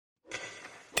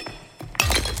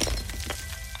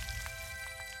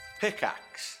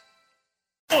Pickaxe.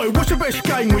 Oh, what's the best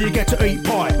game where you get to eat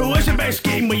pie? What's the best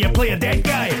game where you play a dead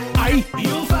guy?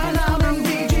 You'll find out in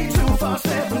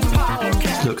DG247's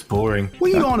podcast. Looks boring. What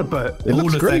are you on about? It All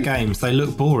looks of great. their games, they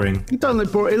look boring. You don't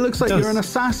look bored. It looks like does. you're an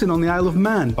assassin on the Isle of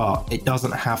Man. But it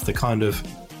doesn't have the kind of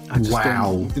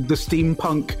Wow. The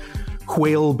steampunk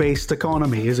quail-based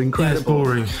economy is incredible.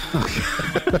 boring.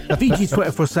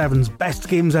 VG247's Best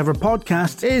Games Ever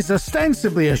podcast is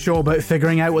ostensibly a show about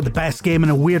figuring out what the best game in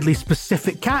a weirdly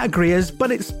specific category is,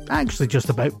 but it's actually just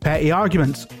about petty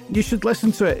arguments. You should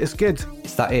listen to it, it's good.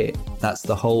 Is that it? That's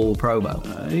the whole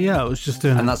promo? Yeah, I was just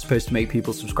doing And that's supposed to make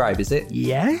people subscribe, is it?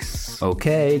 Yes.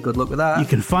 Okay, good luck with that. You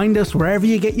can find us wherever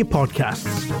you get your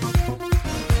podcasts.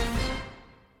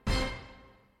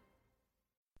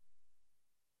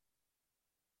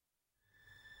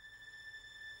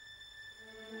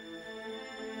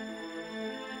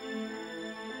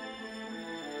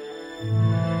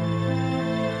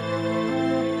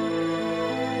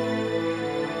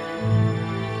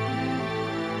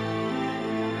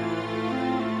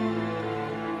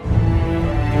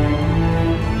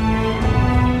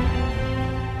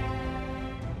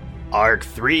 Arc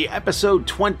 3, Episode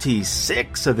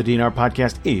 26 of the DNR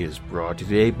Podcast is brought to you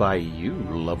today by you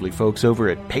lovely folks over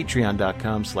at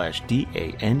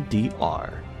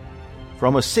patreon.com/DANDR. For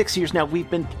almost 6 years now, we've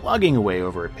been plugging away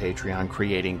over at Patreon,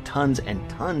 creating tons and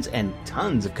tons and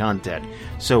tons of content.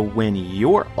 So when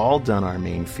you're all done our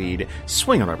main feed,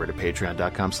 swing on over to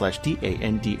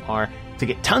patreon.com/DANDR to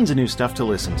get tons of new stuff to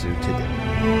listen to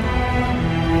today.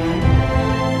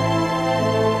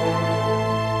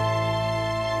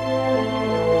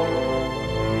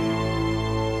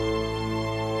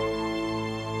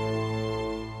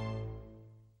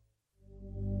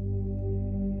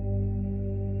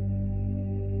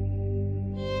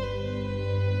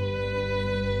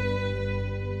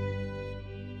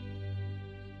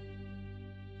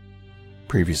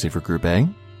 Previously for Group A,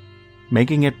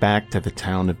 making it back to the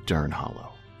town of Durnhollow,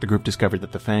 the group discovered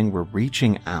that the Fang were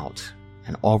reaching out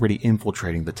and already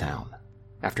infiltrating the town.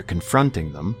 After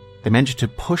confronting them, they managed to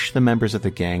push the members of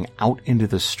the gang out into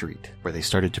the street, where they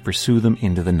started to pursue them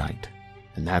into the night.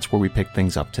 And that's where we pick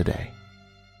things up today.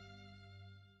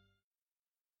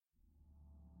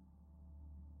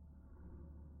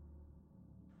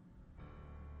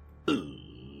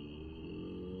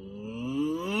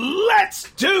 Let's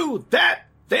do that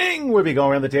thing where we go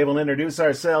around the table and introduce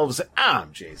ourselves.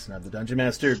 I'm Jason, I'm the Dungeon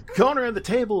Master. Going around the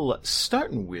table,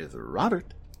 starting with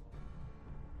Robert.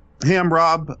 Hey, I'm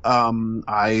Rob.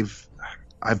 I've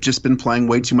just been playing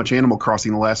way too much Animal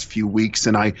Crossing the last few weeks,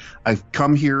 and I've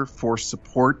come here for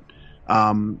support.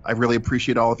 I really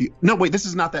appreciate all of you. No, wait, this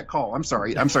is not that call. I'm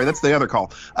sorry. That's the other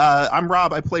call. I'm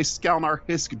Rob. I play Skalnar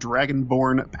Hisk,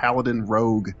 Dragonborn Paladin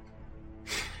Rogue.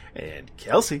 And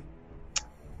Kelsey.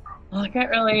 Well, I can't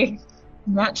really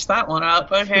match that one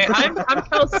up. Okay, I'm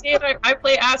Kelsey. I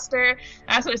play Aster.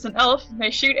 Aster is an elf. And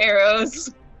they shoot arrows.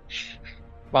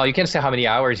 Well, you can't say how many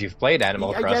hours you've played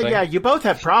Animal Crossing. Yeah, you both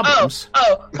have problems.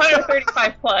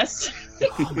 135 plus.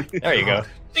 There you go.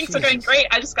 Things are going great.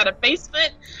 I just got a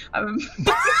basement. Can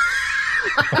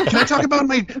I talk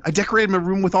about I decorated my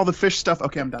room with all the fish stuff?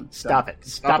 Okay, I'm done. Stop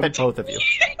it, both of you.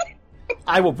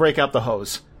 I will break out the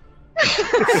hose.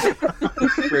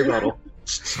 Spray bottle.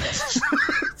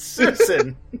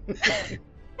 Susan.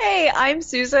 Hey, I'm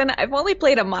Susan. I've only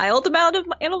played a mild amount of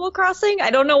Animal Crossing.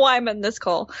 I don't know why I'm in this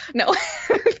call. No.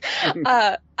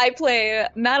 I play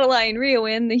Madeline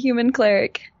Riowin, the human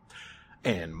cleric.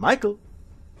 And Michael.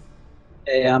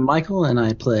 Hey, I'm Michael, and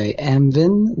I play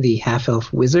Amvin, the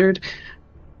half-elf wizard.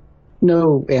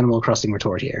 No Animal Crossing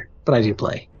retort here, but I do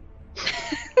play.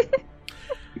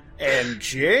 And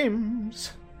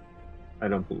James. I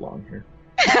don't belong here.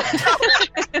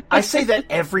 I say that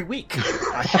every week.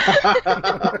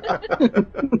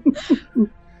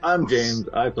 I'm James.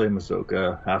 I play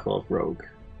Masoka, half-elf rogue.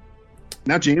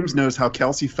 Now James knows how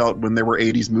Kelsey felt when there were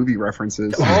 80s movie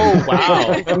references. Oh,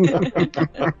 wow.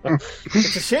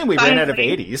 It's a shame we ran out of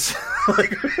 80s.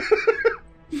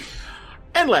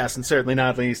 And last and certainly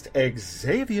not least,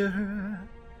 Xavier.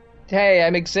 Hey,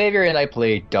 I'm Xavier, and I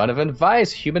play Donovan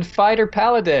Weiss, human fighter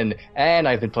paladin. And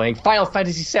I've been playing Final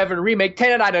Fantasy VII Remake,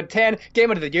 10 out of 10, game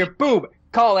of the year, boom,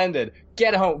 call ended.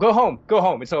 Get home, go home,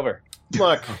 it's over.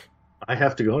 Look. I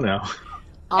have to go now.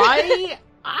 I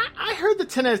heard the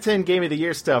 10 out of 10 game of the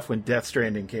year stuff when Death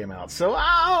Stranding came out, so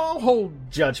I'll hold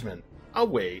judgment. I'll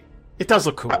wait. It does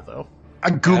look cool, though. I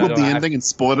googled the ending and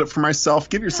spoiled it for myself.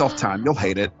 Give yourself time. You'll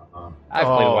hate it. I've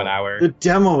played 1 hour. The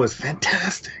demo was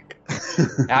fantastic.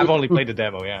 I've only played the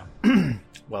demo, yeah.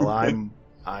 Well,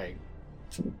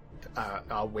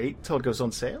 I'll wait till it goes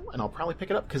on sale, and I'll probably pick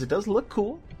it up because it does look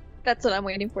cool. That's what I'm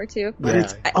waiting for too. But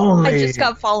it's I only... just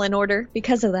got Fallen Order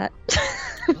because of that.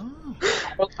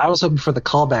 I was hoping for the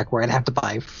callback where I'd have to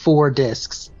buy 4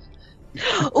 discs.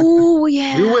 Oh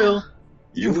yeah. You will.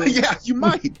 You will. Yeah, you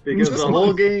might. Because Just the whole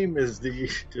might. game is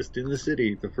just in the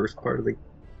city, the first part of the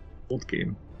old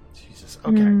game. Jesus.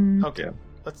 Okay. Okay.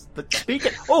 Let's speak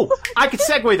it. Oh, I could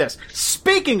segue this.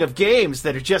 Speaking of games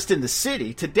that are just in the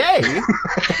city, today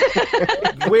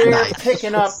we're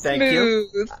picking up. Thank you.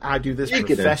 I do this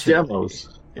Speaking of professionally.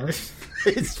 demos.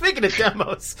 Speaking of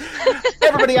demos,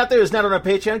 everybody out there who's not on our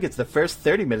Patreon gets the first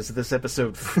 30 minutes of this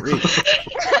episode free.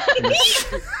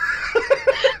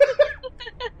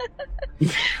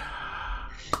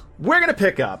 We're gonna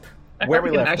pick up where we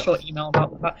an left actual off. email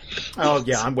about that. Oh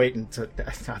yeah, I'm waiting to.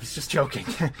 I was just joking.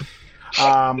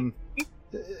 We're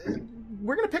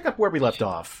going to pick up where we left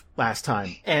off last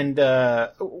time, and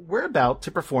we're about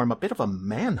to perform a bit of a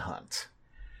manhunt.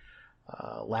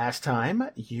 Last time,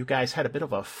 you guys had a bit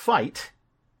of a fight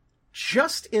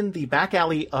just in the back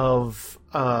alley of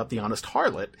the Honest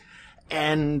Harlot,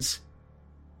 and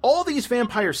all these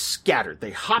vampires scattered.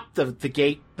 They hopped the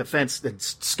gate, the fence, and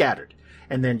scattered.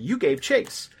 And then you gave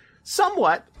chase.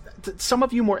 Somewhat, some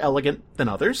of you more elegant than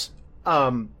others.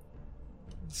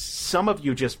 Some of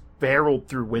you just barreled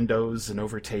through windows and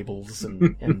over tables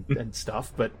and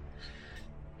stuff, but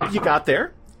you got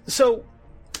there. So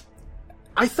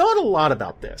I thought a lot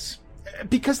about this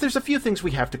because there's a few things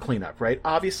we have to clean up, right?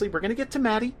 Obviously, we're going to get to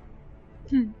Maddie.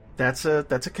 That's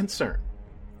a concern.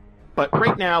 But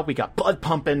right now, we got blood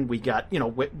pumping. We got,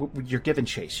 you're giving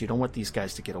chase. You don't want these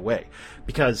guys to get away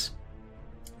because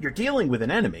you're dealing with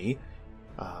an enemy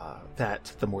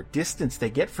that the more distance they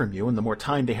get from you and the more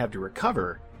time they have to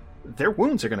recover, their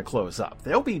wounds are going to close up.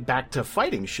 They'll be back to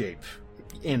fighting shape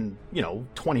in,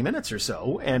 20 minutes or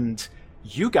so, and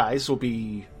you guys will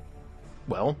be,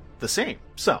 well, the same.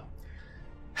 So,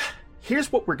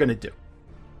 here's what we're going to do.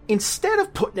 Instead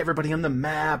of putting everybody on the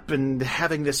map and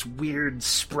having this weird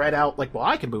spread out, like, well,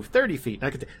 I can move 30 feet,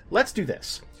 and let's do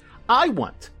this. I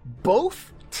want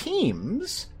both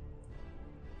teams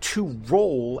to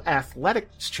roll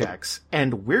athletics checks,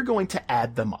 and we're going to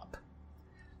add them up.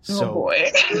 So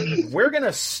boy. We're going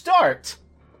to start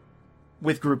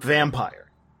with Group Vampire.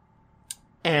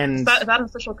 And Is that an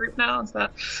official group now? Is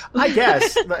that? I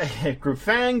guess. Group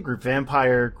Fang, Group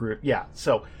Vampire, Group... Yeah,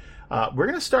 so we're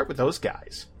going to start with those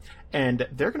guys. And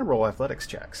they're going to roll athletics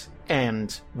checks.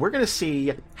 And we're going to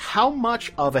see how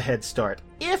much of a head start,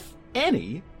 if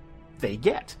any, they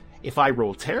get. If I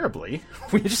roll terribly,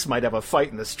 we just might have a fight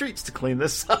in the streets to clean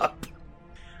this up.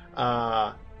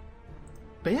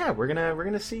 But yeah, we're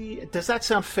gonna see. Does that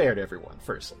sound fair to everyone?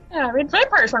 Firstly, Yeah, I mean,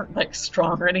 vampires aren't like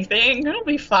strong or anything. It'll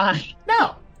be fine.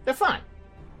 no, they're fine.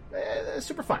 They're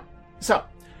super fine. So,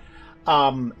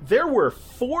 there were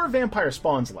 4 vampire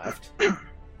spawns left,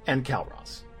 and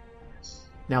Kalros.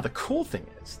 Now the cool thing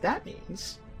is that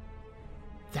means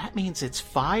it's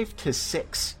 5 to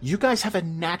 6. You guys have a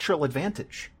natural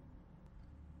advantage.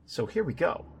 So here we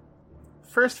go.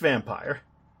 First vampire.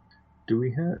 Do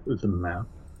we have the map?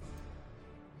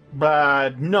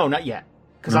 But no, not yet.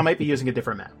 Because I might be using a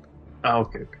different map. Oh,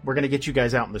 okay. We're going to get you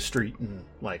guys out in the street and,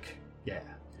 yeah.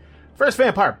 First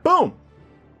vampire. Boom!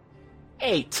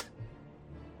 8.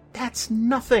 That's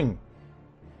nothing.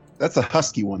 That's a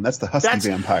husky one. That's the husky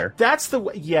vampire. That's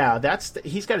the... Yeah,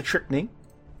 he's got a trick knee.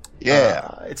 Yeah.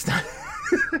 It's not...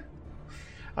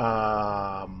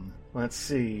 let's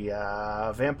see.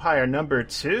 Vampire number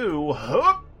 2.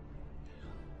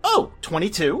 Oh,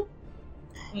 22.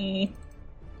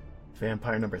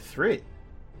 Vampire number 3.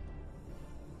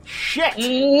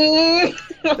 Shit!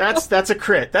 That's a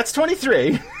crit. That's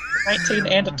 23. 19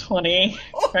 and a 20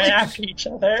 right after each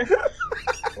other.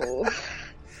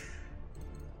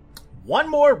 One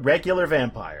more regular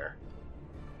vampire.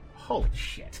 Holy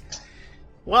shit.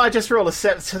 Well, I just rolled a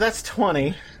 7, so that's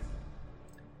 20.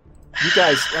 You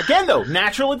guys, again though,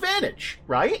 natural advantage,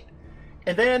 right?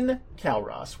 And then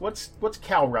Kalros. What's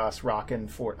Kalros rocking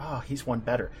for? Oh, he's one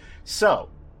better. So,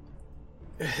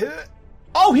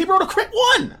 oh, he rolled a crit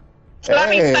 1. So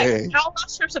that means that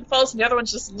Kalros trips and falls, and the other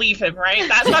ones just leave him, right?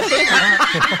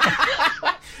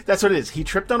 That's what it is. He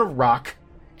tripped on a rock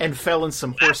and fell in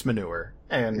some horse manure,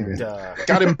 and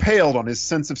got impaled on his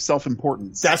sense of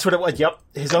self-importance. That's what it was. Yep,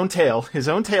 his own tail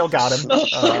got him.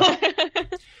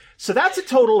 So that's a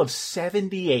total of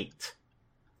 78.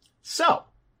 So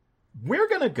we're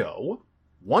gonna go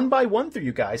one by one through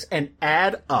you guys and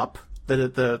add up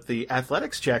the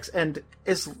athletics checks, and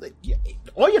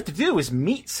all you have to do is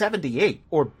meet 78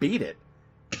 or beat it.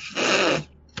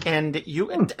 And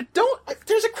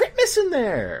there's a crit miss in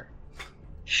there.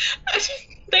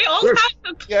 They all have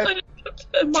to put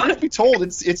Truth be told,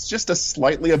 it's just a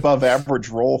slightly above average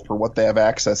roll for what they have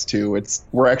access to.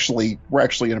 We're actually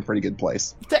in a pretty good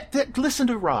place. Listen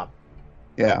to Rob.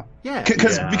 Yeah. Yeah.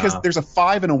 Because there's a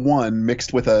 5 and a 1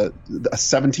 mixed with a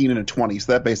 17 and a 20,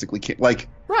 so that basically can't, like.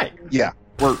 Right. Yeah.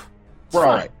 We're all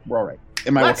right. We're all right.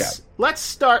 It might work out. Let's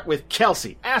start with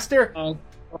Kelsey. Aster,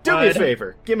 do me a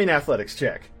favor. Give me an athletics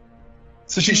check.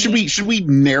 So should we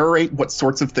narrate what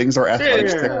sorts of things our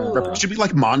athletics Yeah. should we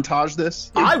like montage this?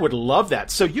 I would love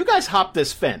that. So you guys hop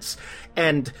this fence,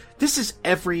 and this is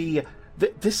every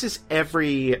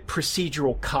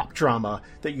procedural cop drama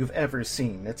that you've ever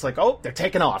seen. It's like, oh, they're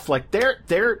taking off. Like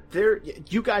they're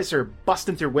you guys are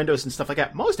busting through windows and stuff like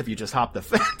that. Most of you just hop the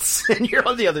fence and you're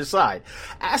on the other side.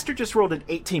 Aster just rolled an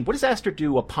 18. What does Aster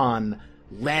do upon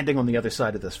landing on the other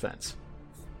side of this fence?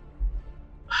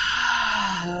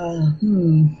 I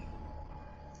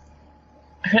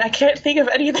can't think of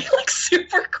anything like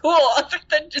super cool other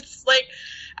than just like,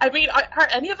 I mean, are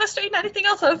any of us doing anything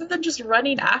else other than just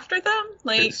running after them?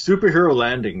 Like It's superhero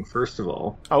landing, first of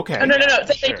all. Okay. Oh, no.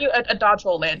 They do a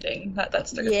dodgeball landing.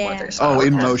 That's their one of their styles. Oh,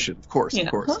 in motion, of course.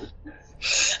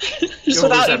 Just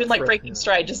without even like breaking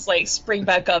stride, just like spring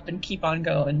back up and keep on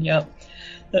going. Yep,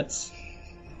 that's.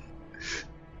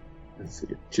 Let's see,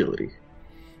 agility.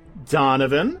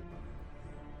 Donovan.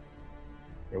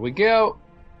 Here we go.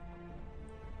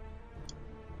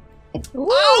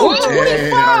 Oh,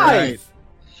 25! Right.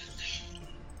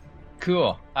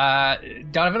 Cool.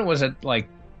 Donovan was at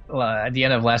at the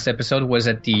end of last episode was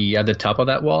at the top of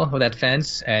that wall, of that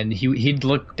fence, and he'd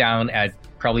look down at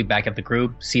probably back at the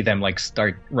group, see them like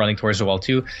start running towards the wall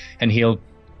too, and he'll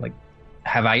like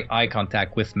have eye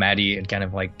contact with Maddie and kind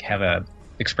of like have a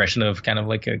expression of kind of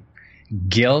like a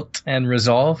guilt and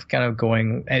resolve, kind of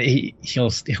going, and he'll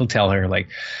tell her like,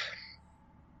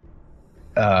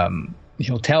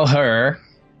 he'll tell her,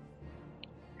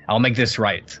 I'll make this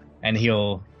right, and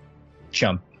he'll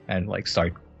jump and like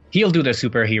start. He'll do the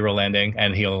superhero landing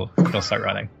and he'll start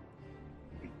running.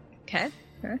 Okay.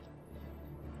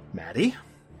 Maddie.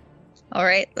 All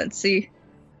right. Let's see.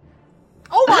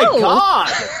 Oh my god!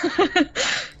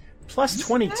 Plus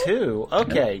 22.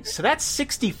 Okay, so that's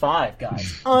 65,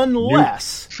 guys.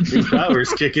 Unless New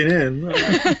powers kicking in.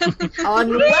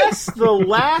 unless the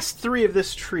last three of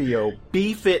this trio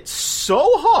beef it so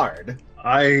hard.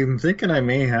 I'm thinking I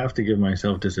may have to give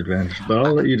myself disadvantage, but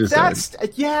I'll let you decide.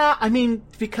 Yeah, I mean,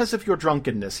 because of your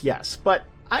drunkenness, yes. But,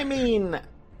 I mean,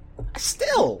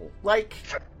 still, like...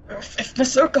 If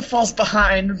Masoka falls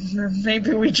behind,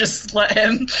 maybe we just let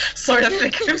him sort of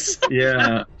think himself.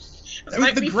 Yeah. It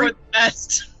might be for the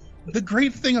best. The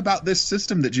great thing about this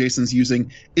system that Jason's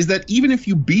using is that even if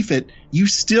you beef it, you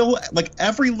still, like,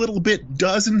 every little bit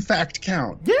does in fact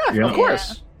count. Yeah, of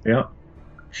course. Yeah.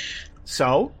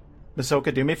 So,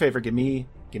 Masoka, do me a favor, give me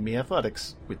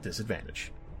athletics with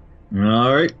disadvantage.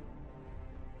 All right.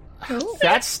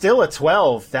 That's still a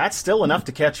 12. That's still enough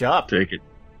to catch up. Take it.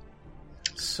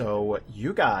 So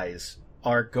you guys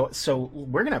are so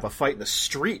we're gonna have a fight in the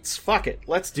streets. Fuck it,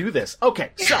 let's do this.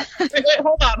 Okay, so wait,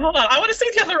 hold on. I want to see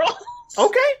the other rolls.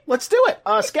 Okay, let's do it.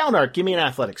 Skalnar, give me an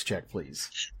athletics check,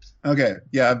 please. Okay,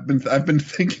 yeah, I've been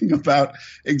thinking about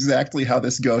exactly how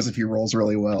this goes if he rolls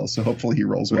really well. So hopefully he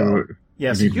rolls well.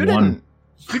 Yeah, so you'd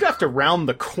have to round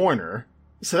the corner.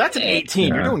 So that's an 18.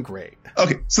 Yeah. You're doing great.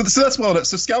 Okay, so that's well done.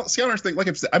 So Skalnar's thing, like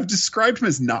I've said, I've described him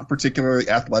as not particularly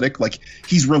athletic. Like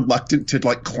he's reluctant to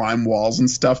like climb walls and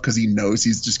stuff because he knows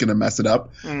he's just going to mess it up.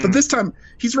 But this time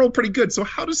he's rolled pretty good. So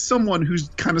how does someone who's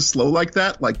kind of slow like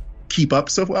that like keep up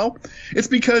so well? It's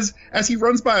because as he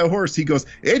runs by a horse, he goes,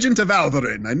 "Agent of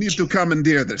Alvarin, I need to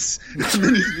commandeer this." And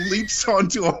then he leaps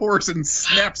onto a horse and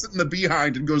snaps it in the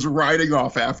behind and goes riding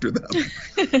off after them.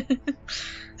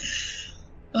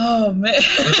 Oh man!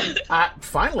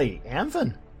 Finally,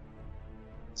 Anvin.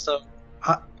 So,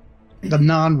 the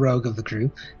non-rogue of the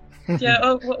group. Yeah.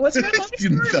 Oh, what's your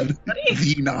name?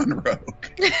 The non-rogue.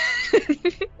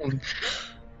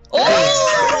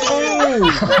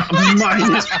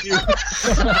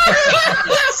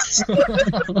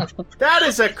 -2. That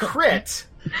is a crit,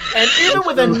 and even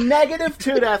with a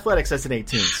 -2 to athletics, that's an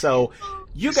 18. So.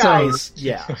 You guys,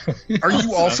 yeah. Are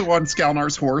you also on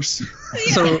Skalnar's horse?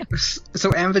 So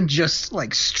Anvin just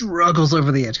like struggles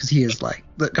over the edge because he is like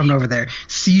coming over there,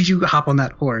 sees you hop on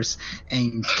that horse,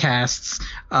 and casts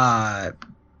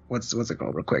what's it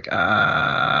called real quick?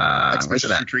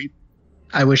 Expeditious Retreat.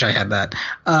 I wish I had that.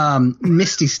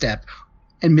 Misty Step,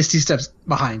 and Misty steps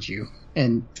behind you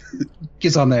and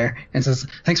gets on there and says,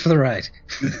 "Thanks for the ride."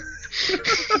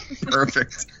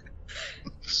 Perfect.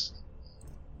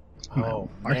 Oh,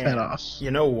 mark man. that off.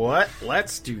 You know what?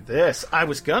 Let's do this. I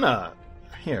was gonna...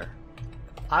 Here.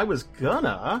 I was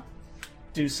gonna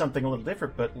do something a little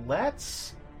different, but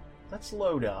let's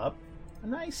load up a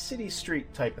nice city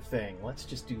street type of thing. Let's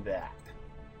just do that.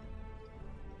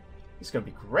 It's gonna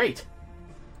be great.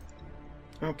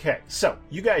 Okay, so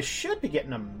you guys should be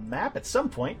getting a map at some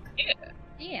point.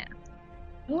 Yeah.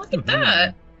 Oh, look at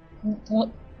that.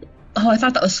 Well, oh, I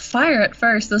thought that was fire at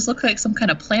first. This looks like some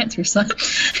kind of plant or something.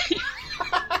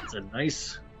 That's a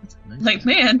nice. Like,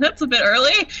 man, that's a bit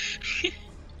early.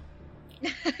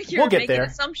 You're We'll get making there.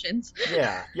 assumptions.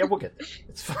 Yeah, we'll get there.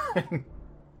 It's fine.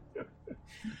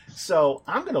 So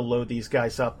I'm going to load these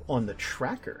guys up on the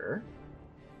tracker.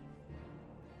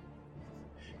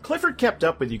 Clifford kept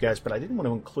up with you guys, but I didn't want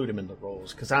to include him in the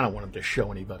rolls because I don't want him to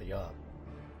show anybody up.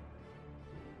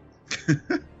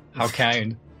 How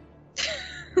kind.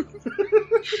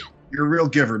 You're a real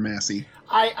giver, Massey.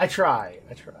 I try.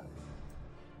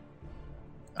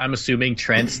 I'm assuming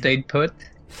Trent stayed put.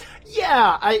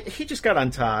 Yeah, he just got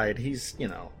untied. He's,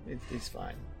 he's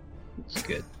fine. It's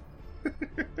good.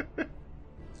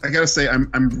 I gotta say,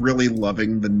 I'm really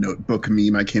loving the notebook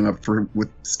meme I came up with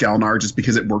Skalnar just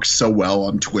because it works so well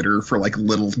on Twitter for like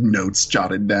little notes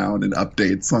jotted down and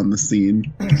updates on the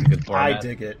scene. It's a good format. I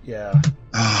dig it, yeah.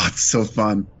 Oh, it's so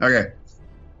fun. Okay.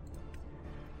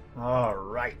 All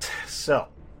right. So,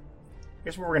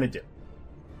 here's what we're going to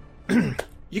do.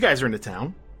 You guys are in the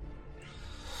town.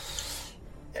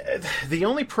 The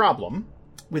only problem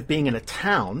with being in a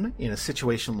town in a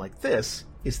situation like this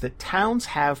is that towns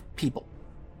have people.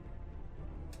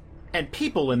 And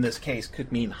people in this case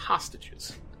could mean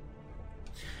hostages.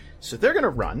 So they're going to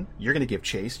run, you're going to give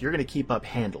chase, you're going to keep up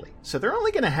handily. So they're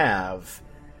only going to have,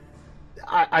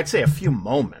 I'd say, a few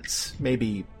moments,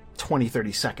 maybe 20,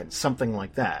 30 seconds, something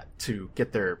like that, to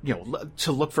get their,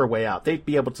 to look for a way out. They'd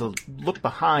be able to look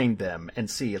behind them and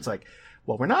see, it's like,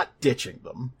 well, we're not ditching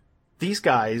them. These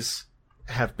guys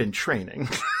have been training.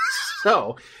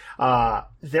 So,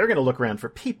 they're going to look around for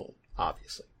people,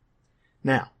 obviously.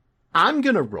 Now, I'm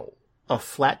going to roll a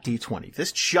flat d20.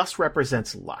 This just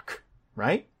represents luck,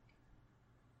 right?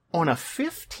 On a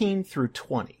 15 through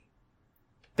 20,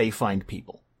 they find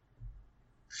people.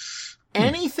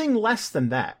 Anything less than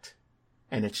that,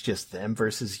 and it's just them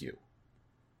versus you.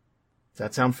 Does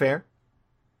that sound fair?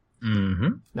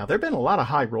 Mm-hmm. Now, there have been a lot of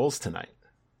high rolls tonight,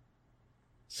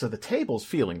 so the table's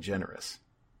feeling generous.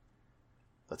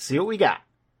 Let's see what we got.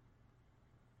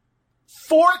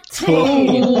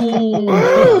 14!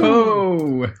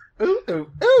 Oh!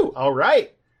 Ooh. All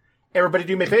right. Everybody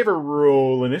do me a favor.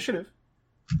 Roll initiative.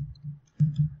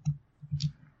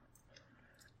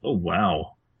 Oh,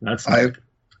 wow. That's I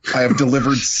have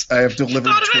delivered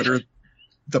Twitter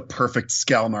the perfect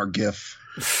Skalnar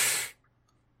gif.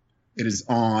 It is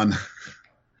on.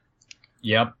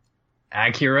 Yep.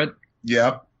 Accurate.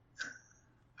 Yep.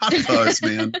 Hot Fuzz,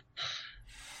 man.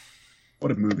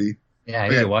 What a movie. Yeah, I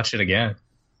need to watch it again.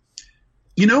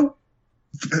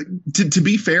 To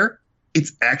be fair,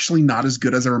 it's actually not as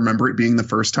good as I remember it being the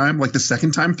first time. Like the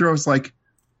second time through, I was like,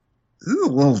 there's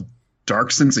a little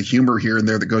dark sense of humor here and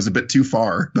there that goes a bit too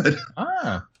far. But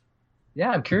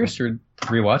yeah, I'm curious to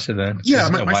rewatch it then. Yeah,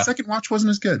 my second watch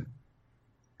wasn't as good.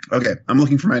 Okay, I'm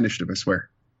looking for my initiative, I swear.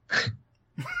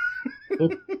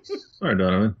 Sorry,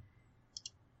 Donovan.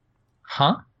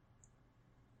 Huh?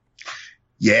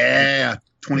 Yeah,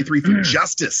 23 for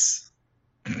justice.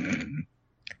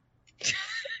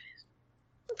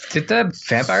 Did the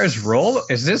vampires roll?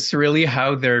 Is this really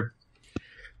how they're...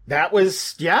 That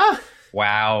was, yeah.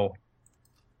 Wow.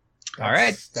 All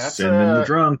right. That's Send in the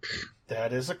drunk.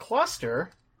 That is a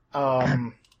cluster.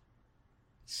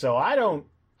 So I don't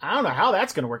know how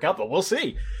that's going to work out, but we'll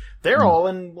see. They're all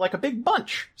in like a big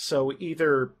bunch. So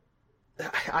either,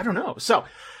 I don't know. So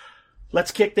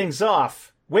let's kick things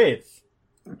off with,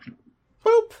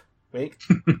 boop. Wait.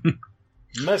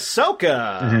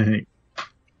 Masoka.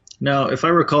 Now, if I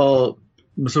recall,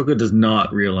 Masoka does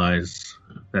not realize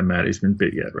that Maddie's been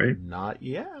bit yet, right? Not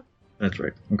yet. That's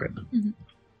right. Okay. Mm-hmm.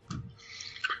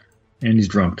 And he's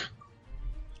drunk.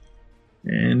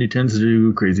 And he tends to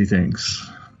do crazy things.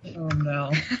 Oh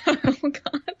no. Oh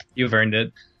god. You've earned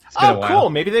it. It's been a Oh, while.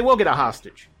 cool. Maybe they will get a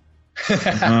hostage.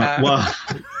 Well,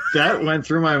 that went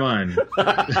through my mind.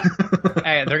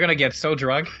 Hey, they're gonna get so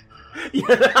drunk.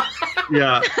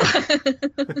 Yeah.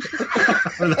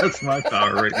 That's my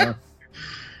power right now.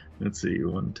 Let's see.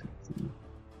 1, 2,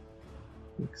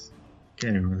 3, 6.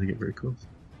 Can't even really get very close.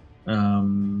 What do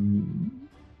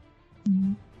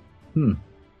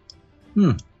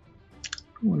I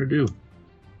want to do?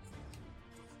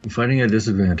 I'm fighting at a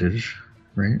disadvantage,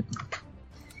 right?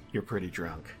 You're pretty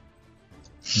drunk.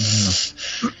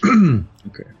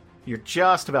 Okay. You're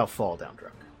just about fall down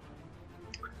drunk.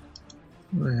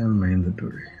 What do I have in my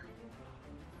inventory?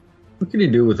 What can you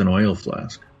do with an oil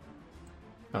flask?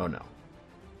 Oh no.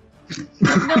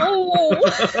 No.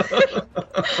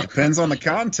 Depends on the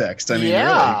context. I mean,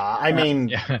 yeah, I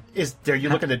mean, are you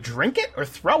looking to drink it or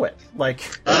throw it?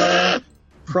 Like, I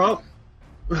don't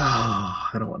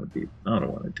want to do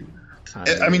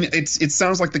that. I mean, it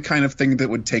sounds like the kind of thing that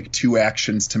would take 2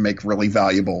 actions to make really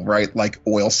valuable, right? Like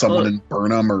oil someone and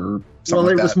burn them or something Well,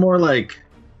 like it that. was more like.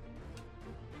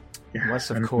 unless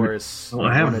of course,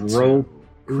 I have wanted rope.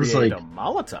 to It was create like a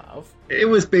Molotov. It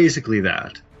was basically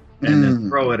that, and then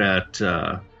throw it at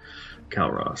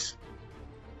Calros.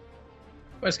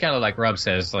 Well, it's kind of like Rob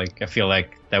says. Like I feel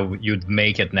like that you'd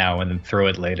make it now and then throw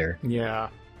it later. Yeah.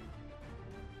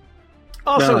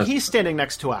 Also, No. he's standing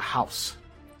next to a house.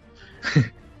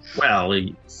 Well,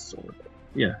 sort of.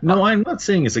 Yeah. No, I'm not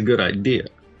saying it's a good idea.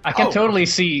 I can totally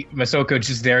see Masoko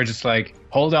just there, just like,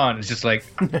 hold on, it's just like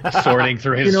sorting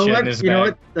through his You know shit what? in his You know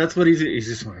bag. what? That's what he's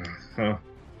just.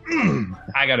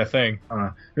 I got a thing.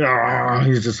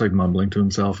 He's just like mumbling to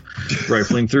himself,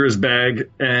 rifling through his bag,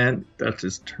 and that's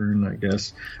his turn, I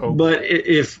guess. Oh. But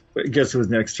if it gets to his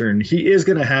next turn, he is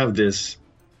going to have this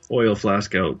oil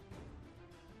flask out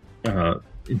made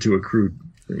into a crude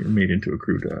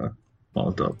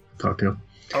Molotov cocktail.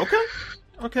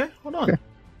 Okay, hold on.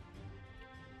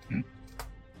 Let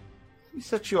me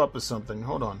set you up with something.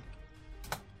 Hold on.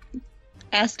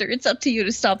 Aster, it's up to you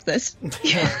to stop this. If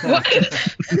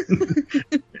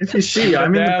you see,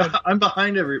 I'm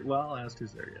behind every. Well,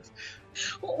 Aster's there. Yes.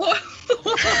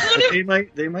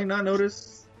 They might not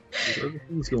notice.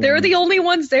 They're the only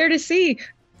ones there to see.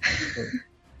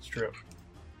 It's true.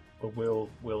 But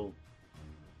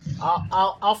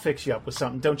I'll fix you up with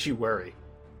something. Don't you worry.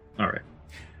 All right.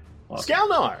 Awesome.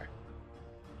 Skalnar.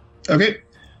 Okay.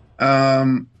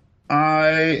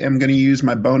 I am going to use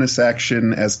my bonus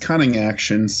action as cunning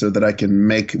action so that I can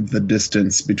make the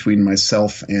distance between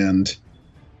myself and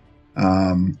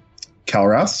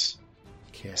Calros.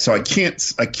 Okay. So I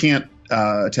can't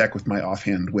attack with my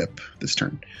offhand whip this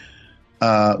turn.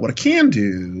 What I can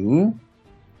do,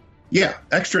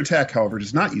 extra attack, however,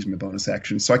 does not use my bonus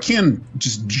action, so I can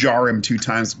just jar him 2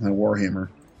 times with my warhammer.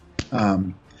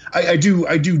 I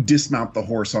do dismount the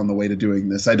horse on the way to doing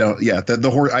this. I don't. Yeah,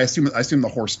 the horse. I assume the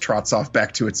horse trots off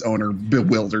back to its owner,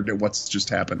 bewildered at what's just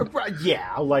happened.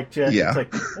 Yeah, like Yeah. It's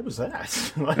like, what was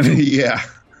that? Yeah.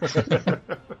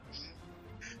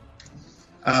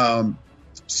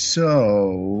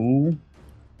 So,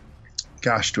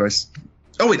 gosh,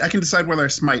 oh wait, I can decide whether I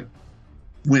smite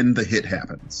when the hit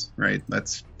happens, right?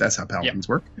 That's how paladins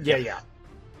work. Yeah.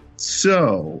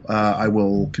 So I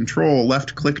will control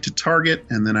left click to target,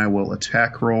 and then I will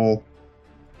attack roll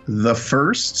the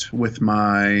first with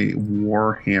my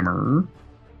warhammer,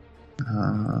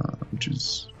 which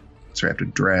is so I have to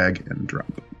drag and drop.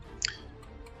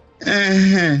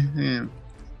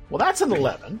 Well, that's an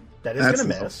 11. That is going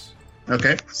to miss.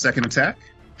 Okay, second attack.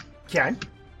 Okay.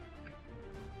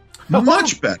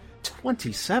 Much better.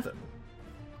 27.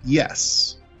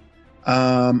 Yes.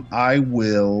 I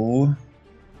will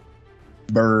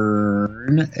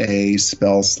burn a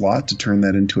spell slot to turn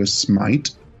that into a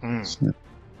smite. So,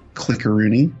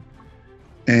 Clickeroony.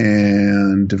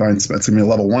 And Divine Smite. It's going to be a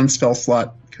level 1 spell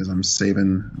slot because I'm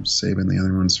saving the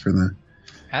other ones for the...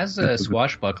 As a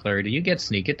swashbuckler, do you get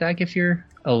sneak attack if you're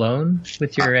alone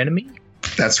with your enemy?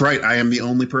 That's right. I'm the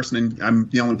only person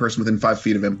within 5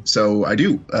 feet of him, so I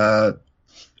do. Wait,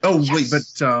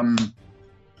 but I'm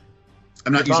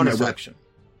not using my whip. Action.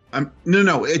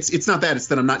 No. It's not that. It's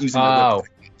that I'm not using my whip.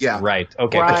 Yeah. Right.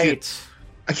 Okay. Right.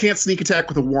 I can't sneak attack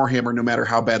with a warhammer, no matter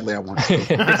how badly I want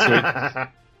to.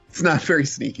 It's not very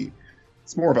sneaky.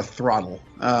 It's more of a throttle.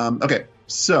 Okay.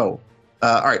 So,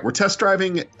 all right, we're test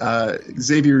driving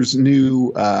Xavier's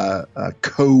new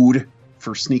code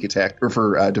for sneak attack or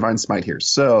for Divine Smite here.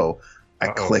 So I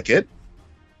click it,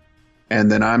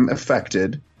 and then I'm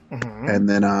affected, and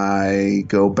then I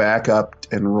go back up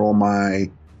and roll my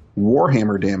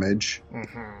warhammer damage.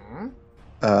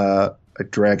 I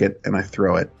drag it and I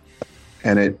throw it,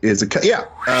 and it is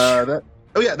that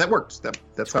worked.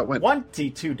 That's how it went.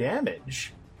 22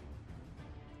 damage.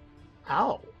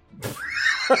 Ow.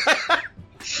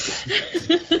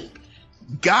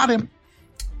 Got him.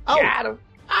 Oh, got him.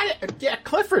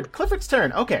 Clifford's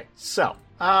turn. Okay, so,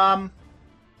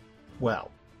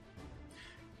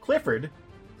 Clifford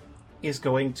is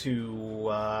going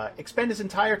to expend his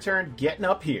entire turn getting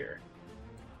up here.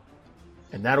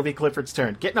 And that'll be Clifford's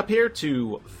turn. Getting up here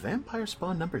to Vampire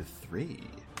Spawn number 3.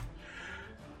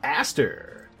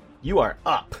 Aster, you are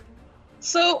up.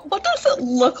 So, what does it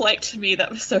look like to me that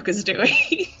Masoka's doing?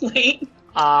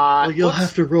 You'll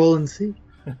have to roll and see.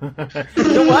 You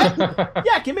know what?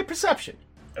 Yeah, give me perception.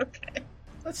 Okay.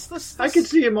 Let's I could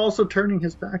see him also turning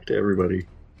his back to everybody.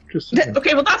 Just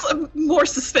Okay, well that's more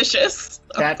suspicious.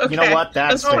 That, Okay. you know what?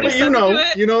 That's That's fair. what he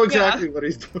you know exactly what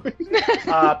he's doing.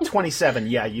 27.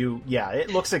 Yeah,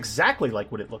 it looks exactly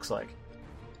like what it looks like.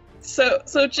 So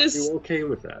Are just you okay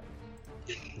with that?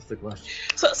 That's the question.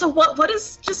 so what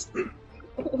is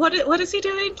he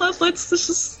doing? Let's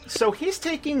just So he's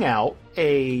taking out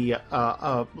a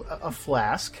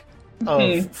flask of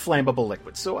flammable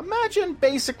liquid. So imagine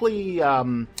basically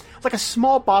like a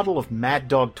small bottle of Mad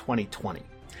Dog 2020.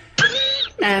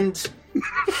 And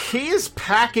he is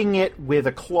packing it with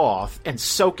a cloth and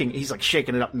soaking. He's like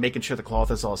shaking it up and making sure the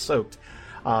cloth is all soaked.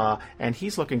 And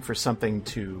he's looking for something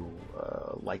to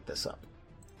light this up.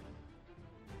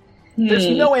 There's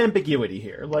no ambiguity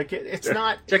here. Like it's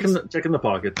not Checking the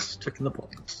pockets. Checking the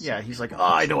pockets. Yeah, he's like, oh,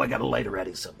 I know I got a lighter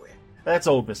ready somewhere. That's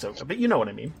old Masoka, but you know what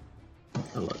I mean.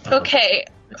 Okay.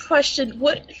 Question: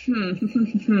 What?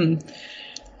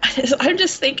 I'm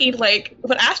just thinking, like,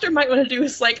 what Aster might want to do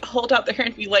is like hold out their hand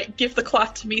and be like, "Give the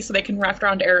cloth to me, so they can wrap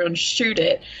around arrow and shoot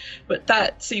it." But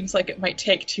that seems like it might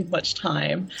take too much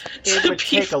time. It would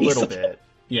take a little bit.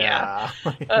 Yeah.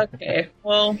 Okay.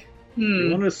 Well.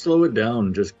 You want to slow it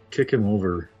down? Just kick him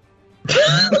over.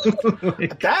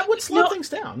 That would slow things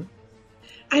down.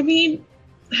 I mean,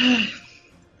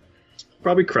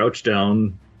 probably crouch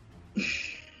down,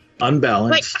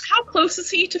 unbalanced. like, how close is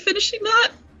he to finishing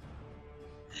that?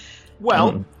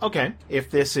 Well, okay.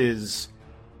 If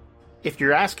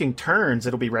you're asking turns,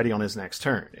 it'll be ready on his next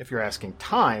turn. If you're asking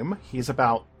time, he's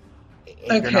about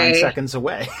 8 or 9 seconds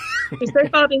away. Because their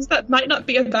thought is that might not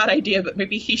be a bad idea, but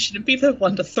maybe he shouldn't be the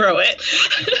one to throw it.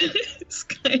 It's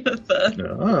kind of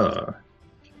the...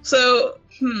 So,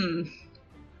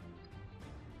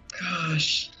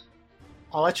 Gosh.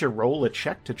 I'll let you roll a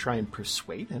check to try and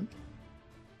persuade him.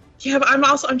 Yeah, but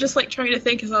I'm just like trying to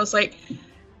think, because I was like,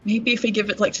 maybe if we give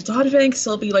it like to Donovan, because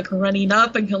he'll be like running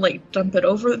up and he'll like dump it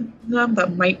over them,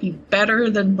 that might be better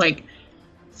than like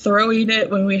throwing it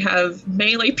when we have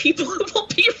melee people who will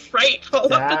be right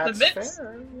all up in the mix.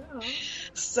 Fair, yeah.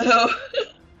 So,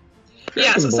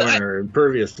 yeah. So are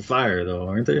impervious to fire, though,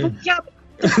 aren't they? Yeah.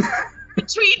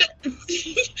 Between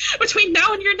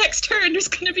now and your next turn, there's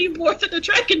going to be more than a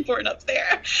Dragonborn up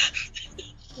there.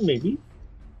 Maybe,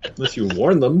 unless you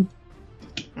warn them.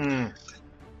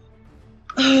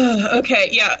 Okay,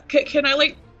 yeah. Can I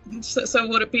like? So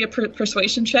would it be a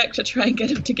persuasion check to try and get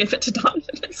him to give it to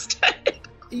Donovan instead?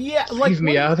 Yeah, like leave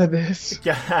me out of this.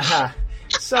 Yeah.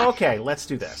 So okay, let's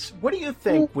do this. What do you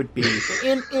think would be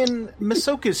in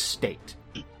Masoka's state?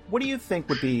 What do you think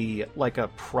would be like a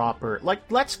proper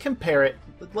let's compare it.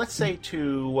 Let's say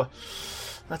to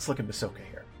let's look at Masoka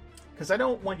here, because I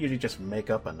don't want you to just make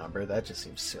up a number. That just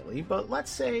seems silly. But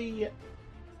let's say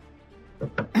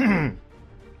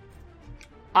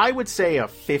I would say a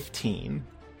 15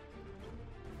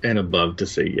 and above to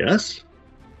say yes.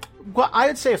 Well, I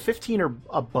would say a 15 or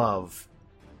above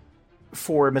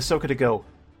for Masoka to go,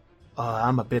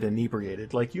 I'm a bit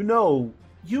inebriated. Like, you know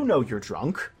you're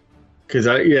drunk. But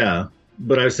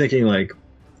I was thinking, like,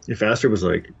 if Aster was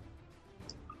like,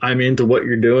 I'm into what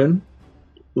you're doing,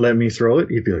 let me throw it,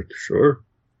 he'd be like, sure.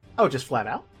 Oh, just flat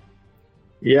out?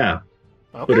 Yeah.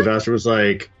 Okay. But if Aster was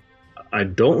like, I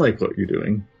don't like what you're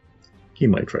doing, he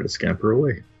might try to scamper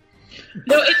away.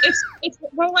 No, it's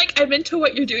more like, I'm into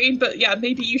what you're doing, but yeah,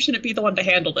 maybe you shouldn't be the one to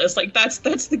handle this. Like, that's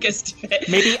the gist of it.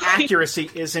 Maybe accuracy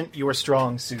isn't your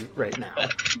strong suit right now.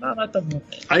 Not at the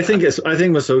moment. I think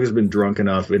Masoka's been drunk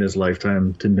enough in his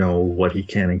lifetime to know what he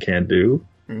can and can't do.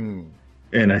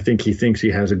 And I think he thinks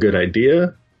he has a good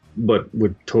idea, but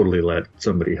would totally let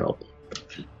somebody help.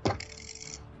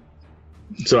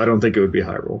 So I don't think it would be a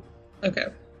high roll. Okay.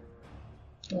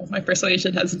 Well, my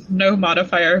persuasion has no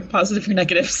modifier, positive or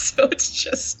negative, so it's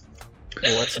just...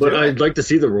 But I'd like to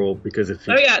see the roll, because if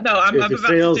it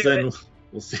fails, then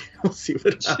we'll see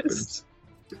what happens.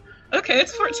 Okay,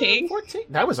 it's 14. 14?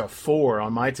 That was a 4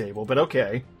 on my table, but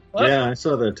okay. What? Yeah, I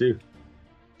saw that too.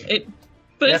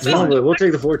 We'll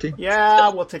take the 14. Yeah,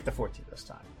 we'll take the 14 this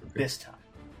time. This time.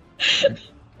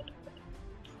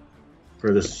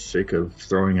 For the sake of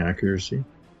throwing accuracy.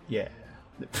 Yeah.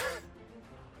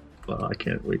 Well, I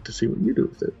can't wait to see what you do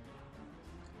with it.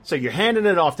 So you're handing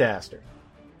it off to Aster.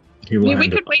 We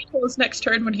could wait till his next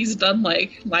turn when he's done,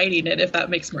 like, lighting it, if that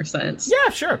makes more sense.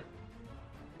 Yeah, sure.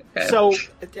 Okay. So,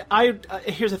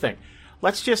 here's the thing.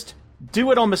 Let's just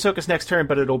do it on Masoka's next turn,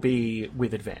 but it'll be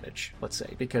with advantage, let's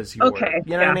say, because you're, you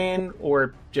know what I mean?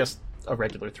 Or just a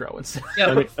regular throw instead.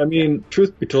 Yeah. I mean,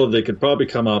 truth be told, they could probably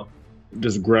come up,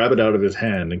 just grab it out of his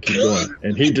hand and keep going.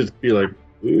 And he'd just be like,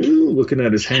 ooh, looking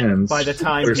at his hands. By the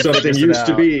time or he something figures it used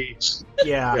to out. be.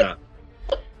 Yeah. Yeah.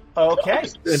 Okay.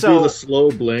 And do So the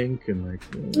slow blink and like.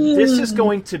 this is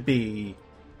going to be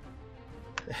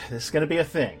a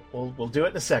thing. We'll do it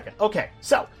in a second. Okay.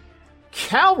 So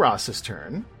Calross's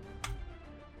turn.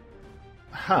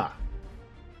 Huh.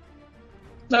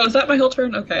 No, is that my whole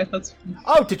turn? Okay, that's.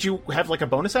 Oh, did you have like a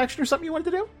bonus action or something you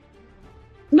wanted to do?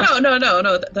 No.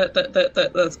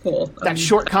 That's cool. That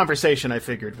short conversation I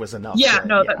figured was enough. Yeah, to-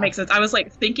 no, that makes sense. I was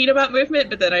like thinking about movement,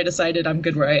 but then I decided I'm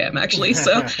good where I am actually.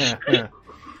 So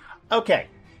Okay.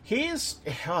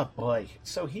 Oh boy.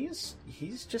 So he's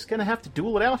just gonna have to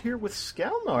duel it out here with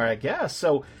Skelnar, I guess.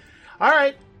 So, all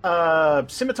right.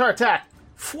 Scimitar attack.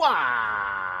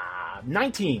 Fwah!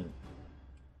 19.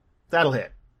 That'll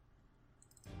hit.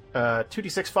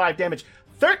 2d6 5 damage.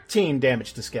 13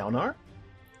 damage to Skelnar.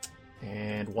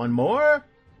 And one more.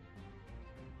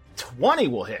 20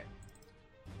 will hit.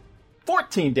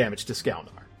 14 damage to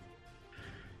Skelnar.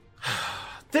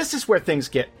 This is where things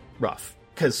get rough,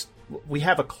 because we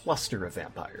have a cluster of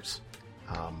vampires.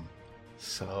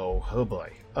 Oh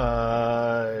boy.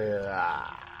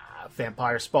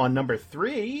 Vampire spawn number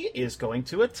 3 is going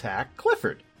to attack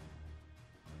Clifford.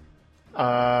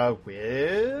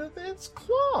 With its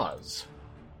claws.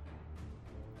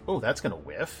 Oh, that's gonna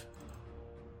whiff.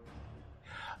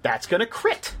 That's gonna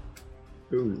crit.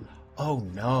 Ooh. Oh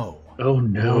no. Oh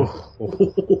no.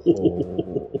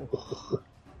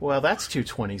 Well, that's 2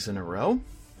 20s in a row.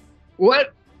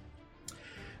 What?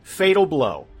 Fatal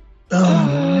blow.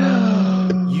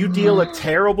 You deal a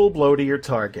terrible blow to your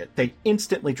target. They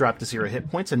instantly drop to 0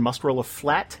 hit points and must roll a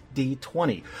flat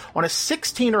d20. On a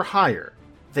 16 or higher,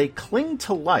 they cling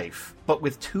to life, but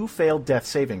with 2 failed death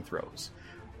saving throws.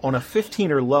 On a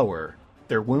 15 or lower,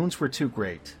 their wounds were too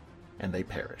great, and they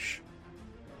perish.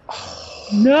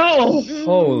 no.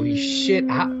 Holy shit!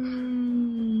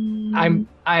 I'm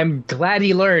glad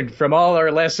he learned from all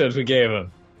our lessons we gave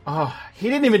him. Oh, he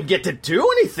didn't even get to do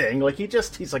anything. Like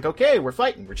he's like, okay, we're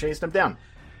fighting, we're chasing him down.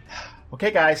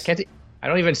 Okay, guys. I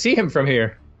don't even see him from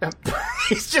here.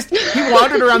 He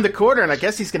wandered around the corner, and I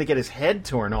guess he's going to get his head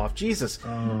torn off. Jesus.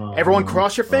 Everyone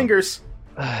cross your fingers.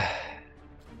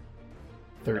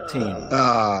 13.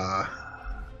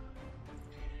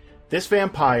 This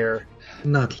vampire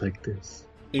Not like this.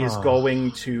 is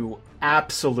going to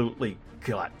absolutely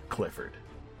gut Clifford.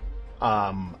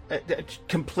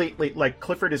 Completely, like,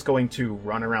 Clifford is going to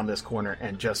run around this corner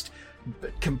and just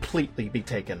completely be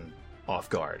taken off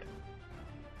guard.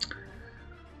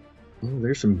 Oh,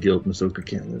 there's some guilt Masoka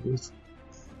can't live with.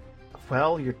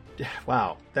 Well,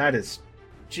 wow, that is...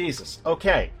 Jesus.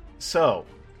 Okay, so...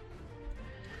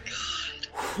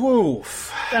 Whew.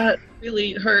 That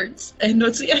really hurts. And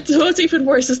what's even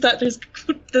worse is that there's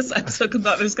this episode comes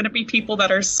out. There's going to be people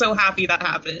that are so happy that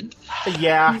happened.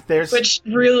 Yeah, there's... Which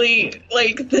really,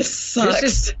 like, this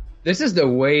sucks. This is the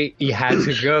way he had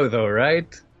to go, though,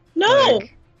 right? No!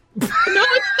 No,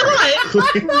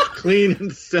 it's not! Clean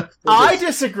and stuff. I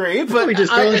disagree, but... We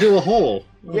just fell into a hole.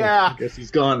 Oh, Yeah. I guess he's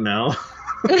gone now.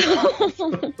 We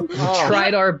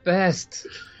tried our best.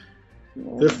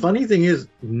 The funny thing is,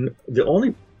 the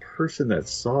only person that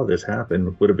saw this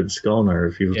happen would have been Skelnar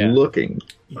if he was looking.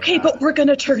 Okay, but we're going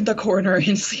to turn the corner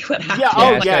and see what happens.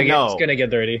 Yeah, It's gonna get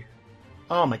dirty.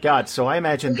 Oh my god, so I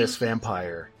imagine this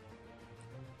vampire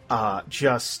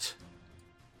just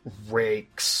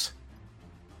rakes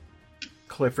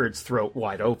Clifford's throat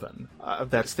wide open.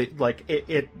 That's the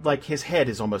like his head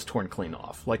is almost torn clean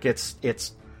off. Like it's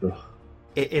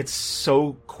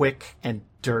so quick and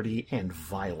dirty and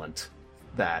violent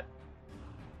that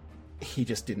he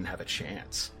just didn't have a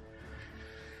chance.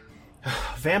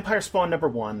 Vampire spawn number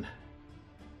 1.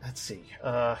 Let's see.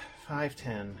 5,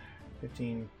 10,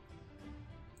 15.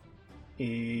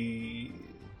 He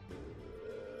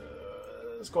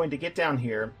is going to get down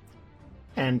here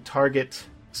and target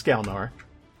Skelnar.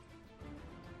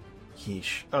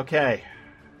 Yeesh. Okay.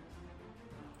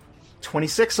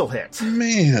 26 will hit.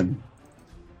 Man.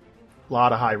 A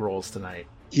lot of high rolls tonight.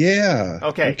 Yeah.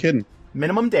 Okay. No kidding.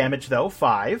 Minimum damage, though,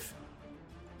 5.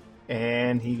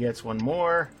 And he gets one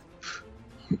more.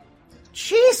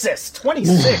 Jesus!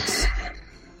 26!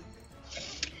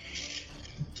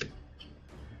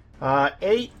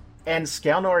 8, and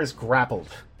Skelnar is grappled.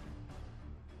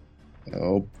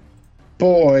 Oh,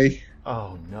 boy.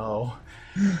 Oh, no.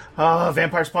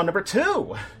 Vampire spawn number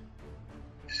 2!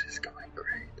 This is going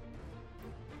great.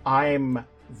 I'm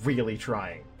really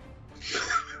trying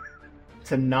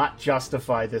to not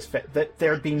justify this. That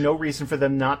there'd be no reason for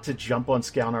them not to jump on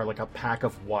Skelnar like a pack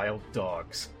of wild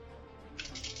dogs.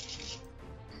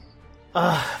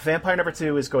 Vampire number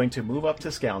 2 is going to move up to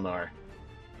Skelnar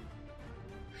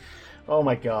Oh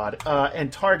my god.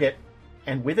 And target,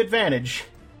 and with advantage,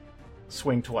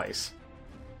 swing twice.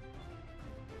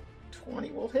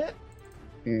 20 will hit.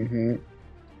 Mm-hmm.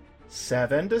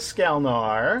 7 to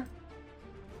Skelnar.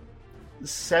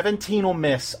 17 will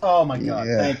miss. Oh my god,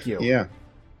 thank you. Yeah.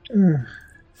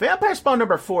 Vampire Spawn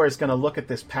number 4 is going to look at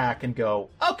this pack and go,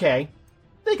 okay,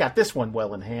 they got this one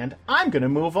well in hand. I'm going to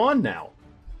move on now.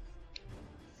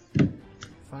 5,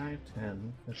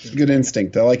 10, 15. Good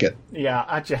instinct. I like it. Yeah,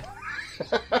 I just...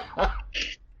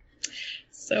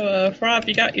 So, Rob,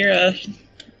 you got your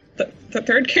the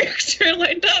third character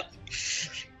lined up.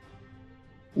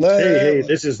 Hey,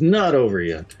 this is not over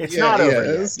yet. It's not over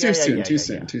yet. It's too soon.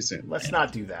 Let's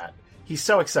not do that. He's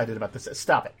so excited about this.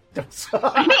 Stop it.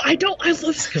 I know, I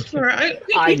love Skelnar.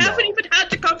 We haven't even had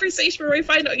the conversation where we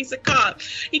find out he's a cop.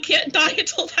 He can't die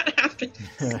until that happens.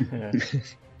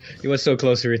 He was so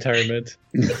close to retirement.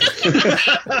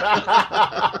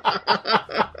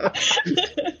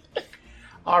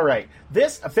 All right.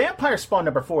 This Vampire Spawn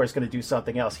number 4 is going to do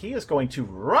something else. He is going to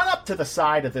run up to the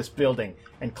side of this building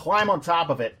and climb on top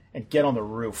of it and get on the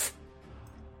roof.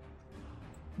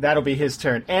 That'll be his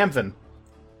turn. Amvin.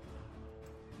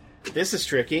 This is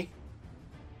tricky.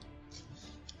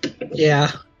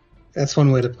 Yeah, that's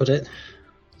one way to put it.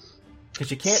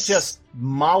 Because you can't just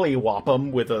mollywop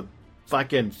him with a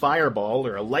fucking fireball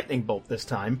or a lightning bolt this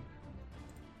time.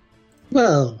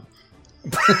 Well...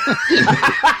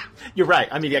 You're right.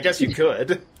 I mean, I guess you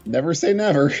could. Never say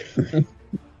never.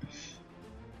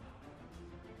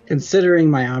 Considering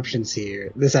my options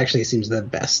here, this actually seems the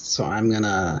best, so I'm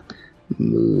gonna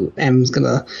move. M's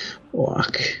gonna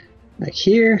walk back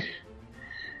here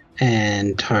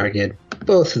and target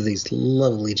both of these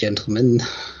lovely gentlemen.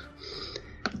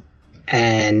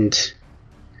 And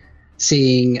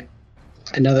seeing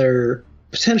another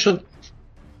potential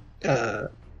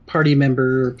party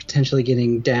member potentially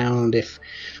getting downed if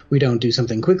we don't do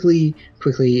something quickly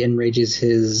enrages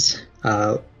his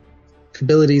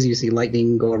abilities. You see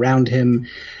lightning go around him,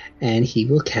 and he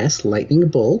will cast Lightning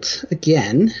Bolt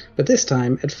again, but this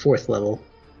time at 4th level.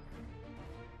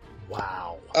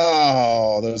 Wow.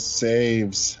 Oh, those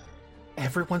saves.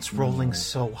 Everyone's rolling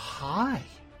so high.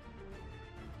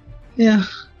 Yeah.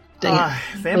 Dang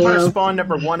it. Vampire Spawn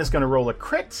number 1 is going to roll a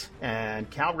crit, and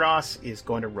Calross is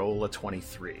going to roll a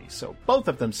 23. So both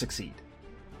of them succeed.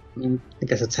 I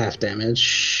guess it's half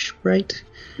damage, right?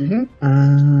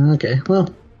 Mm-hmm. Okay, well.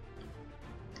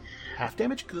 Half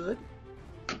damage, good.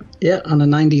 Yeah, on a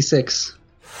 96.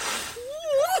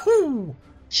 Woohoo!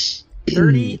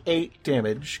 38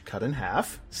 damage cut in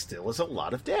half. Still is a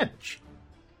lot of damage.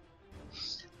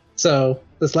 So,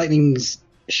 this lightning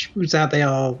shoots out, they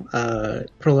all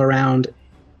curl around.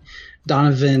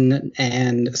 Donovan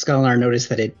and Skelnar notice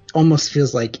that it almost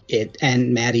feels like it,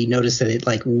 and Maddie notice that it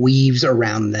like weaves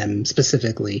around them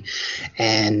specifically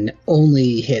and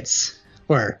only hits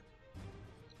or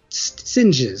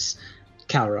singes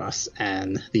Calross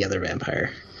and the other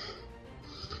vampire.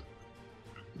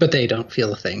 But they don't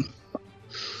feel a thing.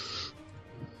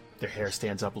 Their hair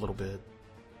stands up a little bit.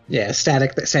 Yeah,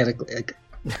 static like,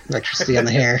 electricity on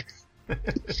the hair.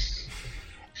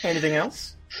 Anything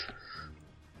else?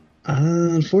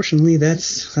 Unfortunately,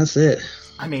 that's it.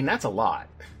 I mean, that's a lot.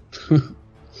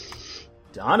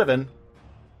 Donovan.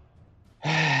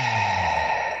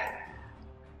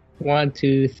 1,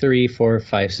 2, 3, 4,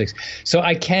 5, 6. So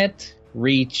I can't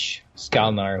reach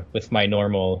Skelnar with my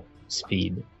normal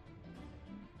speed.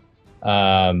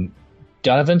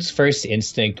 Donovan's first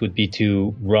instinct would be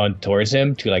to run towards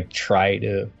him to like try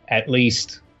to at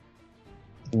least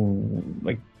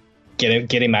like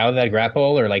get him out of that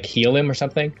grapple or like heal him or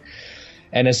something.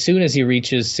 And as soon as he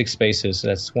reaches 6 spaces,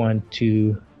 that's 1,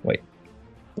 2,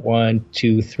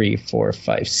 3, 4,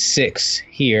 5, 6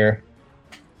 here.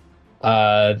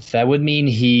 That would mean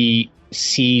he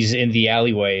sees in the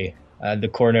alleyway, the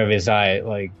corner of his eye,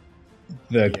 like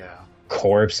the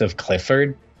corpse of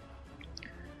Clifford.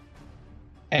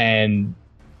 And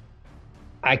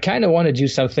I kind of want to do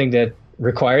something that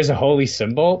requires a holy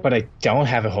symbol, but I don't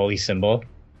have a holy symbol.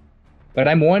 But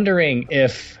I'm wondering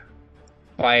if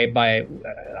I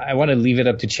want to leave it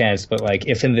up to chance, but like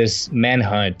if in this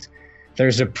manhunt,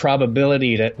 there's a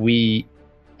probability that we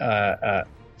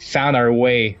found our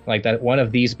way, like that one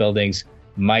of these buildings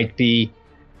might be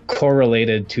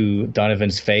correlated to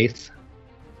Donovan's faith.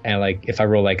 And like if I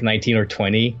roll like 19 or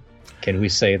 20, can we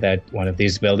say that one of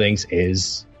these buildings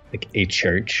is like a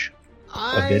church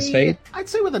of this faith? I'd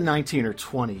say with a 19 or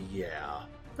 20, yeah.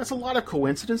 That's a lot of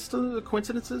coincidences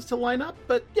to line up,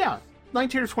 but yeah,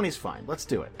 19 or 20 is fine. Let's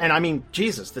do it. And I mean,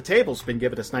 Jesus, the table's been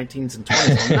giving us 19s and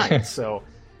 20s all night, so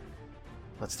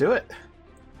let's do it.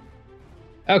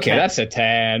 Okay, that's a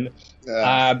 10.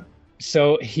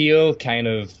 So he'll kind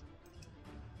of...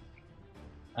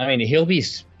 I mean, he'll be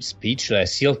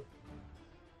speechless.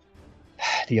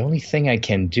 The only thing I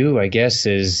can do, I guess,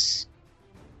 is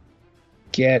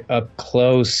get up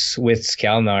close with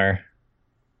Skalnar.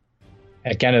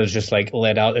 I kind of just, like,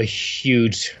 let out a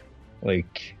huge,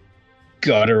 like,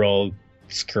 guttural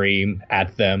scream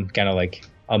at them. Kind of like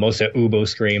almost a Ubo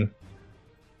scream.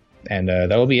 And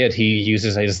that'll be it. He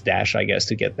uses his dash, I guess,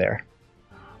 to get there.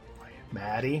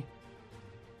 Maddie?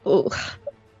 Ooh.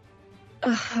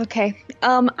 Okay.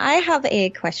 I have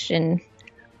a question.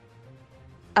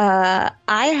 I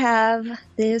have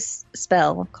this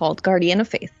spell called Guardian of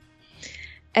Faith.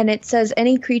 And it says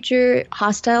any creature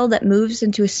hostile that moves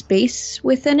into a space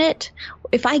within it,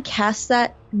 if I cast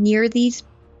that near these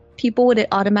people, would it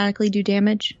automatically do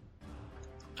damage?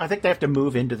 I think they have to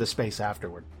move into the space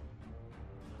afterward.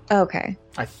 Okay.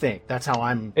 I think. That's how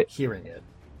I'm hearing it.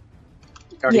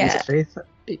 Guardians of Faith?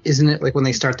 Isn't it like when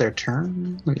they start their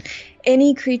turn?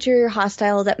 Any creature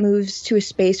hostile that moves to a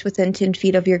space within 10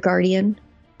 feet of your guardian.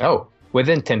 Oh,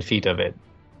 within 10 feet of it.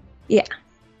 Yeah.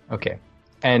 Okay.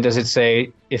 And does it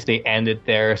say if they end it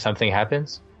there, something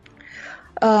happens?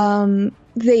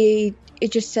 It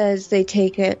just says they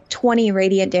take 20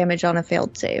 radiant damage on a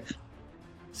failed save.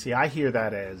 See, I hear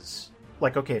that as,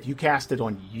 like, okay, if you cast it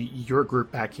on your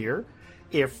group back here,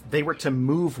 if they were to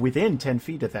move within 10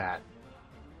 feet of that,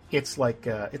 it's like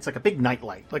a big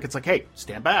nightlight. Like, it's like, hey,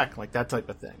 stand back, like that type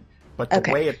of thing. But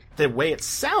the way it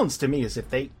sounds to me is if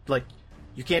they, like,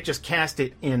 you can't just cast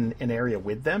it in an area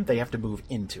with them, they have to move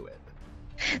into it.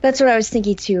 That's what I was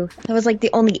thinking too. That was like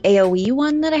the only AoE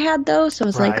one that I had though, so I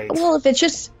was like, well, if it's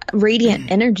just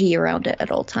radiant energy around it at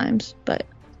all times, but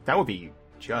that would be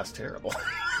just terrible.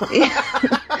 Yeah.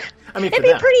 I mean, it'd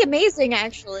be pretty amazing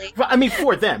actually. I mean,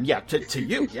 for them, yeah. To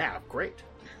you, yeah, great.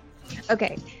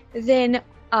 Okay, then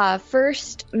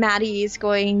first Maddie is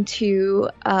going to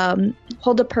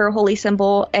hold up her holy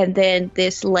symbol, and then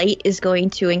this light is going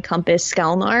to encompass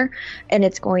Skalnar, and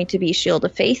it's going to be Shield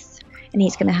of Faith, and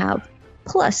he's going to have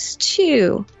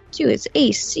 +2 to his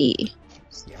AC.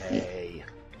 Yay.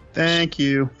 Thank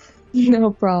you. No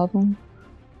problem.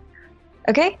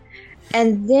 Okay.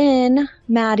 And then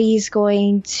Maddie's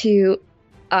going to,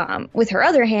 with her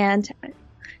other hand,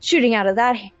 shooting out of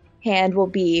that hand will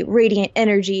be Radiant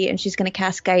Energy, and she's going to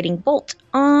cast Guiding Bolt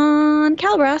on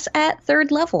Calros at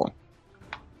 3rd level.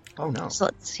 Oh, no. So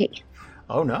let's see.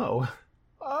 Oh, no.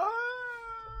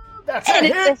 That's and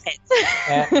a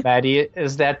hit! Maddie,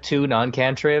 is that 2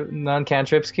 non-cantrip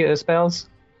spells?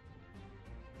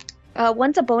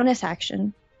 One's a bonus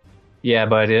action. Yeah,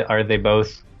 but are they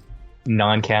both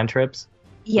non-cantrips?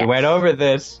 Yes. We went over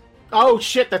this. Oh,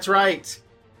 shit, that's right.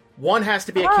 One has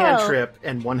to be a cantrip,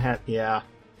 and one yeah.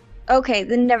 Okay,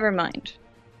 then never mind.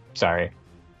 Sorry.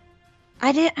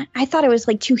 I thought it was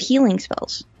like 2 healing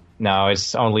spells. No,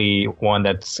 it's only one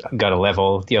that's got a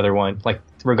level. The other one, like,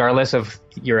 regardless of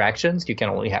your actions, you can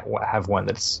only have one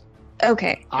that's...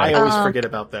 Okay. I always forget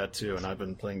about that, too, and I've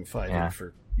been playing 5e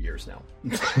for years now.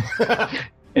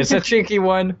 It's a tricky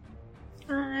one.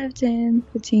 5, 10,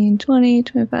 15, 20,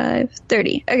 25,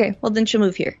 30. Okay, well then she'll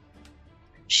move here.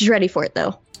 She's ready for it,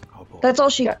 though. Oh, boy. That's all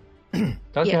she...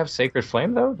 Don't you have Sacred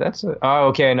Flame, though? Oh,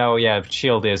 okay, no, yeah,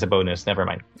 Shield is a bonus. Never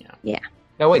mind. Yeah.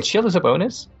 No, wait, Shield is a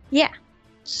bonus? Yeah.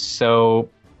 So,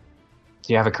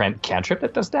 do you have a cantrip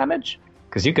that does damage?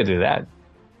 Because you could do that.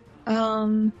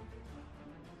 I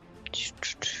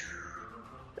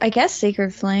guess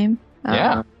Sacred Flame.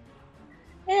 Yeah.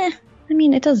 I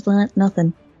mean, it does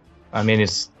nothing. I mean,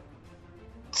 it's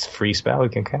free spell you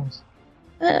can cast.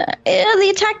 The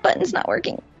attack button's not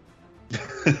working.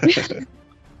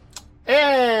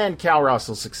 And Calros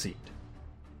will succeed.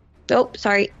 Oh,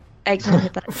 sorry. I accidentally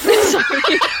hit that.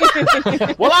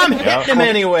 Sorry. Well, I'm hitting him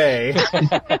anyway.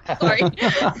 Sorry.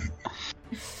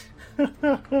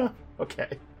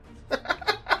 Okay.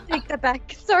 Take that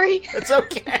back. Sorry. It's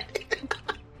okay.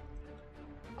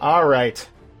 All right.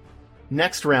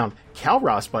 Next round.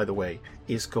 Calros, by the way,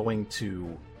 is going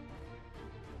to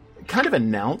kind of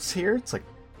announce here. It's like,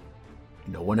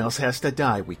 no one else has to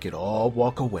die. We could all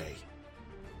walk away.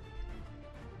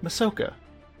 Masoka.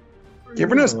 You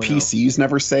ever notice PCs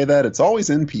never say that? It's always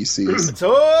NPCs. It's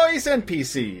always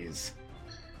NPCs.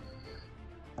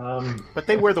 But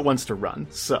they were the ones to run,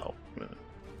 so.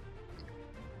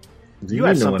 You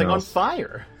have something on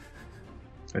fire.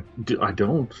 I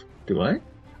don't. Do I?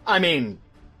 I mean,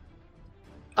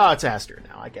 it's Aster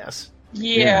now, I guess.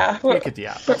 Yeah. We're going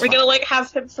to, like,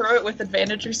 have him throw it with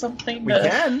advantage or something? We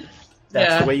can.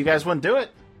 That's the way you guys want to do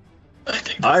it. I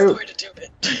think that's the way to do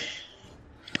it.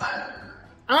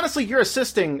 Honestly, you're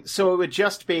assisting, so it would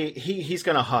just be he's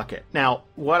going to huck it. Now,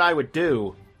 what I would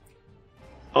do...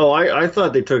 Oh, I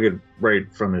thought they took it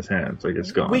right from his hands, like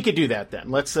it's gone. We could do that then.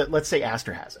 Let's say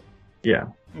Aster has it. Yeah.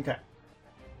 Okay.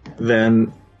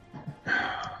 Then,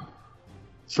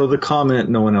 so the comment,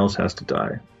 no one else has to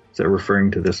die. Is that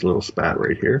referring to this little spat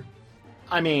right here?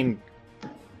 I mean,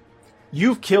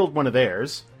 you've killed one of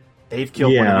theirs. They've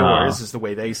killed one of yours, is the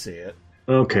way they see it.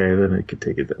 Okay, then I could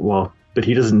take it. Well, but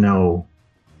he doesn't know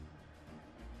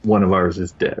one of ours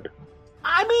is dead.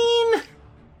 I mean,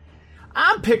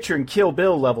 I'm picturing Kill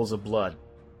Bill levels of blood.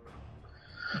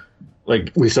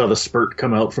 Like, we saw the spurt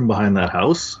come out from behind that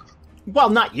house?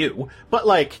 Well, not you, but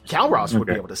like Calros would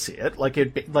be able to see it. Like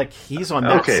he's on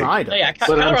that side of it.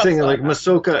 But I'm saying like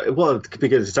Masoka. Well,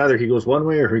 because it's either he goes one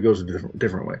way or he goes a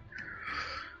different way.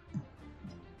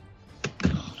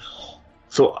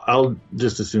 So I'll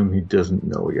just assume he doesn't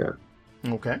know yet.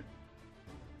 Okay.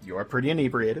 You are pretty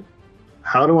inebriated.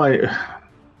 How do I?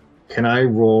 Can I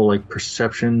roll like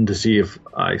perception to see if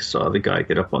I saw the guy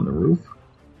get up on the roof?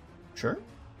 Sure.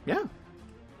 Yeah.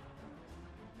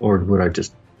 Or would I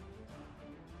just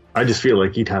feel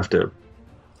like he'd have to.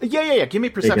 Yeah. Give me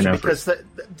perception because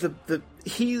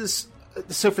he's.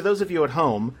 So for those of you at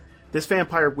home, this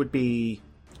vampire would be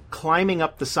climbing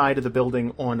up the side of the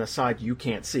building on a side you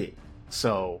can't see.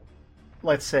 So,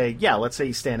 let's say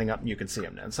he's standing up and you can see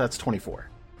him now. So that's 24.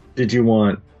 Did you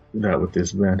want that with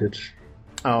disadvantage?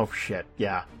 Oh shit!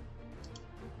 Yeah.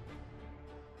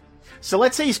 So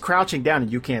let's say he's crouching down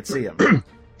and you can't see him.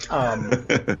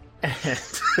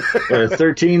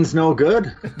 13's no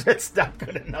good. That's not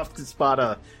good enough to spot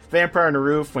a vampire on the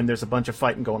roof when there's a bunch of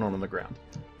fighting going on the ground.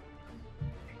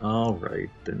 All right,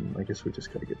 then I guess we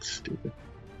just gotta get stupid.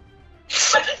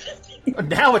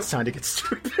 Now it's time to get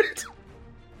stupid.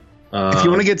 If you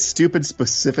want to get stupid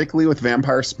specifically with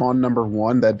vampire spawn number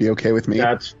 1, that'd be okay with me.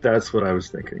 That's what I was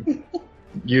thinking.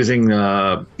 Using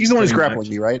he's the one who's grappling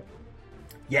me, right?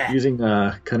 Yeah. Using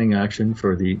cunning action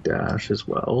for the dash as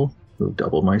well. Will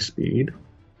double my speed.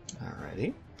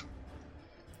 Alrighty.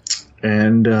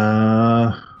 And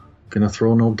gonna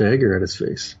throw an old dagger at his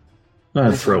face.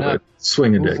 Not throw it.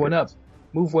 Swing a dagger.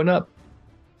 Move one up.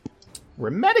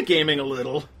 We're metagaming a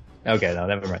little. Okay, no,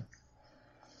 never mind.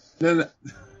 No.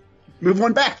 Move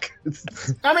one back.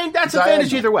 I mean, that's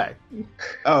advantage either way.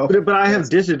 Oh. But I have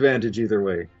disadvantage either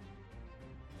way.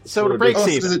 So it breaks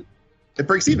even. It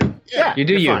breaks even. Yeah. You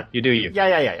do you. Fine. You do you.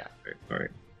 Yeah. All right.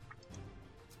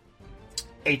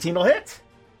 18 will hit.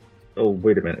 Oh,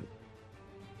 wait a minute.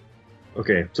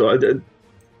 Okay, so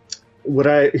would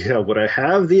I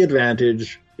have the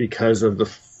advantage because of the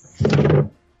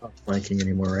not flanking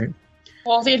anymore, right?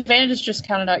 Well, the advantage is just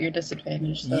counted out your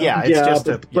disadvantage. So. Yeah, it's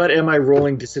just but am I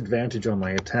rolling disadvantage on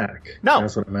my attack? No.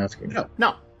 That's what I'm asking.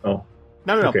 No. Oh.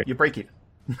 No. Okay. You break even.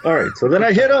 All right, so then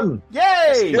I hit him.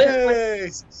 Yay!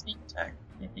 With sneak attack.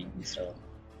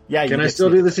 Yeah. Can I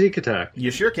still do the sneak attack? You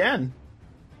sure can.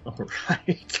 All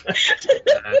right.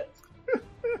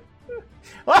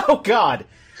 Oh God!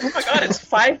 Oh my God! It's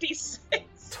 5d6.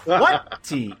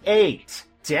 28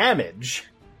 damage.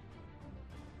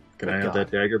 Can I have that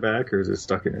dagger back, or is it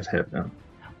stuck in his head now?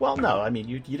 Well, no. I mean,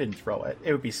 you didn't throw it.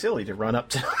 It would be silly to run up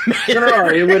to. No,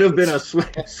 it would have been a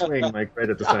swing like right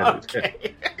at the side of his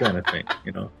head, kind of thing,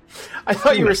 you know. I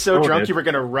thought you were so drunk you were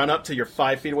going to run up to your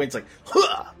 5 feet away. It's like,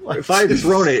 if I had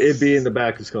thrown it, it'd be in the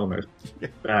back of Skullner's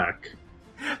back.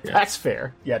 Yeah. That's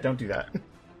fair. Yeah, don't do that.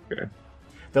 Okay.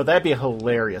 Though that'd be a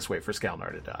hilarious way for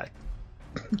Skalnar to die.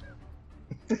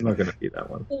 I'm not going to be that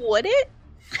one. Would it?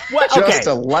 Well, Just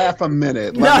to laugh a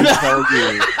minute, let me tell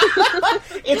you.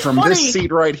 It's from funny, this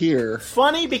seat right here.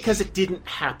 Funny because it didn't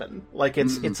happen. Like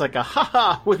it's like a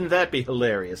haha, wouldn't that be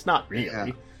hilarious? Not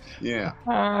really. Yeah.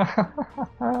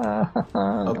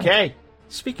 Okay.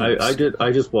 Speaking I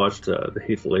just watched The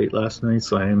Hateful Eight last night,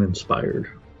 so I am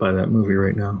inspired by that movie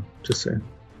right now. Just saying.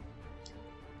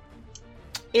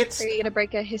 Are you gonna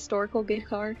break a historical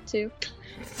guitar too?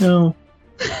 No.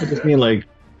 I just mean like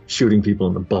shooting people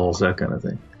in the balls, that kind of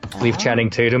thing. Leave Channing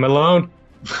Tatum alone.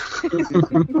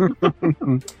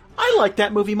 I like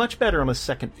that movie much better on a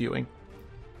second viewing.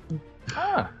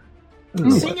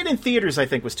 Seeing it in theaters, I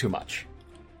think, was too much.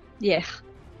 Yeah.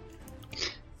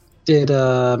 Did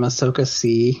Masoka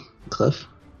see Cliff?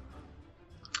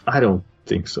 I don't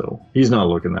think so. He's not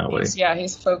looking that way.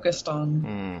 He's focused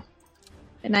on.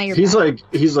 And now you're he's back.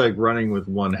 he's like running with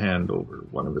one hand over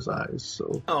one of his eyes.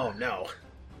 So. Oh no,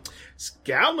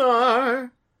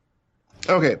 Skalnar.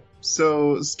 Okay,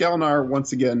 so Skalnar,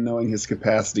 once again, knowing his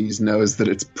capacities, knows that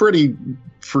it's pretty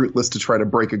fruitless to try to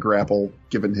break a grapple,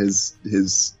 given his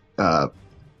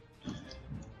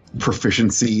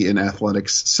proficiency in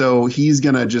athletics, so he's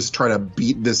gonna just try to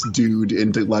beat this dude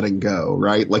into letting go,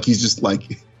 right? Like he's just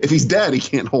like, if he's dead, he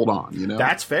can't hold on, you know?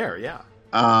 That's fair, yeah.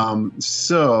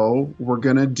 So we're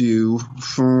gonna do.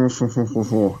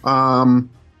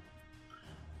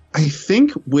 I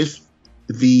think we're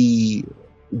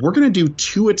gonna do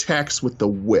 2 attacks with the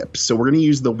whip. So we're gonna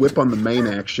use the whip on the main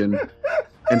action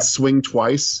and swing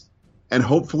twice, and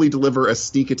hopefully deliver a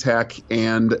sneak attack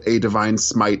and a divine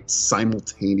smite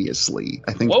simultaneously.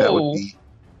 I think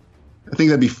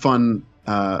that'd be fun.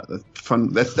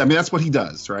 Fun. That's what he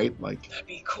does, right? Like That'd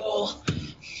be cool.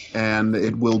 And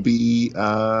it will be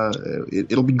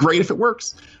it'll be great if it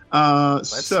works. So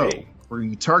see.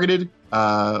 we targeted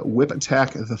whip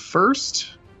attack the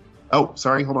first. Oh,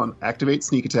 sorry, hold on. Activate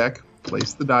sneak attack.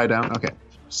 Place the die down. Okay.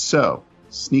 So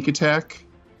sneak attack.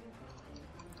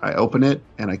 I open it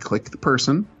and I click the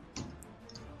person.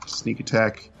 Sneak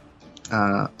attack.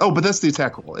 But that's the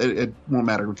attack roll. It won't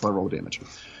matter until I roll the damage.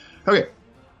 Okay.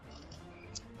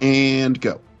 And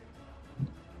go.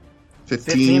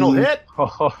 15 will hit.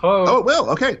 Oh,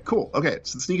 well, okay, cool. Okay,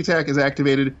 so the sneak attack is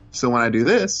activated. So when I do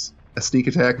this, a sneak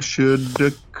attack should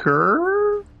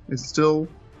occur. It's still...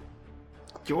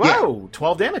 Whoa,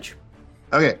 12 damage.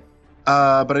 Okay.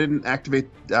 But I didn't activate...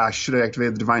 I should have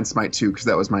activated the Divine Smite too, because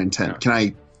that was my intent. Can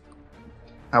I...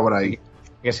 How would I... I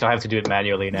guess you'll have to do it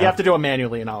manually now. You have to do it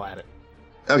manually, and I'll add it.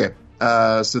 Okay.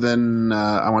 So then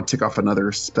I want to tick off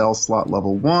another spell slot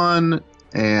level 1,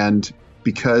 and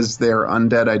because they're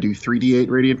undead, I do 3d8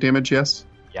 radiant damage, yes?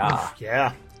 Yeah.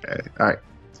 Yeah. Okay. All right.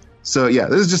 So, yeah,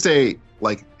 this is just a,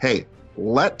 like, hey,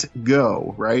 let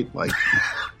go, right? Like...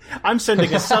 I'm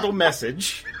sending a subtle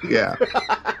message. Yeah.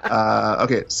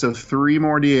 Okay, so 3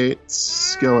 more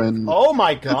d8s going. Oh,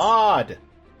 my God.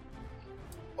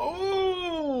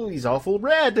 Oh, he's awful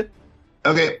red.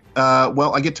 Okay,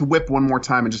 well, I get to whip one more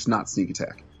time and just not sneak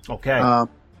attack. Okay.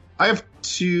 I have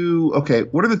 2... Okay,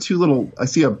 what are the 2 little... I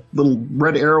see a little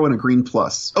red arrow and a green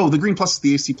plus. Oh, the green plus is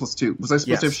the AC plus 2. Was I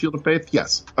supposed to have Shield of Faith?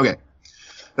 Yes. Okay.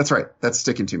 That's right. That's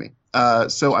sticking to me.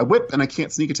 So I whip, and I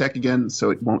can't sneak attack again, so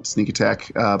it won't sneak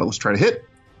attack. But let's try to hit.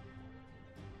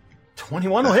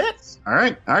 21 will hit. All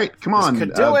right. Come on. This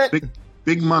could do it.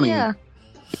 Big money. Yeah.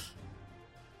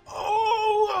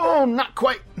 Oh, not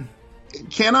quite.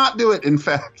 Cannot do it, in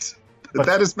fact. But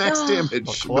that is max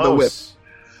damage with a whip.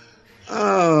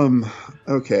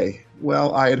 Okay.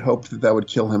 Well, I had hoped that would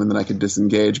kill him and then I could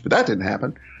disengage, but that didn't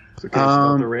happen. It's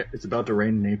okay. It's about to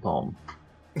rain napalm.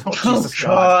 Oh, Oh, Jesus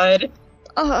God.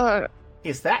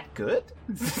 Is that good?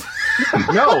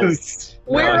 No!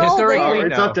 We're No, all historically, there.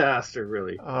 It's up to Aster,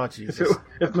 really. Oh, Jesus.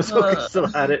 If Masoka still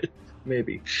had it,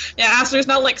 maybe. Yeah, Aster's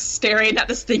now like staring at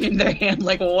this thing in their hand,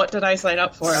 like, what did I sign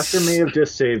up for? Aster may have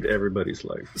just saved everybody's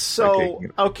life. So,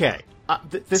 okay.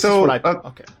 This So, is what I...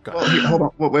 okay, go Well, ahead. here, hold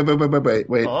on.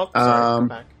 Wait. Oh, sorry, come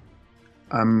back.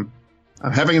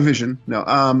 I'm having a vision. No,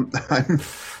 I'm.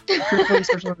 You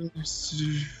cast a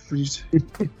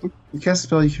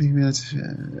spell. You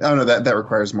can. Oh no, that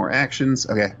requires more actions.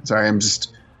 Okay, sorry. I'm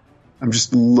just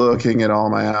looking at all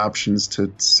my options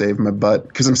to save my butt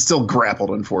because I'm still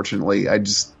grappled. Unfortunately, I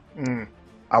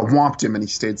whomped him and he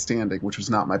stayed standing, which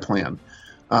was not my plan.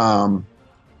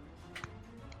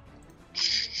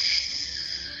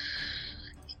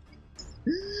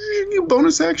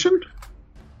 Bonus action?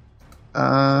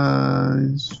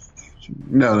 No,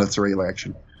 that's a regular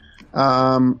action.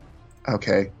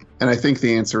 Okay. And I think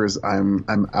the answer is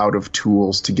I'm out of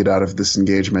tools to get out of this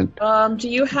engagement. Do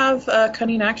you have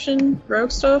cunning action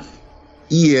rogue stuff?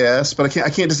 Yes, but I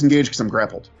can't disengage because I'm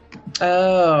grappled.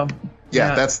 Oh.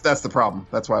 Yeah, that's the problem.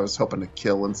 That's why I was hoping to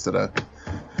kill instead of.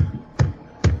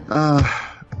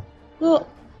 Well.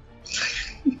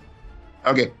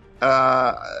 Okay.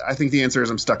 I think the answer is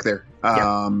I'm stuck there.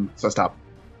 So I stop.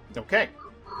 Okay.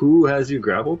 Who has you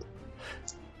grappled?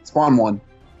 Spawn 1.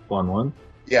 Spawn 1?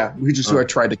 Yeah, who I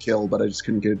tried to kill, but I just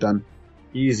couldn't get it done.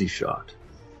 Easy shot.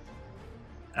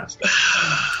 Aster.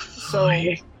 So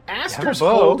Aster's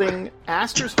holding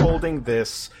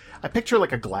this. I picture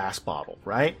like a glass bottle,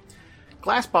 right?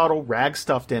 Glass bottle, rag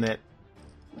stuffed in it,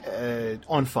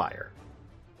 on fire,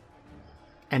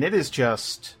 and it is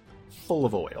just full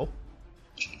of oil.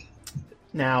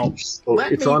 Now,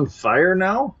 it's on fire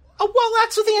now? Oh well,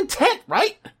 that's the intent,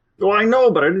 right? Oh, I know,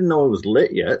 but I didn't know it was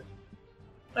lit yet.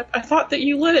 I thought that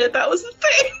you lit it. That was the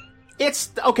thing.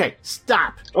 It's okay.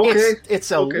 Stop. Okay.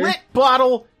 It's a lit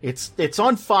bottle. It's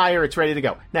on fire. It's ready to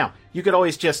go. Now you could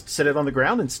always just sit it on the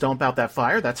ground and stomp out that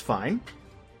fire. That's fine.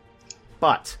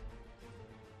 But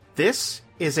this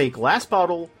is a glass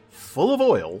bottle full of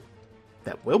oil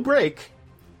that will break,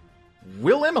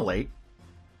 will immolate,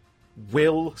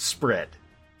 will spread.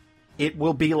 it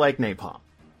will be like napalm.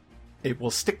 It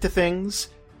will stick to things.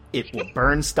 It will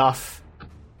burn stuff.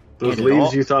 Those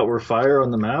leaves you thought were fire on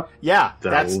the map? Yeah.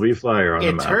 That will be fire on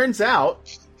the map. It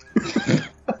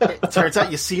turns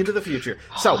out you see into the future.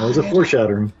 So that was a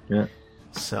foreshadowing. Yeah.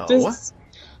 So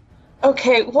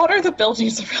okay, what are the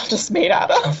buildings around us made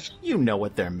out of? You know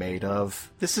what they're made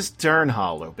of. This is Dern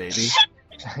Hollow, baby.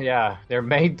 Yeah, they're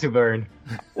made to burn.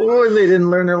 Or they didn't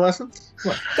learn their lessons?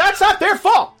 What? That's not their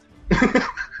fault!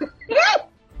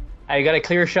 I got a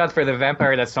clear shot for the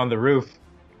vampire that's on the roof.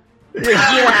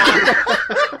 Yeah.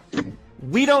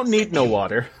 We don't need no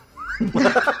water.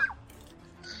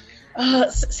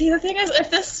 See, the thing is,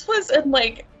 if this was in,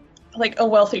 like a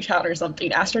wealthy town or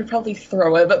something, Aster would probably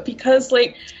throw it, but because,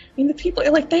 like, I mean, the people,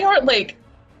 like, they aren't, like,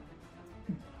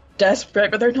 desperate,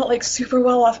 but they're not, like, super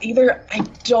well off either. I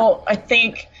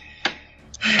think...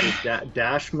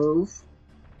 Dash move.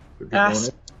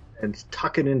 And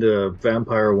tuck it into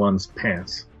Vampire 1's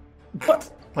pants. What?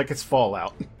 Like it's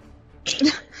Fallout.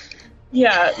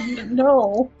 Yeah,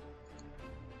 no.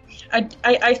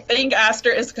 I think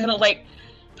Aster is gonna,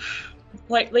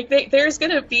 there's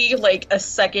gonna be, like, a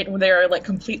second when they're, like,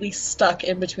 completely stuck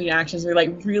in between actions. They,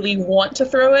 like, really want to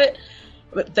throw it,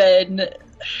 but then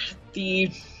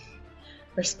the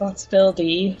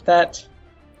responsibility that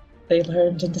they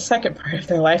learned in the second part of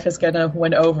their life is gonna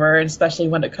win over, and especially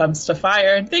when it comes to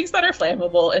fire and things that are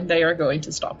flammable, and they are going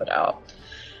to stomp it out.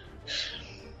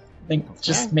 I think it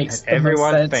just makes the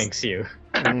Everyone most sense. thanks you.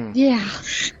 Yeah.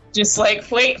 Just like,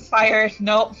 wait, fire,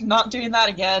 nope, not doing that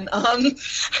again. I'm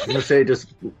gonna say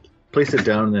just place it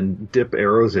down and then dip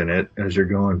arrows in it as you're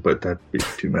going, but that'd be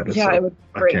too meta. Yeah, so it would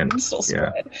break can't- the soul yeah.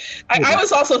 spread. I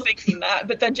was also thinking that,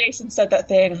 but then Jason said that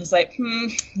thing, and I was like,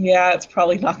 yeah, it's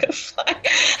probably not going to fly,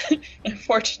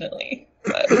 unfortunately.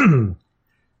 But...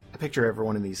 I picture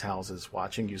everyone in these houses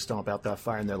watching you stomp out that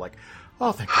fire, and they're like,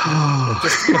 oh, thank God.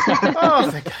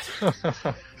 Oh, thank God.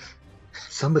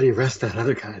 Somebody arrest that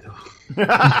other guy, though.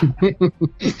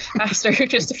 Aster,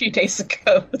 just a few days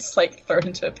ago, was, like, thrown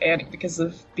into a panic because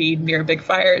of being near a big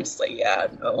fire. It's like, yeah,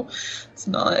 no, it's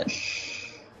not.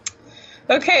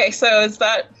 Okay, so is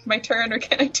that my turn, or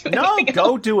can I do anything else?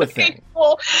 Go do a thing. Okay,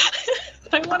 cool.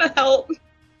 I want to help.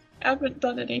 I haven't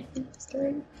done anything this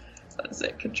turn. What is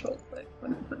it? Control click.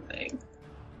 What is the thing?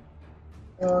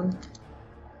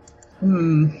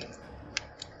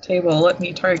 Table, let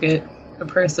me target a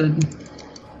person.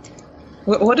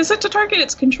 What is it to target?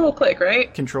 It's control click,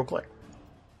 right? Control click.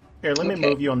 Here, let me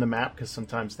move you on the map, because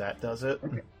sometimes that does it.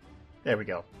 Okay. There we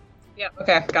go. Yeah,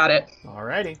 okay, got it.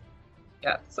 Alrighty.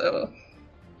 Yeah, so...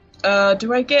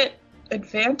 do I get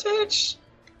advantage?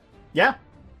 Yeah.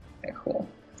 Okay, cool.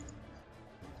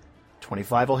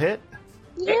 25 will hit.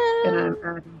 Okay, and I'm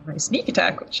adding my sneak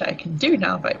attack, which I can do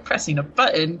now by pressing a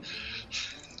button.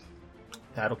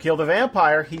 That'll kill the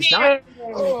vampire. He's not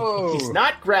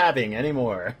grabbing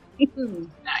anymore.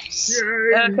 Nice.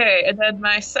 Okay, and then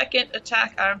my second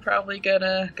attack, I'm probably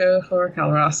gonna go for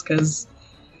Calros, because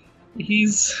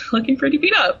he's looking pretty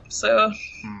beat up, so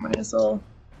might as well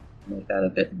make that a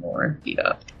bit more beat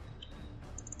up.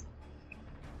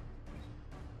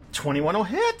 21 will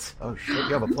hit. Oh shit,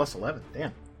 you have a plus 11.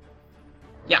 Damn.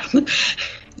 Yeah.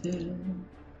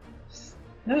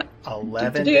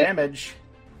 11 damage.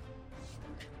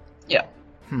 Yeah.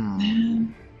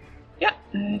 Yeah,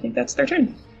 I think that's their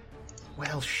turn.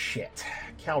 Well, shit.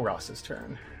 Calross's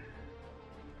turn.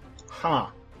 Huh.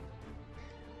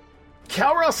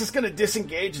 Calross is going to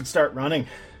disengage and start running.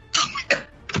 Oh my god.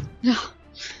 No.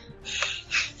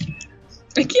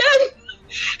 Again?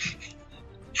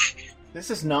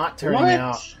 This is not turning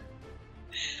out.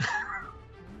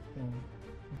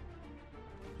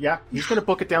 Yeah, he's going to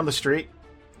book it down the street.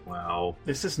 Wow.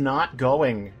 This is not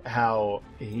going how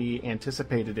he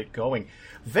anticipated it going.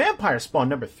 Vampire spawn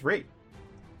number 3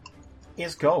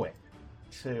 is going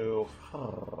to...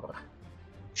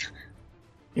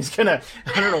 He's gonna...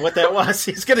 I don't know what that was.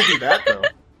 He's gonna do that, though.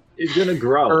 He's gonna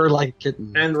growl. Or like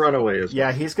kitten. And run away as well.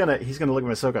 Yeah, he's gonna look at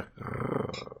Masoka.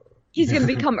 He's gonna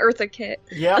become Eartha Kitt.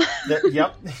 Yep.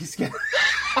 He's gonna...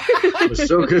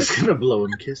 Masoka's gonna blow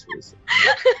him kisses.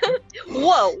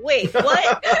 Whoa, wait,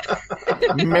 what?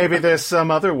 Maybe there's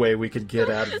some other way we could get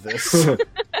out of this.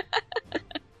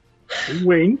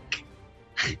 Wink.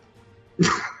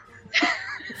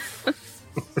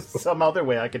 Some other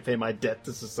way I could pay my debt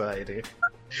to society.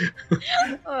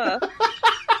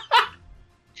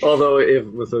 Although, if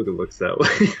Masoka looks that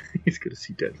way, he's going to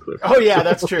see Deadcliff. Oh, yeah,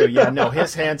 that's true. Yeah, no,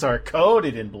 his hands are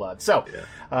coated in blood. So,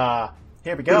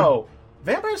 here we go.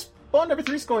 Vampire Spawn number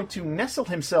 3 is going to nestle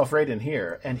himself right in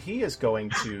here, and he is going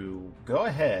to go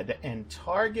ahead and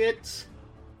target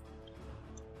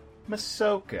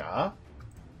Masoka.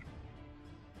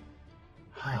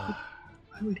 Why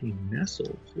would he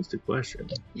nestle? Just a question.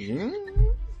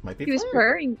 Might be He was fine.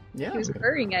 purring. Yeah. He was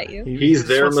purring at you. He's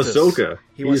there, Masoka.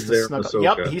 He wants He's to there, snuggle.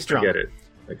 Masoka. Yep, he's drunk.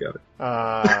 I get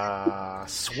it.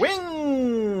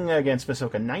 Swing against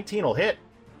Masoka. 19 will hit.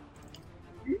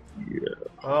 Yeah.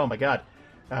 Oh my god.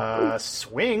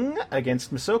 Swing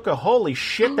against Masoka. Holy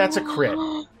shit, that's a crit.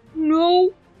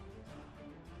 No.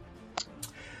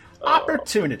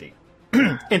 Opportunity.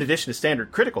 In addition to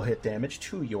standard critical hit damage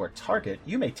to your target,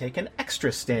 you may take an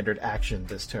extra standard action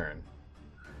this turn.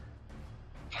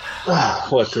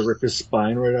 What, to rip his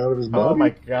spine right out of his body? Oh my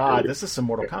god, this is some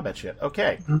Mortal Kombat shit.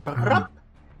 Okay.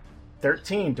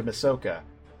 13 to Masoka.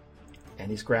 And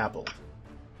he's grappled.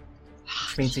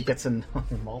 Which means he gets a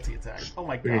multi-attack. Oh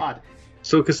my god.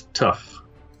 Masoka's tough.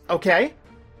 Okay.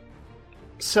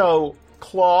 So,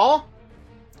 Claw.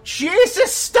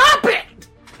 Jesus, stop it!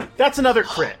 That's another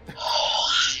crit.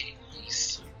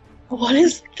 What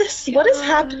is this? What is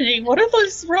happening? What are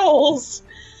those rolls?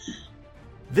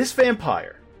 This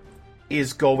vampire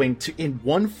is going to, in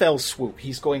one fell swoop,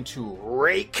 he's going to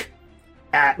rake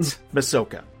at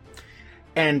Masoka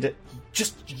and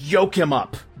just yoke him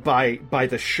up by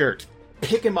the shirt,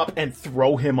 pick him up and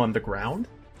throw him on the ground,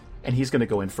 and he's going to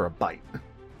go in for a bite.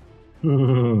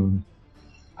 I'm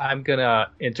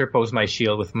gonna interpose my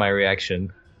shield with my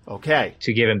reaction. Okay.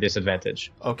 To give him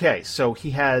disadvantage. Okay, so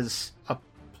he has a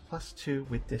 +2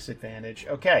 with disadvantage.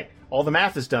 Okay, all the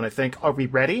math is done, I think. Are we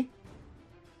ready?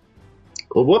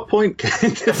 Well, what point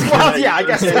can Well, yeah, I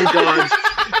guess. Uncanny dodge,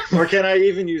 or can I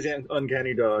even use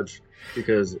uncanny dodge?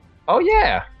 Because Oh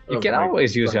yeah, you Oh, can my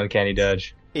always use God. uncanny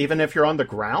dodge. Even if you're on the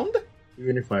ground?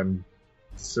 even if I'm,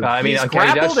 I mean, He's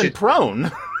uncanny grappled dodge. and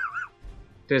prone.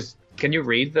 Can you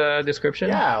read the description?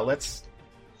 Yeah, let's...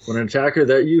 when an attacker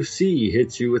that you see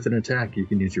hits you with an attack, you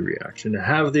can use your reaction to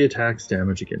have the attack's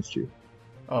damage against you.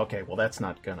 Okay, well, that's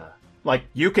not gonna... Like,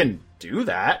 you can do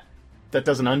that. That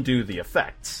doesn't undo the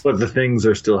effects. But the things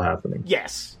are still happening.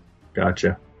 Yes.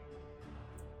 Gotcha.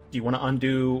 Do you want to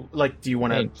undo... Like, do you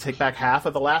want to take back half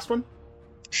of the last one?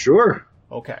 Sure.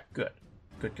 Okay, good.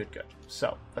 Good.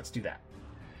 So, let's do that.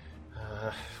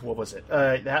 What was it?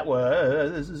 That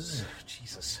was...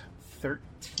 Jesus.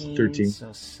 13.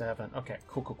 So 7. Okay,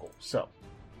 cool. So,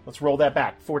 let's roll that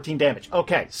back. 14 damage.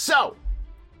 Okay, so...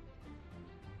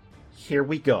 Here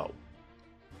we go.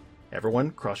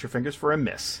 Everyone, cross your fingers for a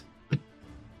miss.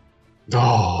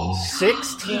 Oh.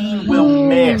 16 will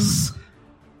miss.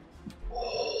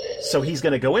 So he's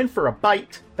going to go in for a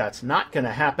bite. That's not going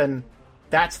to happen.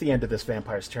 That's the end of this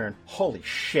vampire's turn. Holy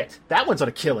shit. That one's on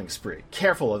a killing spree.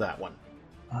 Careful of that one.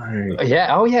 Yeah.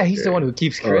 Oh, yeah. He's the one who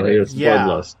keeps critting. It's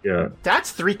bloodlust. Yeah.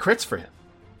 That's 3 crits for him.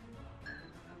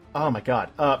 Oh my god.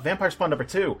 Vampire spawn number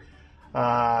 2.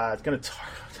 It's going to...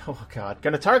 Oh god.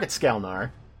 Going to target Skelnar.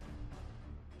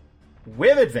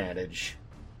 With advantage.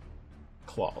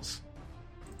 Claws.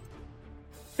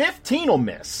 15 will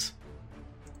miss.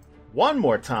 One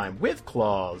more time with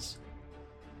claws.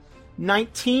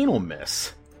 19 will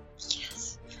miss.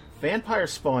 Yes. Vampire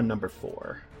spawn number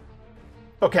 4.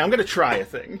 Okay, I'm gonna try a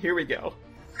thing. Here we go.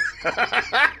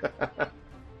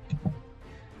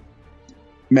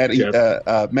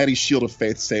 Maddie's Shield of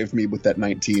Faith saved me with that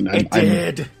 19. It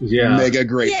did. Yeah. Mega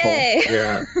grateful. Yay.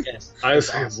 Yeah. Yes. I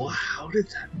was like, wow, how did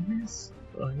that miss?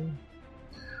 Oh, yeah.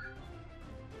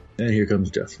 And here comes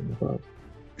Jeff from the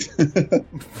top.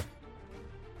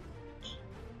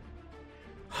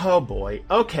 Oh boy.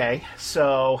 Okay,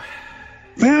 so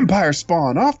Vampire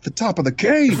spawn off the top of the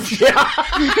cage. yeah,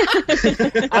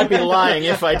 I'd be lying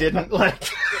if I didn't like.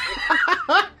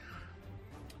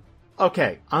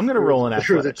 Okay, I'm gonna roll an There was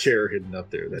a athletics. chair hidden up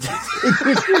there.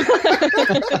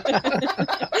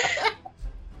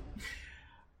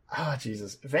 Oh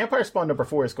Jesus! Vampire spawn number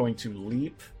 4 is going to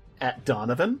leap at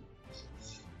Donovan,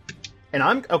 and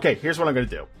I'm okay. Here's what I'm gonna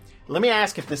do. Let me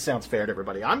ask if this sounds fair to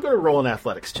everybody. I'm gonna roll an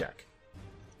athletics check,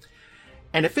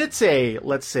 and if it's a,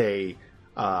 let's say,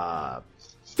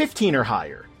 15 or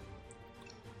higher,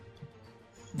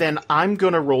 then I'm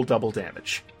gonna roll double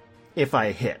damage if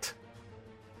I hit.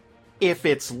 If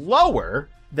it's lower,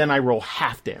 then I roll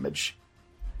half damage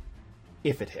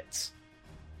if it hits.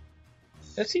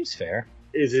 That seems fair.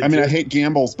 Is it I mean, I just- hate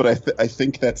gambles, but I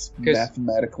think that's 'Cause-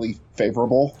 mathematically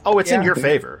favorable. Oh, it's in Yeah. your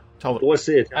favor. Totally. What's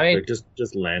the attack? I mean- like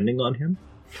just landing on him?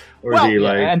 Or Well, is he yeah,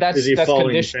 like and that's- is he that's falling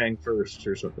condition- Fang first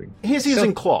or something? He's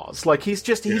using claws. Like, he's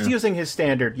Yeah. using his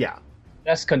standard, yeah.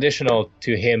 That's conditional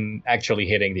to him actually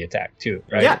hitting the attack too,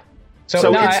 right? Yeah.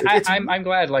 So no, it's- I'm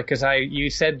glad, like, because you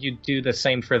said you'd do the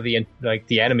same for the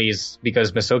enemies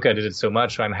because Masoka did it so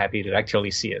much. So I'm happy to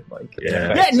actually see it. Like,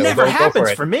 Yeah. Yeah, it so never go happens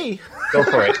for it. for me. Go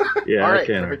for it. Yeah, All right, I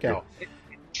can. here we go.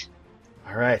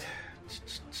 All right.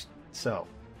 So,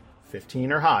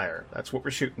 15 or higher. That's what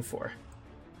we're shooting for.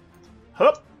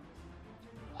 Hup.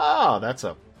 Oh, that's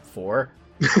a 4.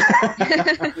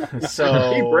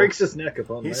 So He breaks his neck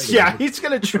upon landing. he's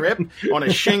gonna trip on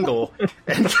a shingle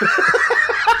and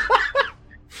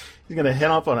he's gonna hit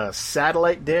up on a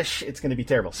satellite dish. It's gonna be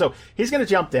terrible. So he's gonna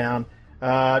jump down.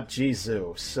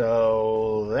 Jizu.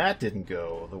 So that didn't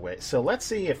go the way. So let's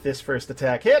see if this first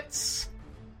attack hits.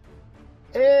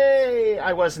 Hey,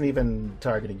 I wasn't even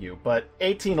targeting you, but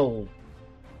 18 will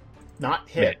not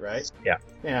hit, right? Yeah.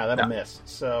 Yeah, that'll miss.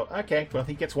 So, okay, well,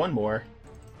 he gets one more.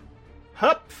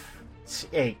 Hup!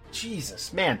 Hey,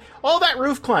 Jesus, man. All that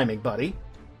roof climbing, buddy.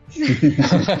 He's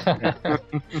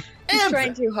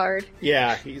trying too hard.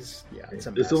 Yeah, it's a mess.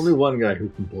 There's only one guy who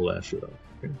can pull that shit off.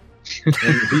 And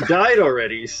he died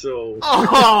already, so...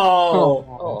 Oh!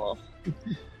 Oh.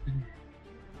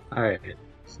 All right.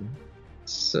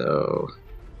 So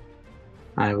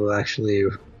I will actually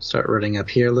start running up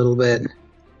here a little bit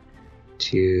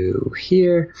to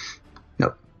here.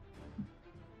 Nope.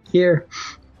 Here.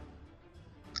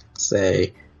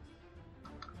 Say,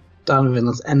 Donovan,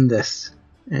 let's end this.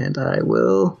 And I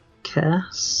will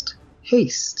cast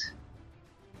Haste.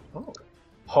 Oh.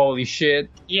 Holy shit!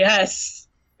 Yes.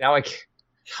 Now I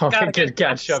Gotta can go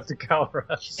catch fast. up to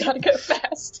Calras. Gotta go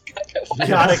fast.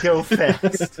 Gotta go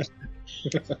fast.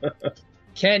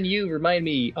 Can you remind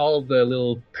me all of the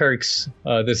little perks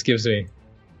this gives me?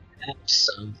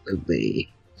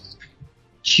 Absolutely.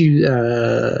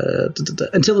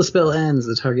 Until the spell ends,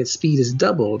 the target's speed is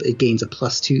doubled. It gains a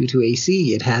 +2 to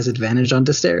AC. It has advantage on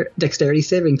dexterity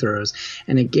saving throws,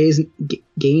 and it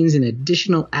gains an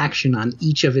additional action on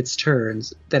each of its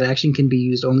turns. That action can be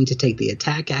used only to take the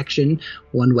attack action,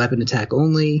 one weapon attack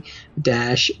only,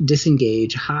 dash,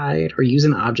 disengage, hide, or use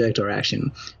an object or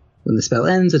action. When the spell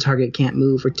ends, the target can't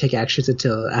move or take actions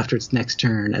until after its next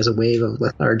turn, as a wave of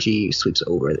lethargy sweeps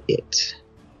over it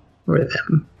or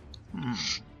them.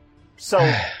 So,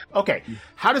 okay,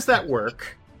 how does that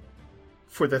work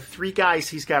for the 3 guys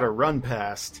he's got to run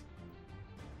past?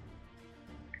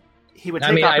 He would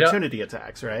take opportunity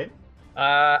attacks, right?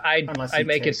 Unless he I'd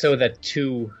make it takes- so that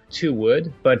two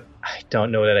would, but I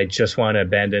don't know that I just want to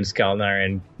abandon Skalnar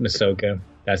and Masoka.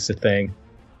 That's the thing.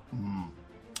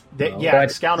 Yeah, But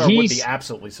Skalnar would be he's-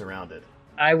 absolutely surrounded.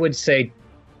 I would say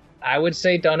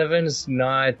Donovan's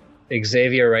not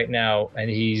Xavier right now, and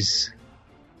he's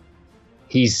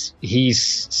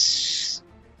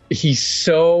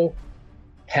so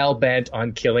hell bent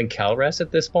on killing Calras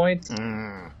at this point.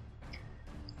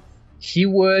 He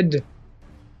would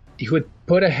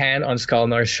put a hand on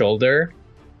Skalnar's shoulder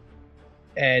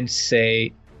and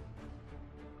say,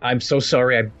 "I'm so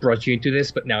sorry I brought you into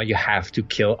this, but now you have to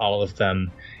kill all of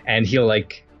them." And he'll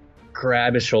like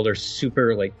grab his shoulder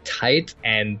super like tight,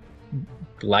 and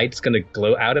light's gonna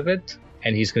glow out of it,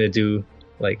 and he's gonna do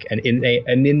like an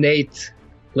innate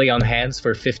lay on hands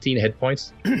for 15 hit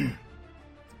points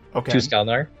Okay. to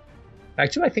Skalnar.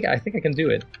 Actually, I think I can do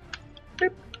it.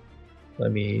 Beep.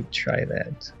 Let me try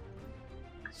that.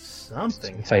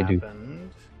 Something If I do.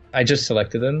 happened. I just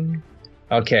selected them.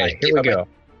 Okay, I here gave we up go.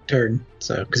 Turn,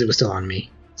 so because it was still on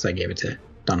me, so I gave it to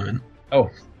Donovan.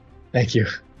 Oh, thank you.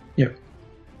 Yep.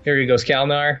 Here you go,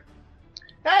 Skalnar.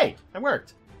 Hey, it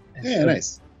worked. Yeah,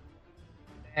 nice.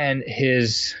 And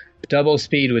his double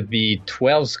speed would be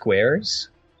 12 squares.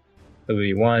 It would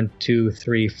be 1, 2,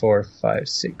 3, 4, 5,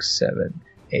 6, 7,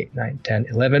 8, 9, 10,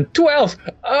 11, 12!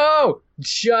 Oh!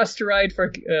 Just right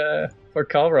for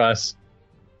Calras.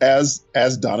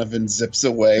 As Donovan zips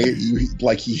away,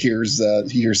 he hears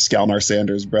Skalnar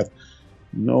Sanders' breath.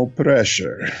 No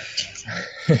pressure.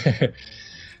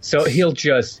 So he'll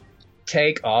just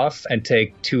take off and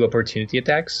take 2 opportunity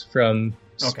attacks from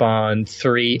spawn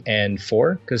 3 and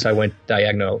 4, because I went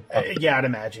diagonal up. Yeah, I'd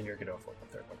imagine you're going to go for the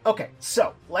third one. Okay,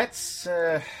 so let's.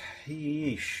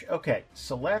 Yeesh. Okay,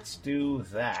 so let's do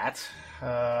that.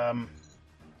 What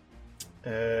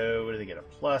do they get? A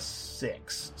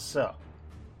 +6. So,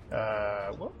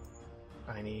 whoop.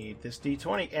 I need this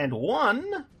d20 and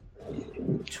 1.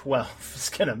 12 is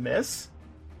going to miss.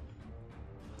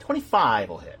 25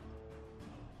 will hit.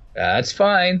 That's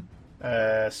fine.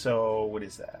 So what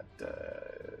is that?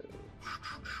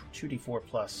 2d4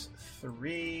 plus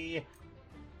 3.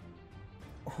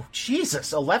 Oh,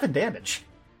 Jesus! 11 damage.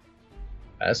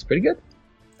 That's pretty good.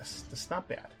 That's not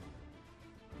bad.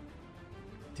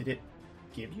 Did it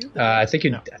give you? I think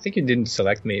you. No. I think you didn't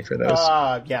select me for those.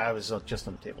 Yeah, I was just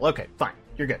on the table. Okay, fine.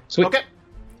 You're good. Sweet. Okay.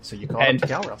 So you call And- up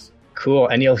to Calros. Cool.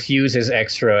 And he'll use his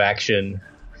extra action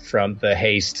from the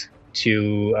haste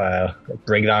to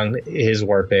bring down his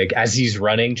war pig as he's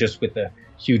running, just with a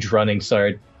huge running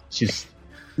sword. Just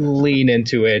lean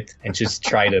into it and just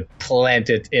try to plant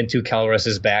it into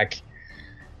Calros's back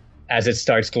as it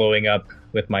starts glowing up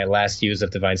with my last use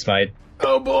of Divine Smite.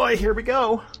 Oh boy, here we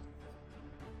go.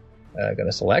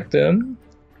 Gonna select him.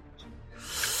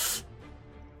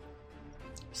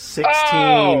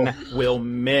 16 will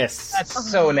miss. That's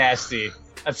so nasty.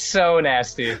 That's so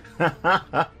nasty.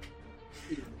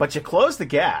 But you close the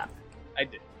gap. I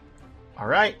did. All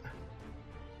right.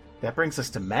 That brings us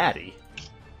to Maddie.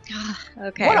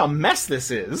 Okay. What a mess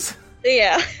this is.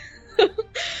 Yeah.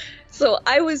 So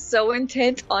I was so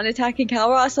intent on attacking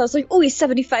Calros, I was like, oh, he's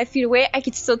 75 feet away. I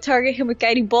could still target him with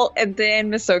Guiding Bolt, and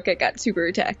then Masoka got super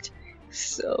attacked.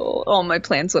 So all my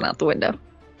plans went out the window.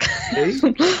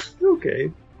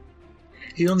 Okay.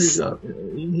 He only got.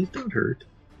 He's not hurt.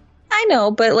 I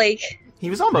know, but like, He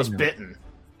was almost bitten.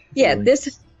 yeah, Really?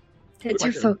 this. It's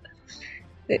your focus.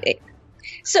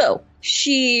 So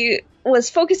she was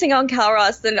focusing on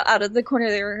Calros, then out of the corner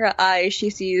of her eye, she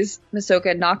sees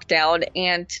Masoka knocked down,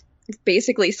 and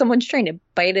basically someone's trying to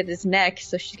bite at his neck,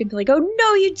 so she's gonna be like, oh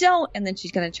no you don't, and then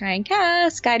she's gonna try and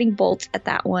cast Guiding Bolt at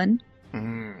that one.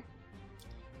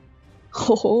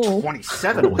 Oh,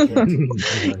 27 will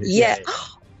hit. yeah.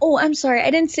 Oh, I'm sorry, I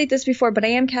didn't state this before, but I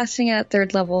am casting at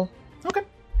 3rd level. Okay.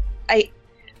 I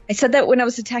said that when I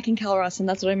was attacking Calros, and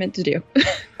that's what I meant to do.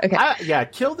 Okay. Yeah,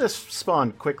 kill this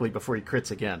spawn quickly before he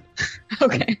crits again.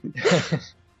 Okay.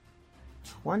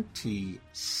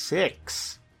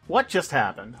 26. What just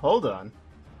happened? Hold on.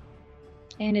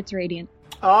 And it's Radiant.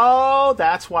 Oh,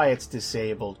 that's why it's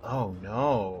disabled. Oh,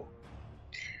 no.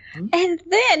 And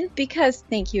then, because,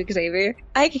 thank you, Xavier,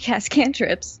 I could cast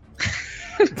cantrips.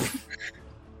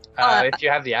 If you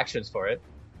have the actions for it.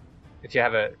 If you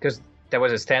have because that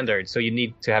was a standard, so you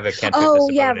need to have a cantrip. Oh, as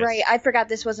a yeah, bonus. right. I forgot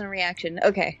this wasn't a reaction.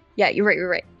 Okay. Yeah, you're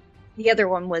right. The other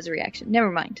one was a reaction.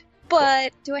 Never mind.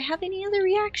 But do I have any other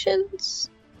reactions?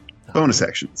 Bonus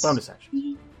actions. Bonus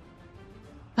action.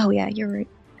 Oh, yeah, you're right.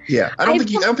 Yeah, I don't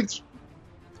think.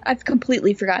 I've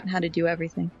completely forgotten how to do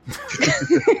everything.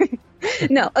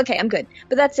 No, okay, I'm good.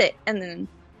 But that's it. And then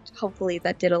hopefully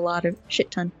that did a lot of shit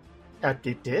ton.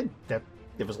 It did.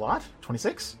 It was a lot.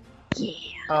 26?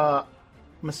 Yeah.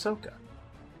 Masoka.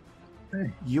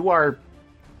 Hey. You are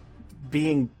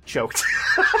being choked.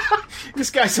 This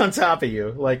guy's on top of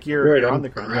you. Like you're Right, on I'm the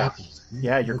ground. grappled.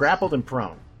 Yeah, you're grappled and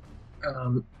prone.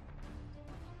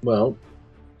 Well,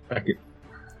 I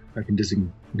can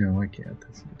disengage. No, I can't.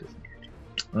 That's not disengage.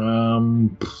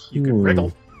 You can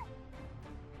wriggle.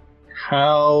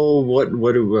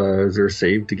 What is there a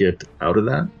save to get out of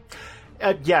that?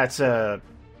 Yeah, it's the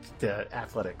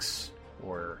athletics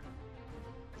or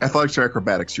Athletics or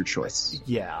acrobatics, your choice.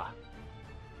 yeah.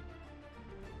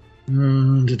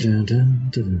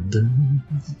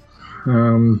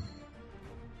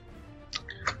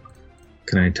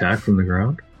 Can I attack from the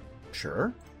ground?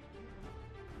 Sure.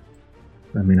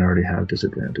 I mean, I already have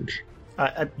disadvantage.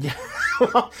 Yeah.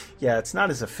 Well, yeah, it's not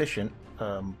as efficient,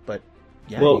 but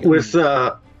yeah. Well, you can- with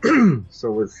so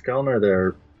with Skelnar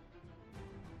there,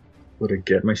 would I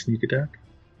get my sneak attack,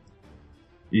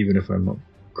 even if I'm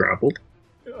grappled?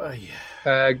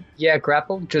 yeah. Yeah,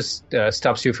 grapple just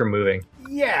stops you from moving.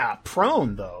 Yeah,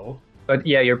 prone though. But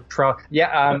yeah, you're prone.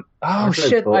 Yeah. Oh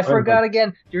shit! I forgot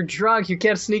again. You're drunk. You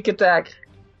can't sneak attack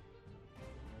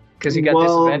because you got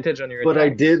disadvantage on your. But I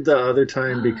attacks. did the other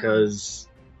time because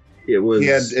it was. He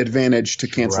had advantage to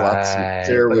cancel out. Right.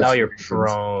 There But was now you're reasons.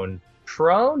 prone.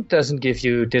 Prone doesn't give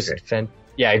you disadvantage.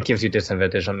 Yeah, it gives you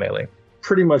disadvantage on melee.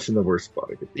 pretty much in the worst spot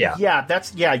I could be. Yeah. Yeah,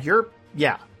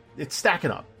 it's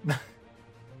stacking up.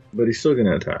 But he's still going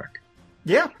to attack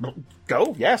Yeah,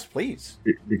 go. Yes, please.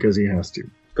 because he has to.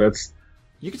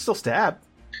 You can still stab.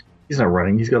 He's not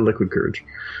running. He's got liquid courage.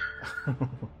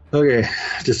 Okay,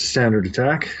 just a standard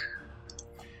attack.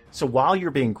 So while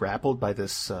you're being grappled by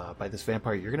this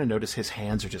vampire, you're going to notice his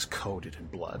hands are just coated in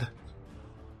blood.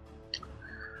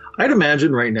 I'd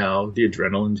imagine right now the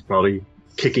adrenaline's probably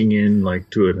kicking in like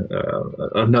to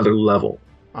another level,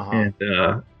 and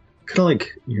kind of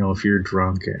like if you're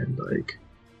drunk and like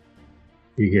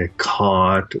you get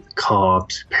caught,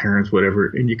 cops, parents, whatever,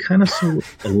 and you kind of see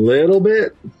a little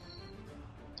bit.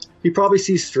 You probably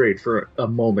see straight for a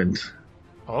moment.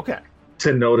 Okay.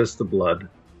 To notice the blood.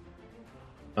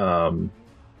 I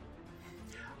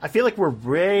feel like we're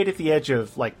right at the edge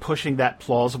of like pushing that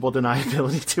plausible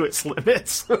deniability to its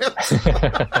limits.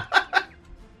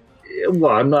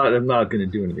 Well, I'm not going to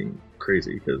do anything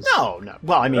crazy because No.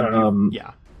 Well, I mean,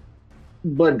 yeah.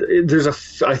 But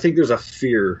I think there's a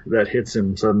fear that hits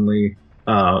him suddenly,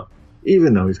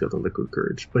 even though he's got the liquid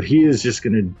courage. But he is just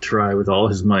going to try with all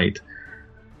his might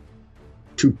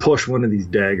to push one of these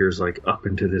daggers like up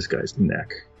into this guy's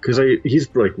neck because he's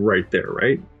like right there,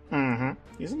 right? Mm-hmm.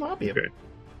 He's in the lobby.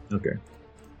 Okay.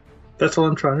 That's all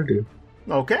I'm trying to do.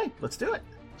 Okay, let's do it.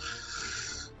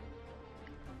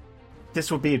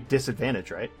 This would be a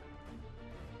disadvantage, right?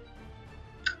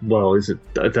 Well, is it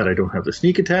that I don't have the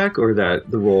sneak attack, or that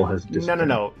the roll has disadvantage?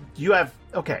 No. You have...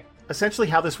 Okay. Essentially,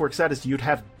 how this works out is you'd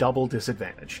have double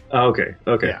disadvantage. Okay.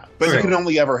 Yeah. But you can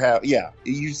only ever have... Yeah,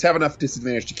 you just have enough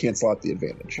disadvantage to cancel out the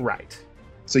advantage. Right.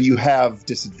 So you have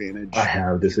disadvantage. I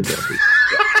have disadvantage.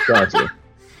 Gotcha.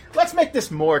 Let's make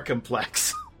this more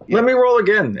complex. Let me roll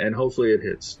again, and hopefully it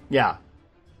hits. Yeah.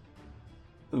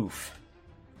 Oof.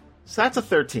 So that's a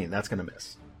 13. That's going to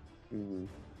miss. Mm-hmm.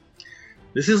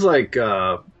 This is like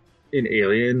in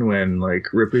Alien when like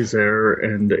Ripley's there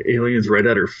and the alien's right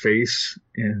at her face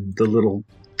and the little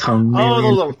tongue. Oh, the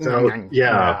little... comes out.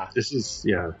 Yeah. This is,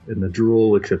 and the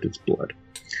drool, except it's blood.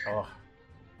 Oh.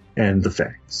 And the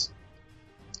fangs.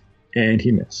 And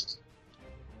he missed.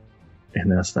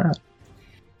 And that's that.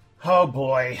 Oh,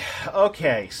 boy.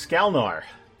 Okay, Skalnar.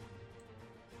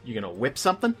 You going to whip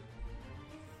something?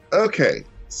 Okay,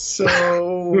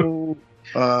 so...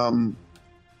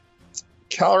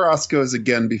 Caloros goes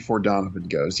again before Donovan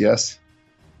goes, yes?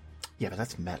 Yeah, but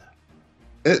that's meta.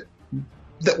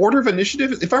 The order of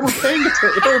initiative, if I were paying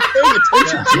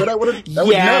attention to it, I would know.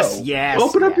 Yes.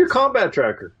 Open up your combat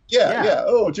tracker. Yeah.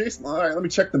 Oh, Jason, all right, let me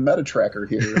check the meta tracker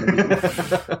here.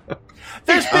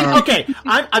 There's been... Okay,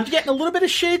 I'm getting a little bit of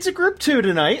shades of Group 2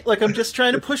 tonight. Like, I'm just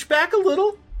trying to push back a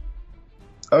little.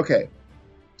 Okay,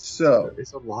 so...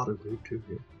 There's a lot of Group 2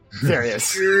 here. There is.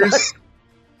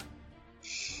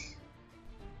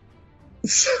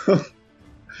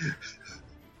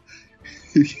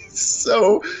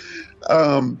 So,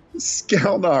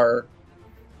 Skalnar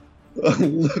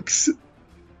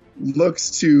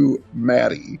looks to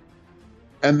Maddie,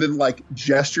 and then like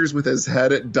gestures with his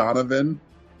head at Donovan,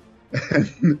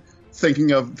 and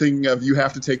thinking of you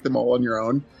have to take them all on your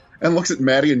own, and looks at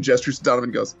Maddie and gestures to Donovan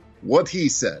and goes, "What he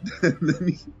said." And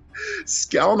then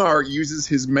Skalnar uses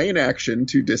his main action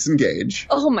to disengage.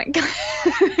 Oh my god.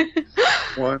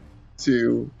 1,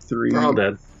 2, 3, We're all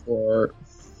dead. 4,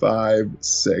 5,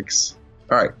 6.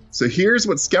 All right. So here's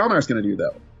what Skalnar's going to do,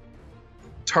 though.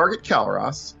 Target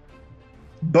Caloros.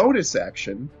 Bonus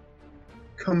action.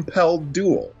 Compelled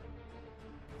duel.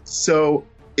 So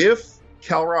if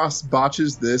Caloros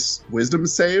botches this wisdom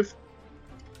save,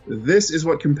 this is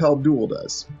what compelled duel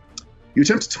does. You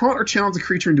attempt to taunt or challenge a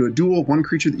creature into a duel. One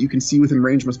creature that you can see within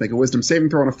range must make a wisdom saving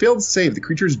throw. On a failed save, the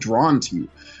creature is drawn to you,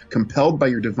 compelled by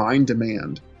your divine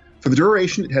demand. For the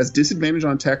duration, it has disadvantage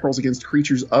on attack rolls against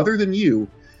creatures other than you,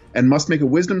 and must make a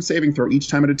wisdom saving throw each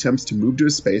time it attempts to move to a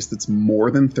space that's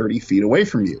more than 30 feet away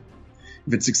from you.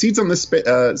 If it succeeds on this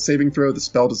saving throw, the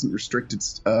spell doesn't restrict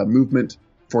its movement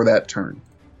for that turn.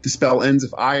 The spell ends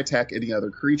if I attack any other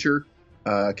creature,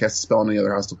 cast a spell on any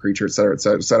other hostile creature, etc.,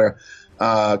 etc., etc.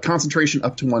 Concentration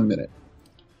up to 1 minute.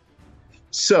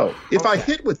 So, if I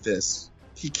hit with this,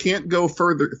 he can't go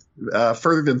further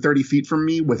than 30 feet from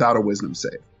me without a wisdom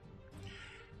save.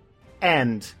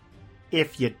 And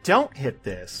if you don't hit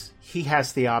this, he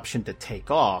has the option to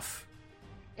take off,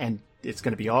 and it's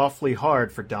going to be awfully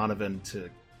hard for Donovan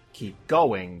to keep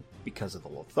going because of the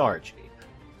lethargy.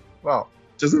 Well,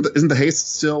 isn't the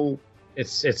haste still?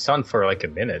 It's on for like a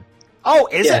minute. Oh,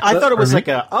 is it? I thought it was like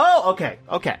a... Oh, okay.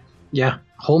 Yeah,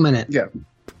 whole minute. Yeah.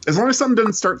 As long as something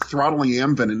doesn't start throttling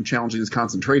Amvin and challenging his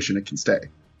concentration, it can stay.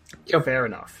 Fair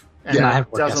enough. And I have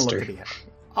it doesn't look to be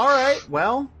happening. All right,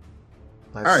 well,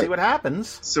 let's see what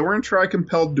happens. So we're going to try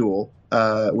Compelled Duel,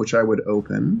 which I would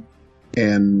open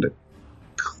and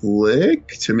click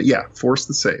to... force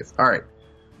the save. All right.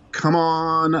 Come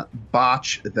on,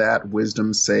 botch that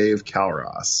wisdom save,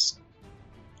 Caloros.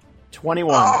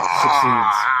 21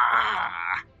 succeeds.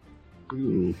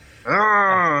 Ooh.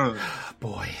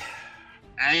 Boy.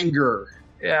 Anger.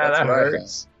 Yeah, That's that what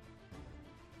hurts.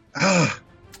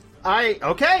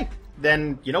 Okay.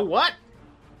 Then, you know what?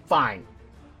 Fine.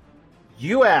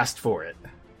 You asked for it.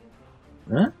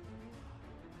 Huh?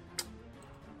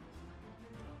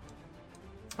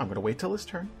 I'm going to wait till his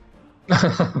turn.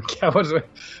 I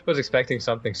was expecting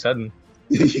something sudden.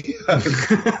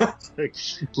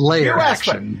 Layer You asked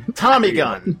for action. it. Tommy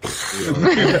gun.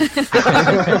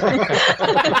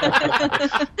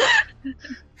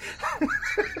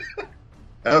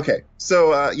 Okay,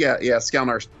 so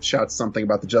Skalnar shouts something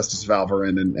about the Justice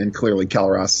Valverin, and clearly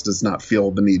Kalros does not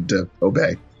feel the need to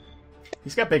obey.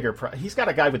 He's got he's got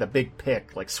a guy with a big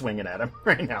pick, like, swinging at him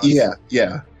right now.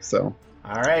 Yeah, so.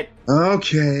 All right.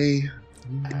 Okay.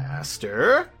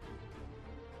 Aster.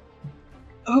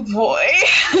 Oh, boy.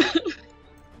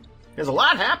 There's a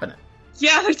lot happening.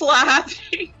 Yeah, there's a lot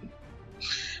happening.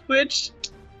 Which,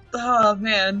 oh,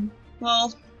 man.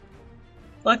 Well,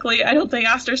 luckily, I don't think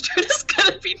Aster's turn is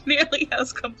going to be nearly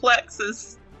as complex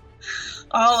as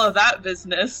all of that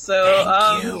business,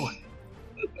 so, Thank you.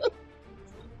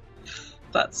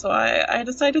 That's why I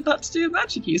decided not to do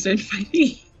magic use in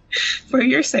 5e for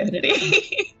your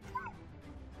sanity.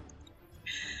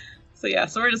 So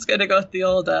we're just gonna go with the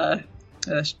old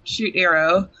shoot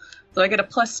arrow. So I get a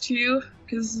 +2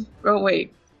 because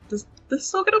does this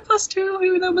still get a +2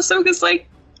 even though Masoka's like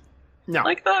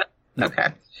that? No.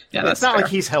 Okay, yeah, that's not fair.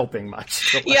 like he's helping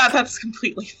much. Yeah, that's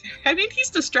completely fair. I mean, he's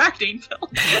distracting,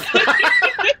 Phil.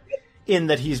 In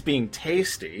that he's being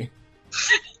tasty.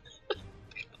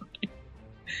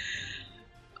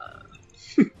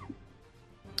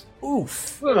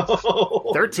 Oof.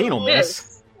 13 will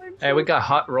miss. Hey, we got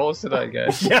hot rolls tonight,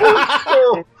 guys.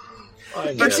 Yeah.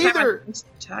 It's either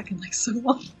attacking like so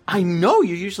long. I know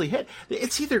you usually hit.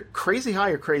 It's either crazy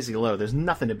high or crazy low. There's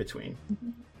nothing in between.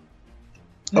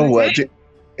 Oh, hey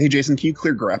Jason, can you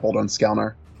clear grappled on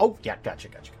Skalnar? Oh yeah, gotcha.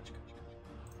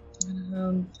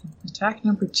 Attack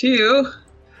number 2.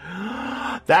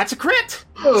 That's a crit.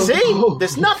 See,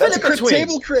 there's nothing That's in a crit between.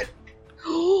 table crit.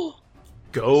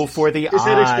 Go for the His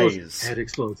eyes. head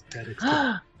explodes.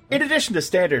 In addition to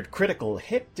standard critical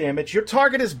hit damage, your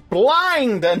target is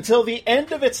blind until the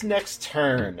end of its next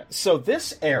turn. So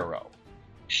this arrow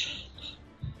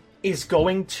is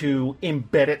going to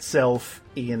embed itself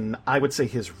in, I would say,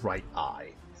 his right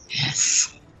eye.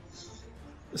 Yes.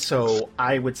 So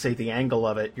I would say the angle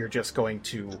of it, you're just going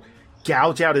to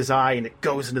gouge out his eye and it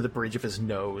goes into the bridge of his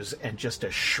nose and just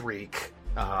a shriek.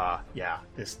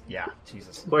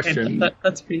 Jesus. Question.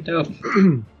 That's pretty dope.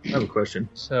 I have a question.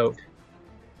 So,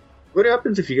 what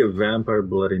happens if you get vampire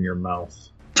blood in your mouth?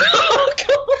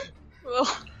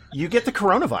 You get the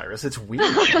coronavirus. It's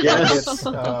weird. Yes.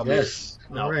 Yes.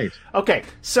 No. All right. Okay,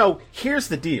 so here's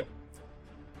the deal.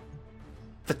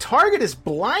 The target is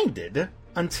blinded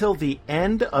until the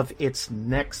end of its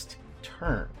next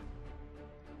turn.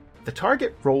 The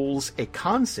target rolls a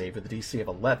con save with a DC of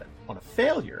 11. On a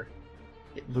failure,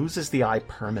 it loses the eye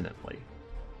permanently.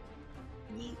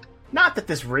 Not that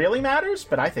this really matters,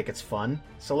 but I think it's fun,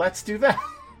 so let's do that.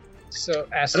 So,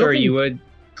 Aster, you would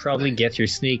probably get your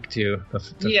sneak too.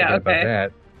 Yeah, about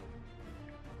that.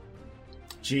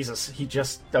 Jesus,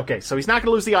 okay, so he's not going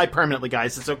to lose the eye permanently,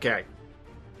 guys. It's okay.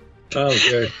 Oh,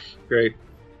 good. Great.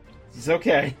 He's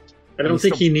okay. I don't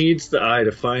think he needs the eye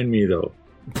to find me, though.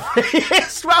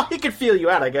 Well, he can feel you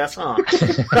out, I guess, huh?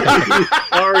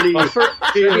 Already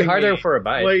it'd be harder for a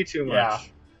bite. Way too much.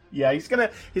 Yeah, he's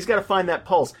got to find that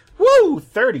pulse. Woo!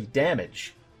 30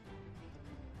 damage.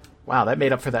 Wow, that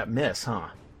made up for that miss, huh?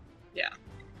 Yeah.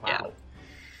 Wow. Yeah.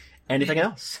 Anything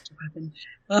else?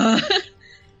 No,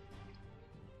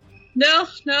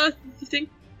 I think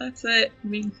that's it. I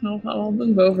mean, I'll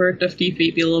move over to a few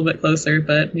feet, be a little bit closer,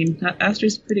 but I mean,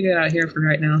 Aster's pretty good out here for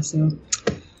right now, so.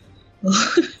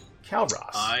 Kalros.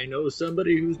 I know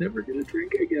somebody who's never going to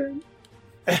drink again.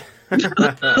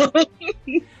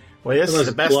 Well, this is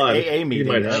the best blood. AA meeting. You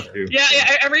might have to. Yeah,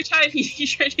 every time you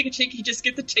try to take a drink, you just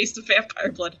get the taste of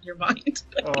vampire blood in your mind.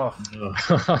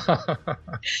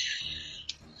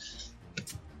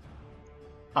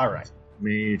 All right.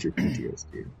 Major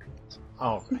PTSD.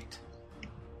 All right.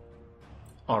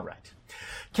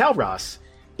 Kalros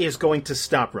is going to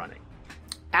stop running.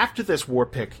 After this war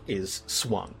pick is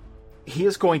swung, he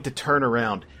is going to turn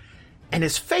around, and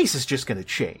his face is just going to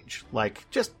change. Like,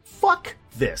 just fuck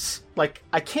this. Like,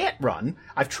 I can't run.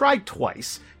 I've tried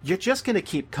twice. You're just going to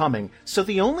keep coming. So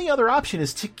the only other option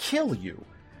is to kill you.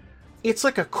 It's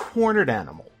like a cornered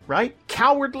animal, right?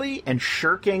 Cowardly and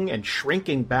shirking and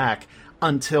shrinking back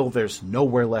until there's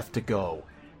nowhere left to go.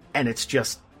 And it's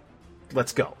just,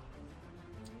 let's go.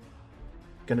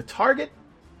 Gonna target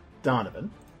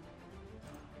Donovan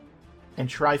and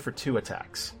try for 2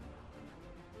 attacks.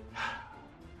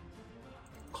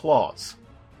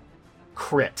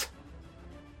 Crit.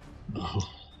 Oh.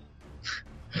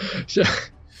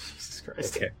 Jesus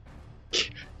Christ.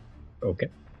 Okay.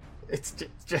 It's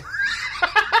just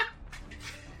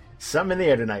something in the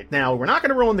air tonight. Now, we're not going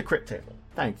to roll in the crit table,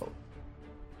 thankfully.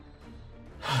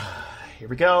 Here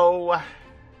we go.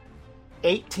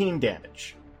 18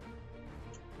 damage.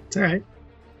 It's alright.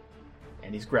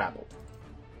 And he's grappled.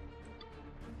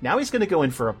 Now he's going to go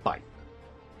in for a bite.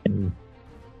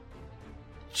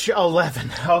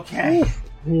 11. Okay.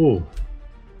 Ooh.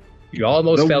 You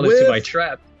almost fell into my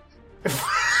trap.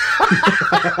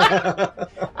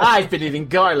 I've been eating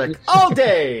garlic all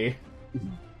day.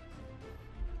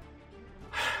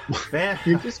 Man.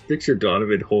 You just picture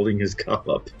Donovan holding his cup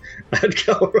up at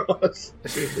Calros.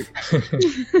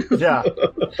 Yeah.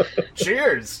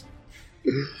 Cheers.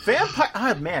 Vampire.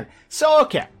 Oh, man. So,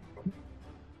 okay.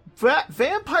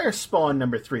 Vampire Spawn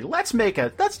number 3. Let's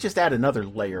just add another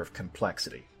layer of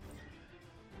complexity.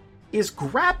 Is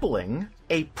grappling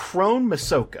a prone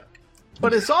Masoka,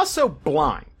 but is also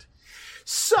blind.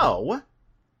 So...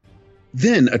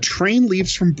 Then a train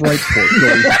leaves from Brightport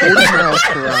going 40 miles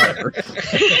per hour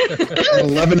at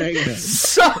 11 a.m.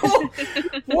 So,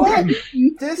 what?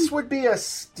 This would be a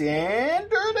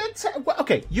standard attack? Well,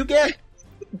 okay, you get...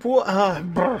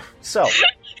 so,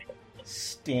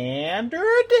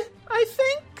 standard, I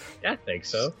think? Yeah, I think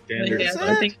so. Standard. Yeah,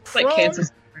 I think it's like Kansas.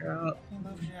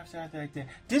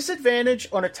 Disadvantage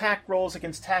on attack rolls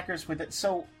against attackers with it.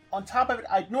 So, on top of it,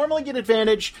 I'd normally get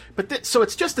advantage, but so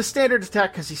it's just a standard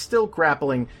attack because he's still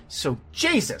grappling. So,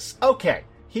 Jesus. Okay,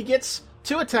 he gets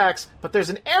 2 attacks, but there's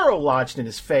an arrow lodged in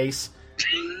his face,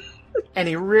 and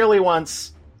he really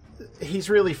wants... He's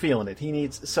really feeling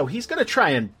it. So he's going to try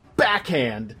and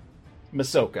backhand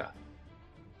Masoka.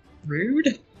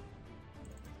 Rude.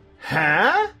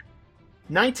 Huh?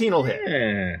 19 will hit.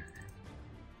 Yeah.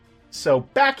 So,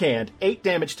 backhand, 8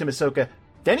 damage to Masoka.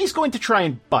 Then he's going to try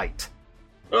and bite.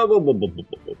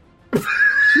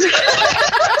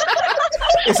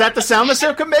 Is that the sound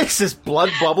Masoka makes? His blood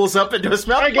bubbles up into his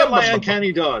mouth? I get my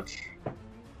uncanny dodge.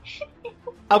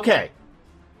 Okay.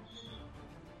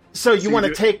 So you want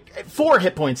to take 4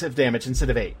 hit points of damage instead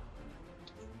of 8.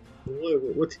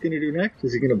 What's he going to do next?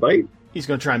 Is he going to bite? He's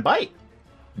going to try and bite.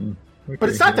 Okay, but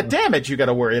it's not the damage you got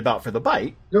to worry about for the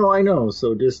bite. No, I know.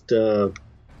 So just,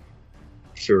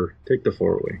 sure, take the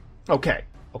 4 away. Okay.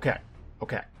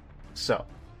 So,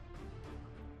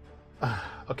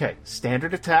 okay,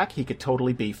 standard attack. He could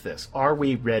totally beef this. Are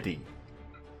we ready?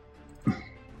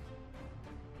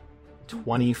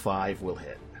 25 will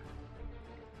hit.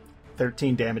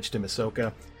 13 damage to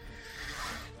Masoka.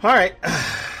 All right.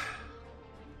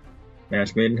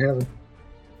 Match made in heaven.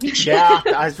 Yeah,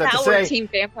 I was about to say. Team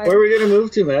Vampire. Where are we going to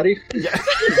move to, Maddie? Yeah.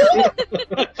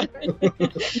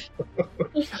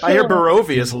 I hear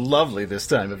Barovia is lovely this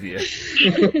time of year.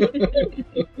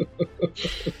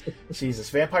 Jesus,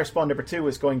 Vampire Spawn number 2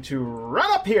 is going to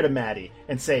run up here to Maddie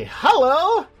and say,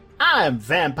 "Hello, I'm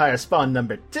Vampire Spawn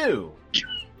number 2.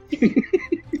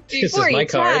 Before he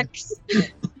attacks,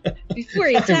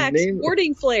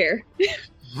 Warding Flare.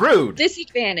 Rude.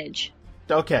 Disadvantage.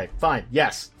 Okay, fine.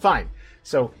 Yes, fine.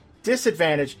 So,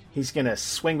 disadvantage, he's going to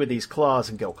swing with these claws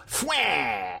and go,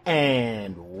 Fwah!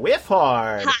 And whiff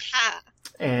hard. Ha ha.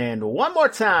 And one more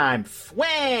time.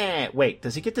 Fwah! Wait,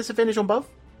 does he get disadvantage on both?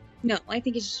 No, I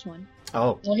think it's just 1.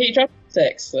 Oh. Well, he dropped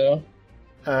 6, so.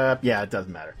 Yeah, it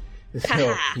doesn't matter.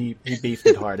 So he beefed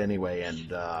it hard anyway,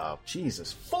 and,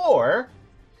 Jesus. 4,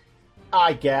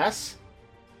 I guess.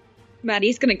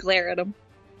 Maddie's gonna glare at him.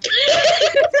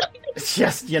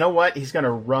 Yes, you know what? He's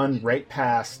gonna run right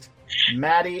past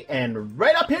Maddie and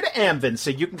right up here to Amvin, so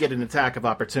you can get an attack of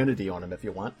opportunity on him if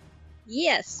you want.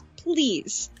 Yes,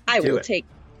 please. I will take.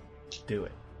 Do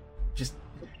it. Just.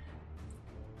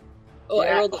 Oh,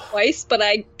 yeah. I rolled it twice, but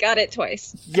I got it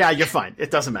twice. Yeah, you're fine.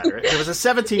 It doesn't matter. It was a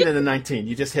 17 and a 19.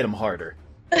 You just hit him harder.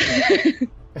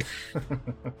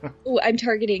 Oh, I'm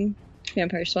targeting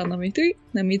Vampire Spawn number 3.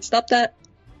 Let me stop that.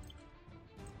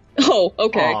 Oh,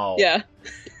 okay. Oh. Yeah.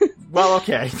 Well,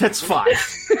 okay. That's fine.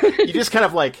 You just kind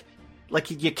of like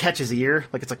you catch his ear.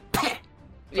 Like it's like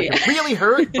it really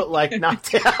hurt, but like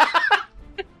not.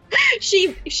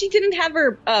 She didn't have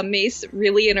her mace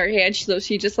really in her hand, so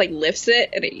she just like lifts it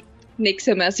and it nicks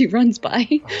him as he runs by.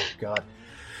 Oh, God.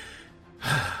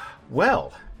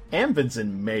 Well, Amvin's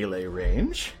in melee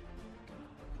range.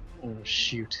 Oh,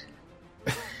 shoot.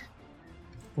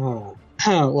 Oh,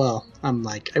 well, I'm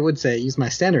like, I would say use my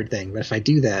standard thing, but if I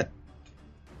do that,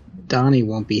 Donnie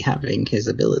won't be having his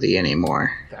ability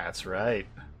anymore. That's right.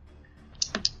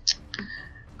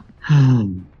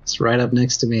 It's right up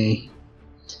next to me.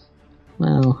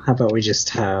 Well, how about we just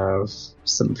have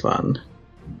some fun?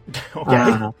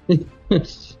 Okay.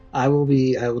 I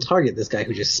will target this guy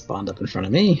who just spawned up in front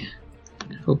of me,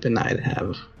 hoping I'd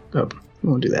have. Oh, I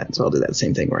won't do that. So I'll do that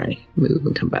same thing where I move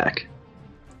and come back.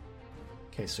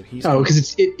 Okay, so he's. Oh,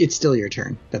 because it's still your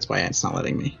turn. That's why it's not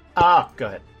letting me. Ah, go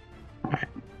ahead. All right.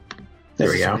 There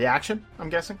we go. The action, I'm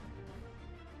guessing.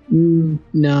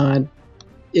 No,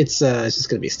 it's just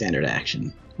going to be a standard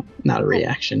action. not a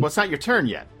reaction. Well, it's not your turn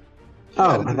yet.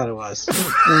 Oh, I thought it was.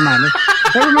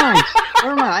 Never mind.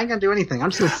 Never mind. I ain't gonna do anything. I'm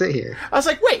just gonna sit here. I was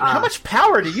like, wait, how much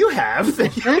power do you have?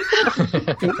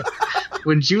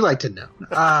 Wouldn't you like to know?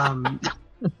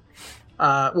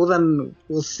 Well, then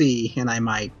we'll see, and I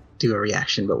might do a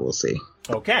reaction, but we'll see.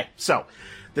 Okay, so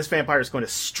this vampire is going to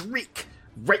streak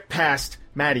right past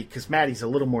Maddie, because Maddie's a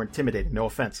little more intimidating, no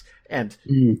offense. And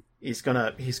he's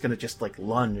gonna just like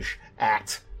lunge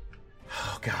at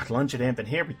Anvin.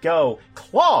 Here we go.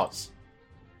 Claws!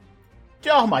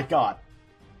 Oh my god.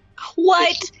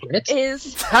 What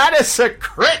is... That is a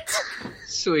crit!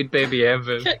 Sweet baby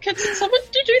Anvin. Can someone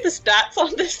do the stats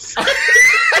on this?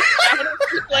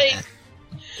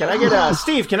 Can I get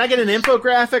Steve, can I get an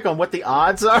infographic on what the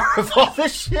odds are of all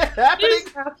this shit happening?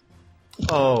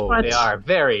 Oh, they are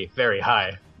very, very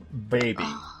high. Baby.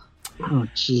 Oh,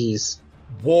 jeez.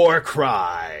 War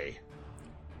cry.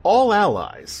 All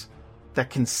allies that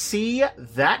can see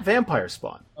that vampire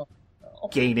spawn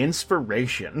gain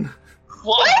inspiration.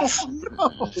 What? How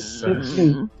does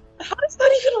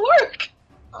that even work?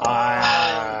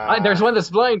 There's one that's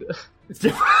blind.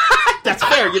 That's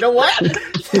fair. You know what?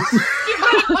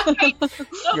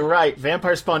 You're right.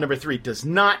 Vampire spawn number 3 does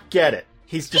not get it.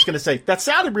 He's just going to say, that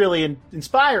sounded really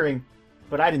inspiring,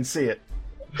 but I didn't see it.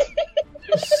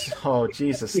 Oh,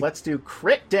 Jesus. Let's do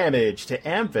crit damage to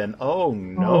Anvin. Oh,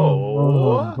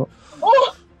 no.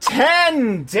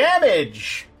 10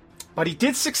 damage! But he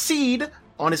did succeed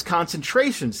on his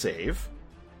concentration save.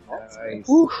 Nice.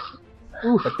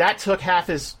 But that took half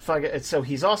his... So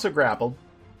he's also grappled.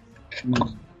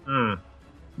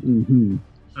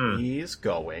 He's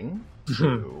going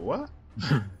to...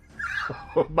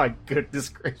 Oh my goodness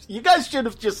gracious. You guys should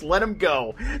have just let him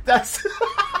go. That's...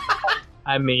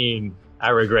 I mean, I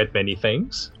regret many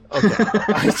things. Okay.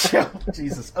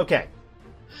 Jesus. Okay.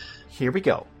 Here we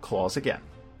go. Claws again.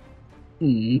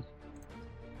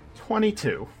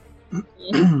 22.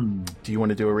 Do you want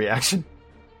to do a reaction?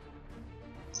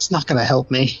 It's not going to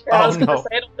help me. I was going to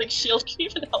say, I don't think shield can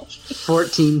even help.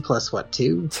 14 plus what,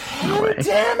 2? 10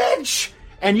 damage!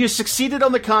 And you succeeded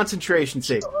on the concentration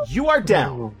save. You are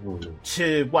down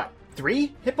to, what,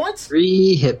 3 hit points?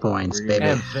 3 hit points,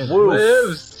 baby.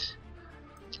 Lives.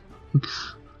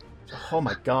 Oh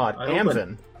my god,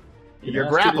 Anvin. You're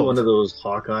grappled. One of those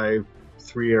Hawkeye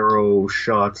 3-arrow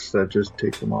shots that just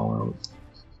takes them all out.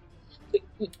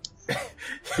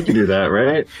 You can do that,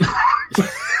 right?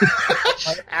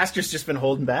 Astra's just been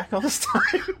holding back all this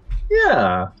time.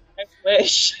 Yeah. I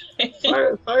wish.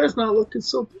 Fire's not looking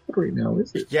so bad right now,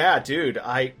 is it? Yeah, dude.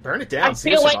 I burn it down. I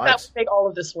feel like that would make all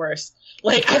of this worse.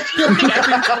 Like, I feel like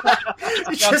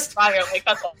everything just fire. Like,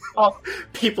 that's all.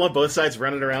 People on both sides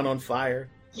running around on fire.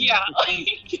 Yeah.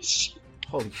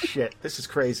 Holy shit. This is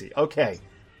crazy. Okay.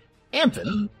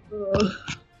 Anvin,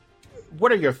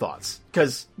 what are your thoughts?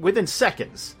 Because within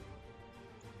seconds...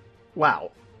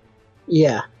 Wow.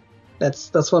 Yeah.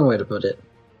 That's one way to put it.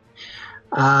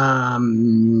 Let's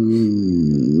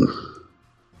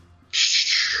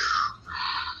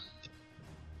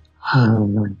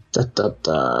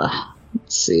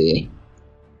see.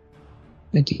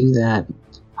 I do that.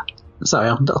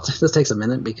 Sorry, this takes a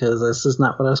minute because this is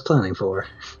not what I was planning for.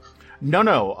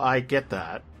 No, I get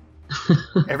that.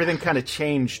 Everything kind of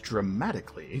changed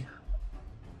dramatically.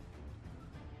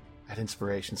 That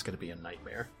inspiration's going to be a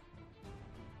nightmare.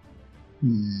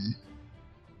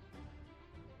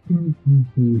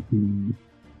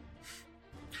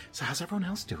 So how's everyone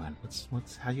else doing?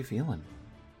 How you feeling?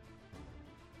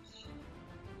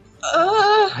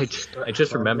 I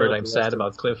just remembered I'm sad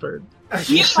about Clifford.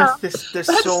 Yeah,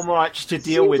 there's so much to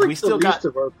deal with. Like we still got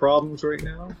of our problems right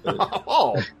now.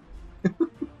 Oh.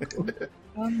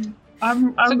 I'm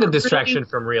it's a good distraction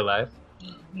from real life.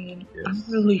 I mean, I'm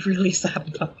really, really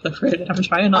sad about Clifford. I'm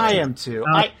trying not to. I am too.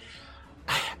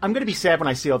 I'm gonna be sad when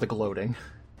I see all the gloating.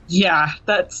 Yeah,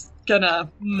 that's gonna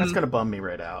bum me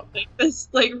right out. Like this,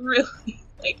 like really,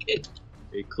 like it.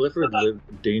 Hey, Clifford lived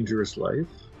a dangerous life.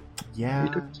 Yeah,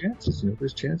 he took chances.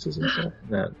 There's chances in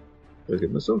that. Look at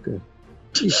Masoka.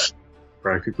 He's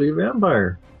practically a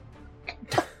vampire.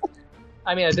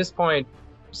 I mean, at this point,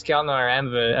 Skalnar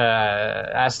and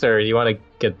Aster, you want to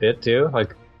get bit too?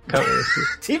 Like,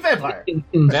 Team vampire. Yeah.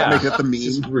 Make that the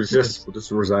meme. We'll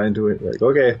just resign to it. Like,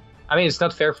 okay. I mean, it's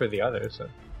not fair for the others, so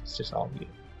it's just all me.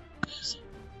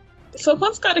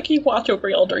 Someone's got to keep watch over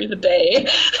y'all during the day.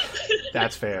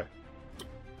 That's fair.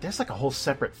 There's like a whole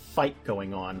separate fight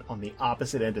going on the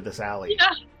opposite end of this alley.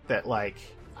 Yeah. That, like,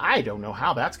 I don't know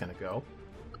how that's going to go.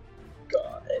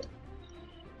 God.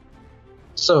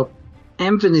 So,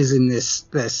 Anvin is in this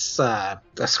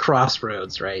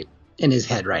crossroads, right? in his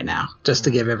head right now, just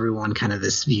to give everyone kind of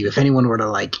this view. If anyone were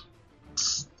to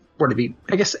be,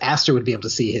 I guess Aster would be able to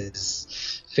see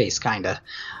his face, kind of.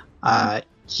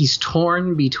 He's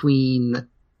torn between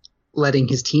letting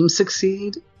his team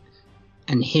succeed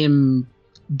and him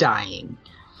dying.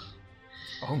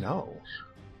 Oh no.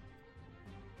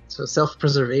 So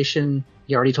self-preservation,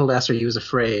 he already told Aster he was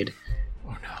afraid.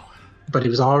 Oh no. But he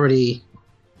was already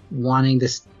wanting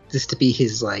this to be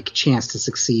his chance to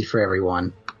succeed for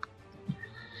everyone.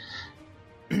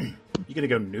 You gonna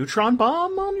go neutron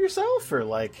bomb on yourself, or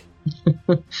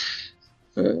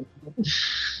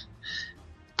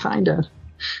Kinda.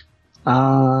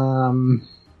 Alright.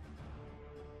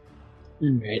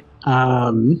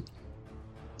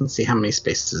 Let's see, how many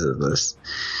spaces is this?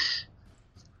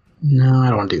 No, I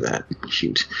don't want to do that.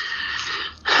 Shoot.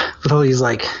 With all these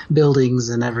buildings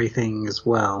and everything as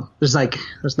well. There's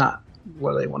not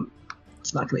what they want.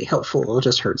 It's not going to be helpful. It'll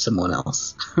just hurt someone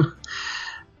else.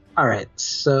 Alright,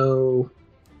 so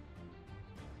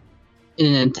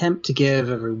in an attempt to give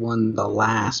everyone the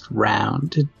last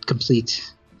round to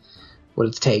complete what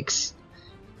it takes,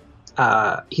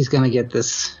 he's going to get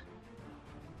this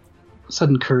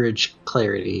sudden courage,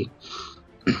 clarity.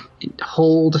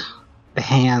 Hold the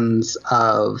hands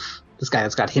of this guy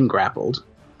that's got him grappled,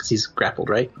 because he's grappled,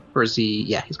 right? Or is he?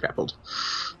 Yeah, he's grappled.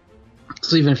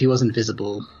 So even if he wasn't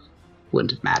visible,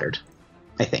 wouldn't have mattered,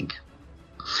 I think.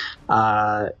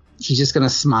 He's just going to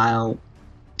smile,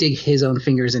 dig his own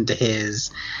fingers into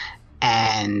his,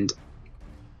 and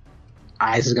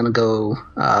eyes is going to go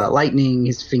lightning.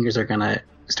 His fingers are going to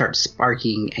start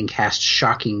sparking and cast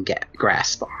Shocking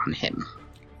Grasp on him.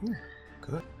 Ooh,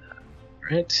 good.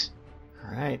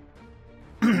 All right.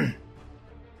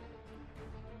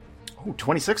 Oh,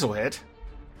 26 will hit.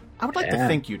 I would like to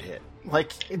think you'd hit.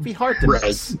 It'd be hard to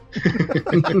miss.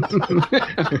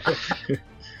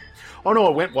 Oh no,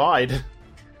 it went wide.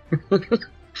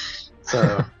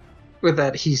 So, with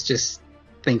that, he's just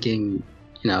thinking,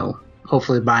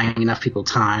 hopefully buying enough people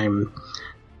time.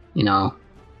 I'm going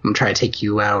to try to take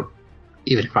you out,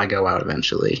 even if I go out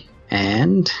eventually.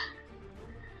 And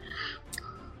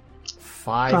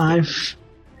 5.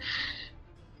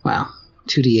 Wow.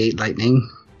 2d8 lightning.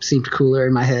 Seemed cooler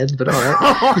in my head, but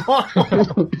alright.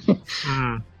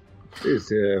 Yeah.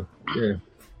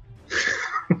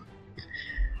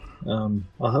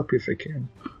 I'll help you if I can.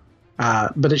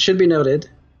 But it should be noted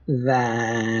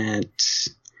that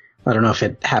I don't know if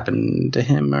it happened to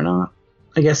him or not.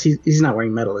 I guess he's not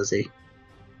wearing metal, is he?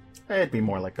 It'd be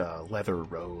more like a leather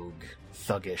rogue,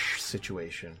 thuggish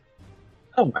situation.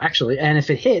 Oh, actually, and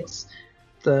if it hits,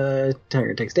 the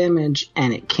target takes damage,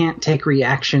 and it can't take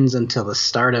reactions until the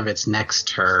start of its next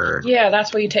turn. Yeah,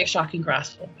 that's why you take Shocking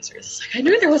Grasp on Wizards. I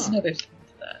knew there was another thing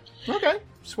to that. Okay,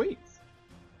 sweet.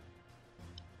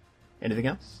 Anything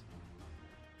else?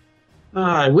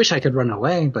 I wish I could run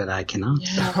away, but I cannot.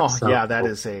 Yeah, that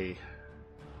is a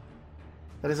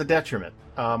detriment.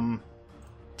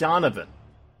 Donovan,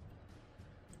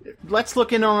 let's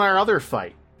look in on our other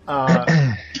fight.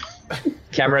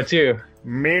 Camera 2.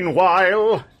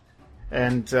 Meanwhile,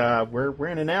 and we're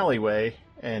in an alleyway,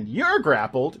 and you're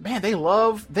grappled. Man,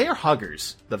 they're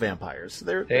huggers, the vampires.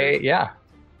 They're yeah.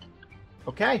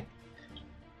 Okay.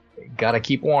 Gotta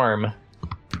keep warm.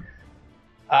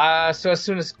 So as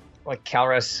soon as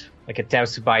Kalras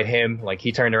attempts to bite him,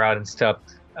 he turned around and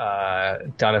stopped,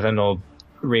 Donovan will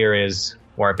rear his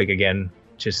Warpig again,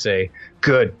 just say,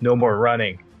 "Good, no more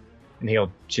running." And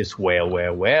he'll just wail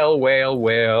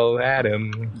at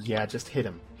him. Yeah, just hit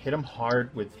him. Hit him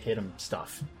hard with hit him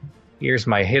stuff. Here's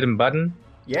my hit him button.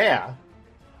 Yeah.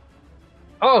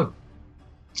 Oh,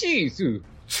 jeez.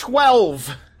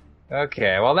 12.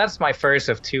 Okay, well, that's my first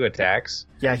of 2 attacks.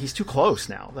 Yeah, he's too close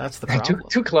now. That's the problem.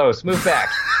 Too close. Move back.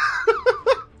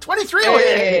 23.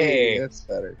 Hey! That's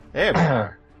better. Hey,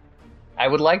 I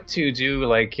would like to do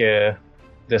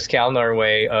the Skalnar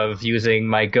way of using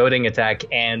my goading attack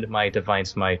and my Divine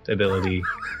Smite ability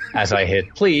as I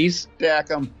hit. Please. Dack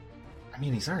him. I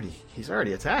mean, he's already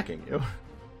attacking you.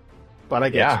 But I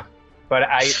guess. Yeah. But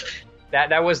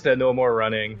that was the no more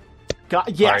running. Got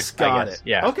it.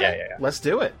 Yeah. Okay. Yeah. Let's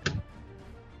do it.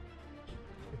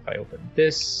 If I open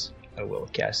this, I will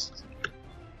cast.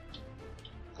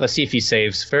 Let's see if he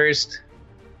saves first.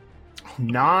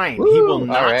 9. Woo! He will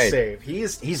not right. save.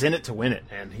 He's in it to win it,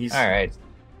 and he's all right.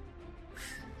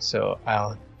 So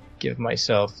I'll give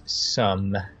myself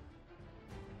some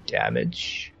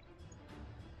damage,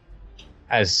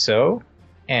 as so,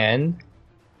 and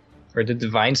for the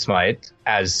Divine Smite,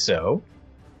 as so.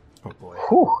 Oh boy.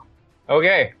 Whew.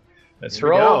 Okay, let's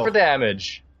Here we roll go. for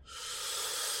damage.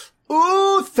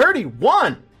 Ooh,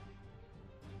 31.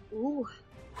 Ooh.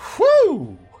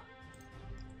 Whew!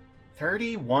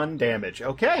 31 damage.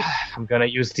 Okay. I'm gonna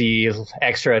use the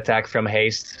extra attack from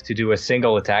haste to do a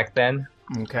single attack then.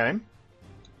 Okay.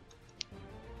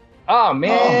 Oh,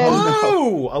 man!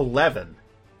 Oh, no. 11.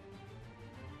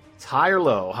 It's high or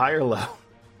low, high or low.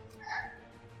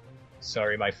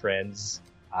 Sorry, my friends.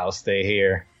 I'll stay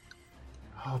here.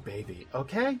 Oh, baby.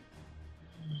 Okay.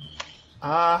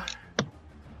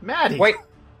 Maddie. Wait.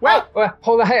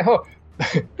 Hold on. Hey, hold.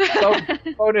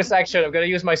 Bonus action. I'm gonna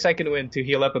use my second wind to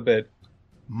heal up a bit.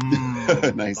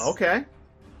 Nice. Okay.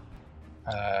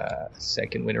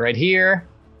 Second wind right here.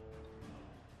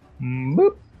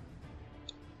 Boop.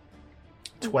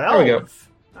 12. There we go.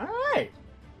 All right.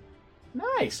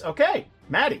 Nice. Okay.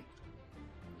 Maddie.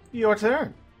 Your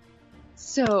turn.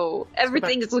 So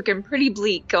everything is looking pretty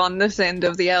bleak on this end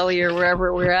of the alley or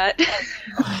wherever we're at.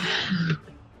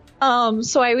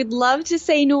 So I would love to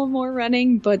say no more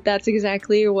running, but that's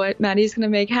exactly what Maddie's going to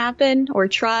make happen, or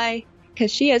try,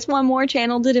 because she has one more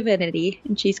channel to divinity,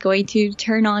 and she's going to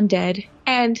turn undead.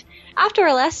 And after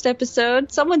our last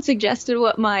episode, someone suggested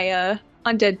what my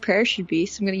undead prayer should be,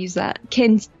 so I'm going to use that.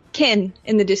 Kin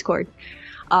in the Discord.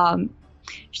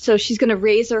 So she's going to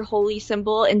raise her holy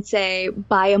symbol and say,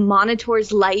 by a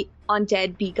Monitor's light,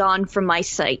 undead be gone from my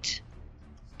sight.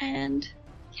 And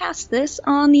cast this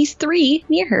on these 3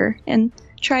 near her and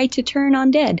try to turn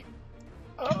undead.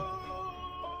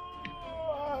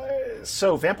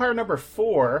 So vampire number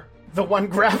 4, the one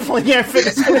grappling Amphin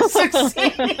is going to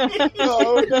succeed.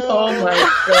 Oh, no. Oh my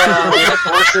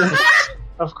god.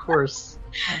 Of course.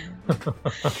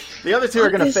 The other 2 are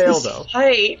going to fail, though.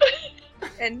 Fight.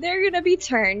 And they're going to be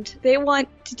turned. They want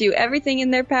to do everything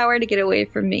in their power to get away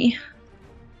from me.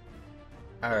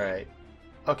 All right.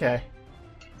 Okay.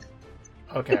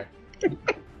 Okay.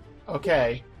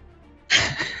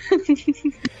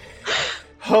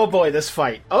 Oh boy, this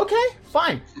fight. Okay,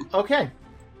 fine. Okay.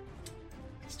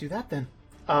 Let's do that then.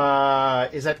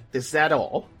 Is that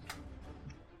all?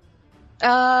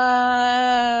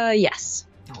 Yes.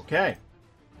 Okay.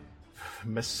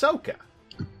 Masoka.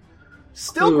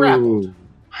 Still grappled.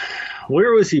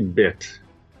 Where was he bit?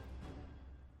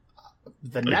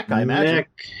 The neck, I imagine. Neck.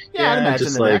 Yeah, I'd imagine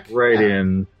just the like neck. right Yeah.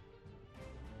 in.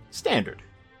 Standard.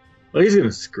 Well, he's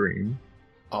gonna scream.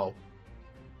 Oh.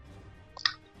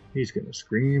 He's gonna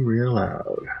scream real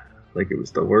loud, like it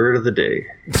was the word of the day.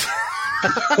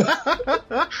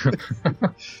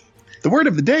 The word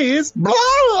of the day is.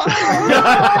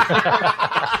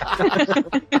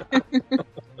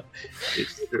 It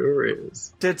sure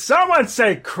is. Did someone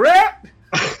say crap?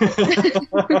 And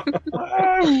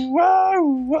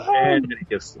then he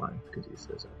gets slime because he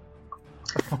says it.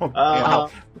 Wow.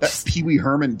 That's Pee Wee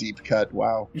Herman deep cut.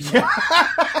 Wow. Yeah.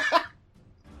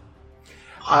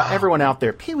 Everyone out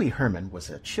there, Pee Wee Herman was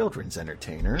a children's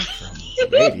entertainer from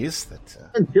the 80s.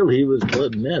 Until he was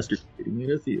blood masturbating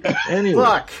in a theater. Anyway.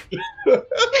 Look,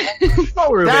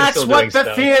 that's what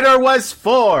the theater was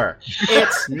for.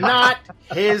 It's not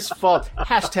his fault.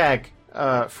 Hashtag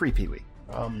free Pee Wee.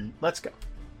 Let's go.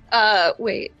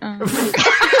 Wait.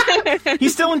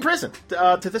 He's still in prison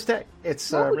to this day.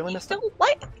 It's really messed up.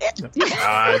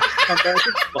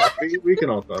 We can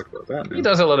all talk about that now. He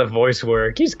does a lot of voice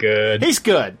work. He's good. He's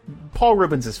good. Paul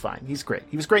Rubens is fine. He's great.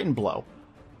 He was great in Blow.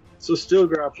 So still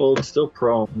grappled, still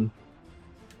prone.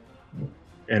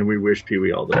 And we wish Pee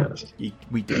Wee all the best.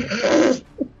 We did.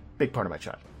 Big part of my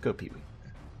childhood. Go Pee Wee.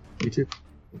 Me too.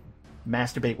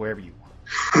 Masturbate wherever you want.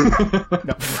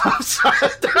 No, I'm sorry.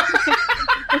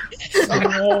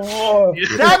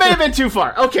 That may have been too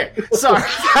far. Okay, sorry.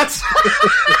 That's.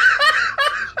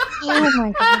 Oh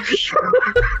my gosh.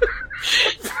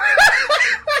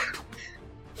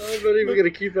 I'm not even gonna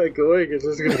keep that going. It's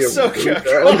just gonna get so really good.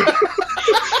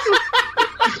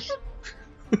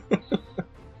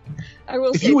 I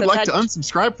will If say you would that like to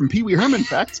unsubscribe from Pee Wee Herman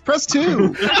facts, press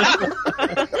 2.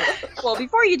 Well,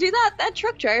 before you do that, that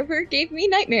truck driver gave me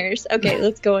nightmares. Okay,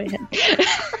 let's go ahead.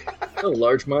 Oh,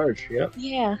 large Marge. Yep.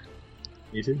 Yeah.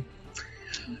 Me too.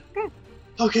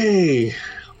 Okay.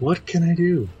 What can I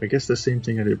do? I guess the same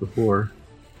thing I did before.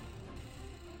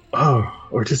 Oh,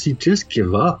 or does he just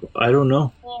give up? I don't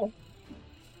know. Wow.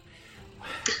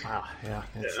 Yeah.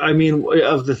 I mean,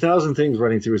 of the 1,000 things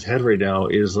running through his head right now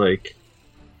is like,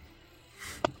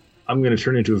 I'm going to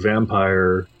turn into a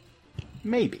vampire.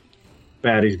 Maybe.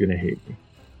 Maddie's going to hate me.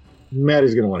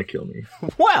 Maddie's going to want to kill me.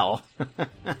 Well.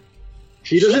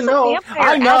 She doesn't know.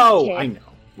 I know.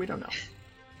 We don't know.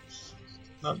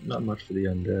 Not much for the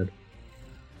undead.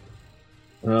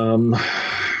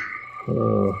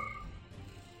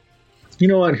 You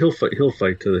know what? He'll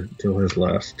fight till his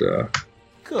last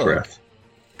breath.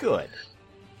 Good.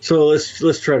 So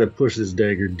let's try to push this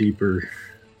dagger deeper,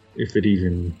 if it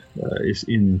even is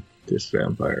in this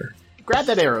vampire. Grab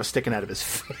that arrow sticking out of his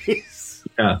face.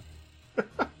 Yeah.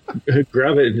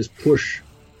 Grab it and just push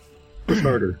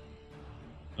harder.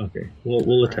 Okay,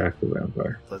 we'll attack the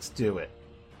vampire. Let's do it.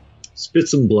 Spit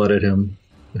some blood at him.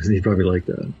 He'd probably like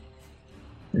that.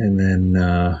 And then,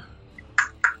 all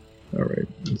right,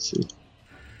 let's see.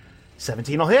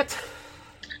 17 will hit.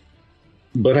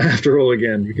 But I have to roll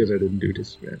again because I didn't do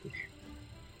disadvantage.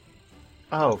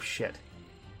 Oh, shit.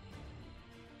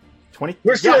 20.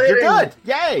 We're still hitting. You're good.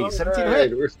 Yay, 17 will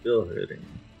hit. We're still hitting.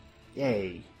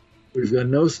 Yay. We've got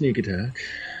no sneak attack.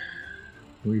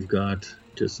 We've got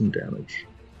just some damage.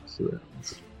 So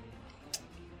that's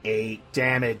 8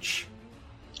 damage.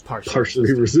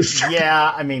 Partially resistant.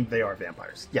 Yeah, I mean, they are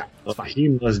vampires. Yeah, it's fine. He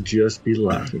must just be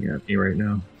laughing at me right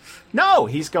now. No,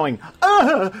 he's going,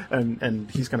 and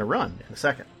he's going to run in a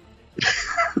second.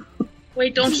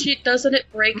 Wait, doesn't it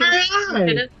break and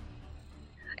hit it?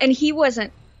 And he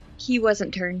wasn't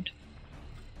turned.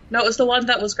 No, it was the one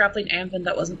that was grappling Anvin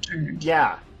that wasn't turned.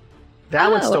 Yeah. That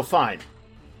one's still fine.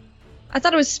 I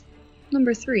thought it was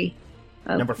number 3.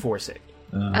 Oh. Number 4 saved.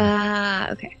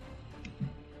 Okay.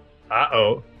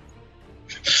 Uh-oh.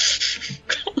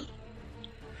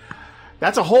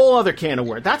 That's a whole other can of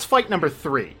worms. That's fight number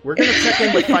 3. We're going to check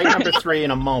in with fight number 3 in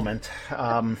a moment.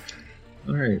 All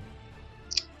right.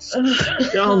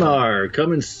 Skalnar,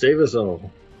 come and save us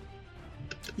all.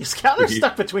 Skalnar's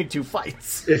stuck between 2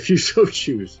 fights. If you so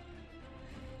choose.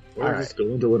 Or All just go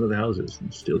into one of the houses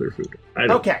and steal their food.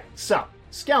 Okay, so,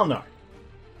 Skalnar.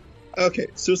 Okay,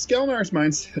 so Skalnar's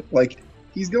mind's like,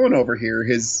 he's going over here.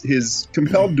 His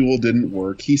compelled duel didn't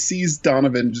work. He sees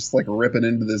Donovan just like ripping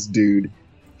into this dude.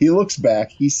 He looks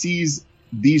back. He sees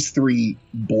these 3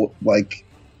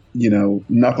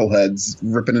 knuckleheads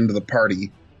ripping into the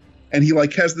party, and he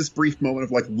like has this brief moment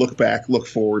of like look back, look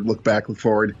forward, look back, look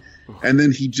forward, and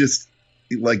then he just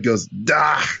like goes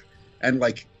dah, and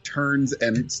like turns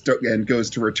and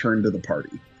goes to return to the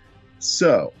party.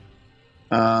 So,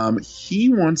 he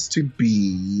wants to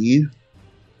be.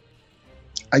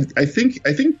 I think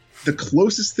the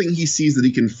closest thing he sees that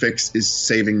he can fix is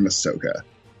saving Masoka.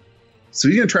 So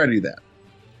he's gonna try to do that.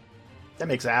 That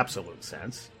makes absolute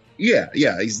sense. Yeah.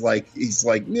 He's like,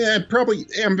 yeah, probably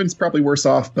Anvin's probably worse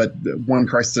off, but one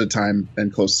crisis at a time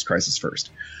and closest crisis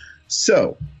first.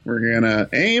 So we're gonna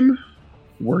aim.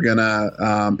 We're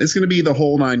gonna it's gonna be the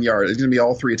whole 9 yards. It's gonna be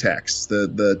all 3 attacks.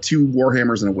 The 2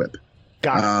 warhammers and a whip.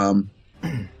 Got it.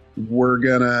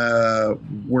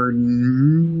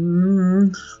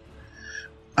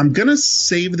 I'm gonna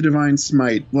save the Divine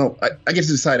Smite. Well, I get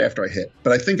to decide after I hit,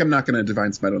 but I think I'm not gonna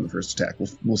Divine Smite on the first attack.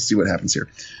 We'll see what happens here.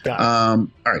 All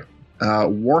right.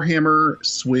 Warhammer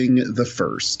swing the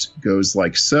first goes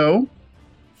like so.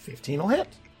 15 will hit.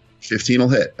 15 will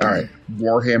hit. All right.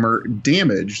 Warhammer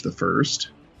damage the first.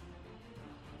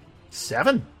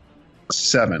 7.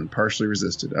 7, partially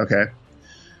resisted. Okay.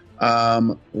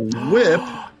 Whip.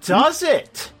 Does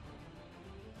it?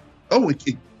 Oh,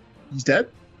 he's dead?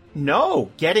 No,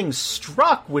 getting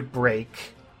struck would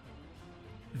break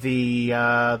the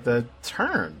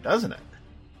turn, doesn't it?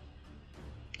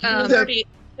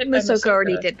 Masoka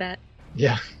already did that.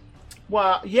 Yeah.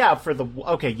 Well, yeah,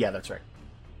 okay, yeah, that's right.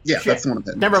 Yeah, Shit. that's the one I'm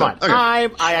hitting. Never mind. Okay.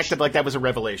 I acted like that was a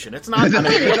revelation. It's not.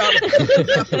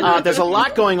 There's a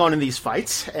lot going on in these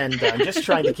fights, and I'm just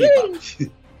trying to keep up.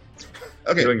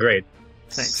 Okay. Doing great.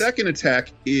 Thanks. Second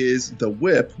attack is the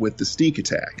whip with the sneak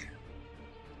attack.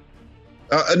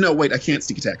 No, wait, I can't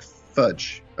sneak attack.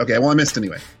 Fudge. Okay, well, I missed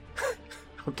anyway.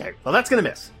 Okay, well, that's gonna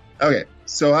miss. Okay,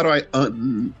 so how do I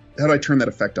turn that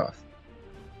effect off?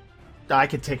 I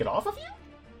can take it off of you?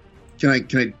 Can I?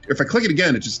 If I click it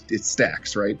again, it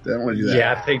stacks, right? I don't want to do that.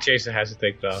 Yeah, I think Jason has to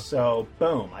take it off. So,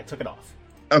 boom, I took it off.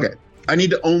 Okay, I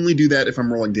need to only do that if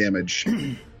I'm rolling damage,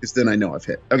 because then I know I've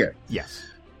hit. Okay. Yes.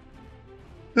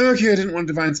 Okay, I didn't want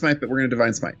to Divine Smite, but we're going to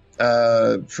Divine Smite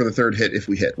for the third hit if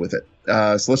we hit with it.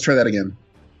 So let's try that again.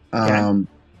 Okay.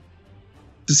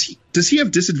 Does he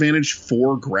have disadvantage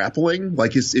for grappling?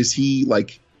 Like, is he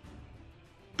like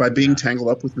by being tangled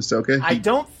up with Masoka? I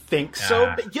don't think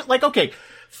so. But, like, okay,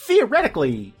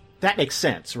 theoretically that makes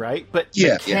sense, right? But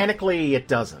mechanically it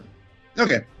doesn't.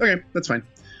 Okay, that's fine.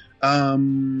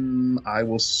 I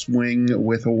will swing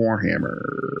with a Warhammer.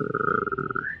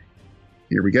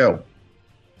 Here we go.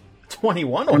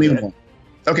 21. 21.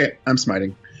 Okay, I'm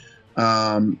smiting.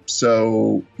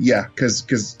 So yeah,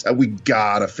 because we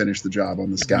gotta finish the job on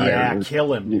this guy. Yeah,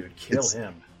 kill him, dude. Kill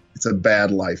him. It's a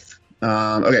bad life.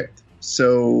 Okay,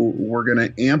 so we're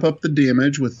gonna amp up the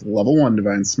damage with level 1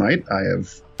 Divine Smite. I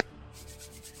have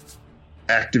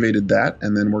activated that,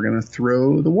 and then we're going to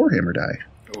throw the Warhammer die.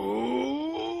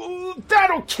 Ooh,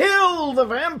 that'll kill the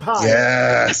vampire!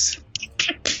 Yes!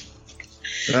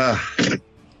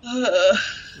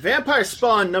 Vampire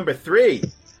spawn number 3,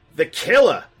 the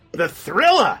killer, the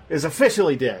thriller, is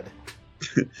officially dead.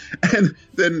 and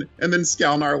then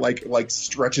Skalnar like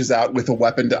stretches out with a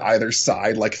weapon to either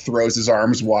side, like throws his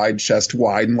arms wide, chest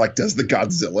wide, and like does the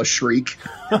Godzilla shriek.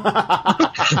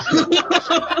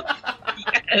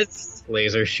 Yes.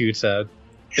 Laser shoots out.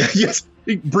 Yes,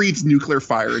 he breathes nuclear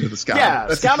fire into the sky. Yeah,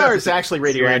 Skalnar is actually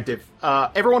radioactive.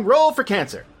 Everyone roll for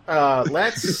cancer.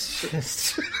 Let's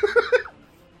just...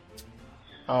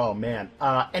 Oh, man.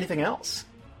 Anything else?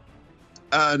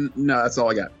 No, that's all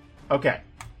I got. Okay.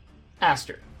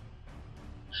 Aster.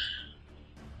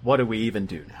 What do we even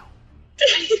do now?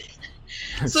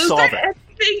 So is there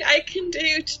anything I can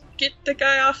do to get the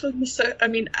guy off of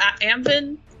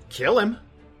Anvin? Kill him.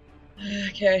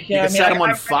 Okay, yeah. You can set him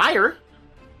on fire.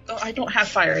 I don't have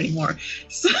fire anymore.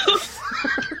 So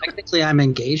Technically, I'm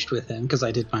engaged with him because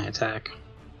I did my attack.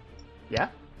 Yeah.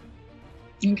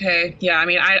 Okay, yeah. I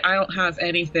mean, I don't have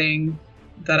anything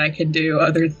that I can do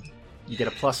other. You get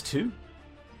a +2.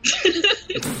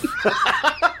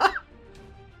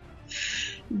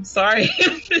 I'm sorry.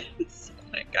 Oh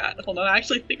my god. Hold on. I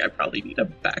actually think I probably need a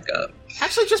backup.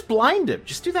 Actually, just blind him.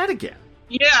 Just do that again.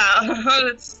 Yeah,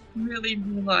 that's really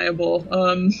reliable.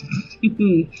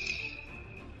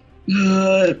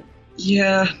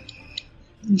 Yeah.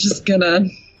 I'm just gonna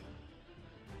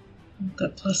put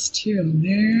that +2 on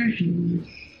there.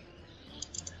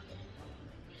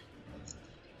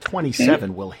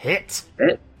 27 will hit.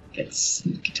 It's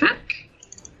sneak attack.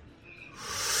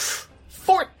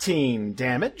 14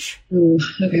 damage. Ooh,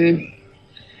 okay.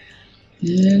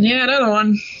 And yeah, another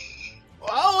one.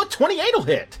 Oh, 28 will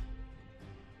hit.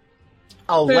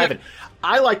 11.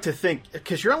 I like to think,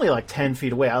 because you're only like 10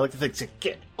 feet away, I like to think,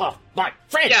 get off my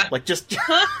friend! Yeah. Like, just...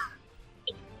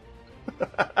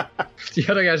 The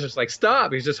other guy's just like,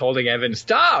 stop! He's just holding Evan,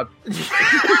 stop!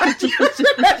 That's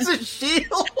a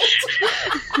shield!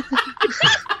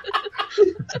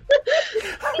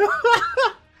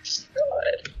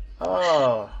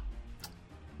 Oh.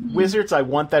 Wizards, I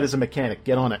want that as a mechanic.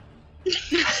 Get on it.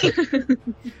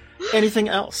 Anything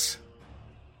else?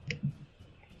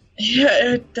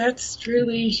 Yeah, that's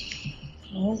really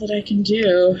all that I can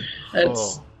do.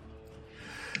 That's... Oh.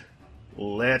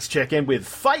 Let's check in with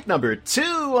fight number 2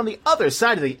 on the other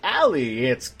side of the alley.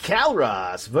 It's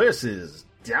Kalros versus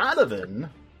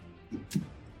Donovan.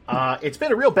 It's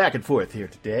been a real back and forth here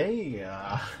today.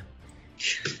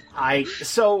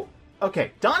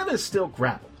 Okay, Donovan is still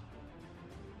grappled.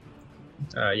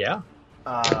 Yeah.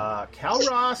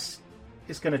 Kalros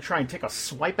is going to try and take a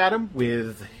swipe at him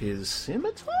with his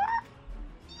scimitar?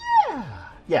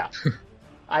 Yeah.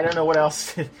 I don't know what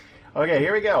else. Okay,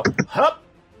 here we go. Hup!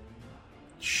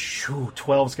 Shoo,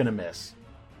 12's going to miss.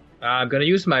 I'm going to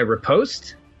use my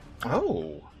riposte.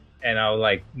 Oh. And I'll,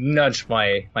 like, nudge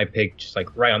my pig just,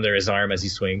 like, right under his arm as he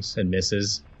swings and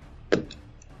misses.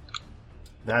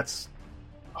 That's...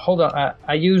 Hold on,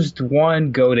 I used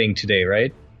 1 goading today,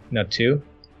 right? Not 2?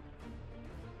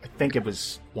 I think it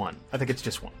was 1. I think it's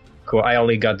just 1. Cool, I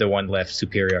only got the 1 left,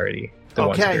 superiority. The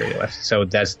 1 superiority left. So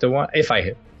that's the 1, if I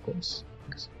hit, of course.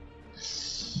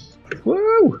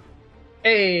 Woo!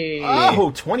 Hey!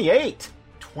 Oh, 28!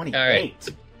 28. All right.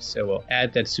 So we'll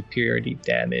add that superiority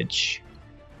damage.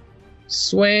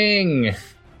 Swing!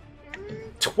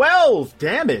 12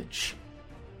 damage!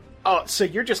 Oh, so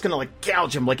you're just gonna, like,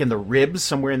 gouge him, like, in the ribs,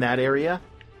 somewhere in that area?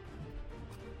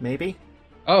 Maybe?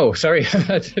 Oh, sorry.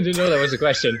 I didn't know that was a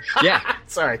question. Yeah.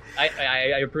 Sorry.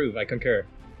 I approve. I concur.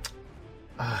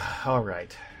 All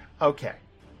right. Okay.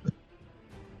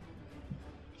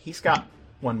 He's got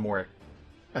 1 more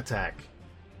attack.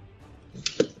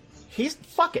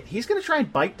 Fuck it. He's gonna try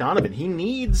and bite Donovan. He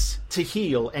needs to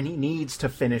heal, and he needs to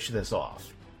finish this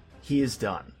off. He is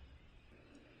done.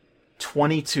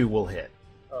 22 will hit.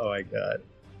 Oh my god.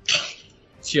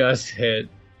 Just hit.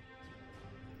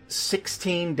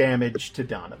 16 damage to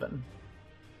Donovan.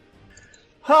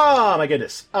 Oh my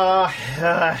goodness.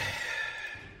 Donovan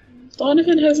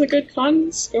has a good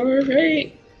con score,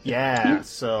 right? Yeah,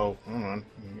 so hold on.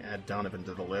 Add Donovan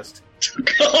to the list.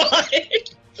 God. I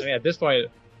mean, at this point,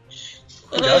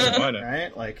 who doesn't want it?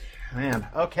 Right? Like, man.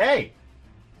 Okay.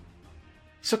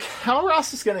 So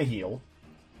Kalros is going to heal.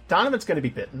 Donovan's going to be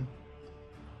bitten.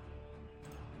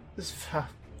 This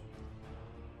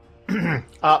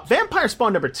Vampire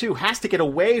Spawn number 2 has to get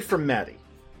away from Maddie.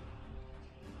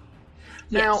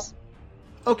 Now,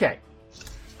 okay.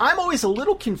 I'm always a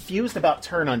little confused about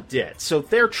turn undead. So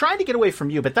they're trying to get away from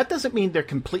you, but that doesn't mean they're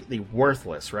completely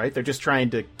worthless, right? They're just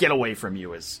trying to get away from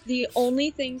you. The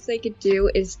only things they could do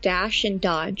is dash and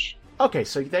dodge. Okay,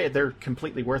 so they're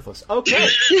completely worthless. Okay,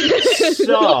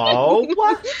 so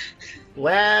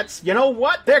let's... You know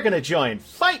what? They're going to join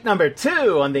fight number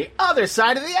 2 on the other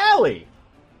side of the alley.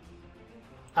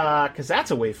 Because that's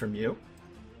away from you.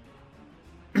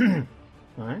 All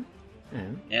right.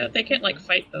 And yeah, they can't, like,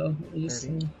 fight, though.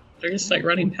 They're just, like,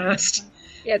 running past.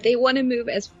 Yeah, they want to move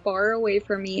as far away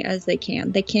from me as they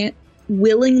can. They can't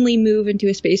willingly move into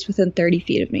a space within 30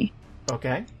 feet of me.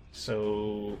 Okay,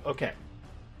 so... Okay.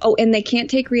 Oh, and they can't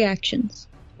take reactions.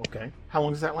 Okay. How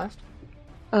long does that last?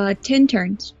 10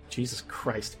 turns. Jesus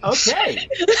Christ. Okay.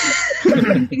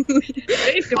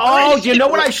 Oh, you know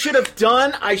what I should have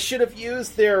done? I should have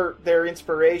used their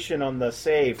inspiration on the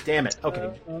save. Damn it.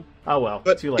 Okay. Oh well.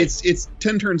 But too late. it's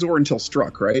 10 turns or until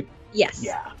struck, right? Yes.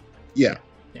 Yeah.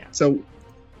 So,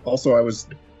 also I was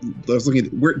looking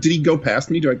at where did he go past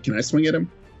me? Can I swing at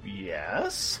him?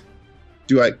 Yes.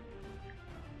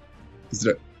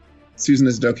 Susan,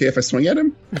 is it okay if I swing at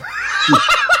him?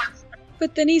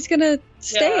 But then he's gonna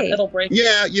stay. Yeah, it'll break.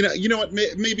 Yeah, you know what?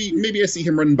 Maybe I see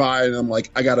him running by and I'm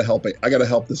like, I gotta help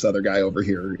this other guy over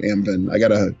here, Amvin.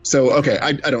 Okay,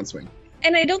 I don't swing.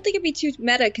 And I don't think it'd be too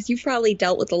meta because you've probably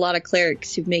dealt with a lot of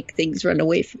clerics who make things run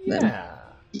away from them.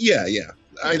 Yeah.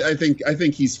 I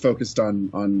think he's focused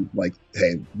on like,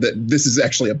 hey, this is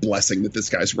actually a blessing that this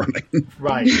guy's running.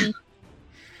 Right.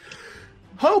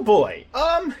 Oh boy.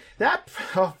 That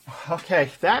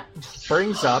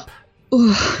brings up.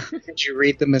 Did you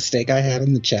read the mistake I had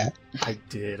in the chat? I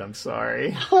did. I'm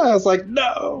sorry. I was like,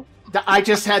 no. I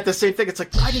just had the same thing. It's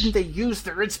like, why didn't they use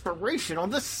their inspiration on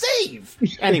the save?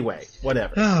 Anyway,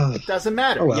 whatever. It doesn't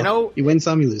matter. Oh, well. You know, you win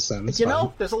some, you lose some. It's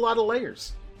fine. There's a lot of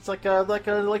layers. It's like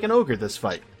an ogre. This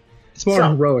fight. It's more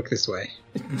heroic this way.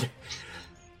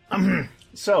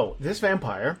 So this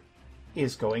vampire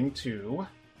is going to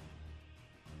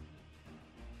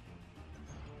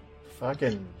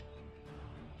fucking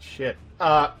shit.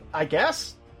 I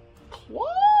guess claw.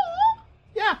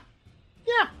 Yeah.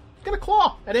 Gonna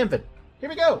claw at Amvin. Here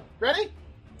we go. Ready?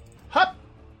 Hup.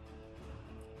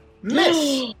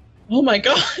 Miss. Oh my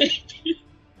god.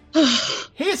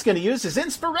 He's gonna use his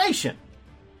inspiration.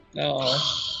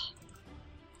 Oh.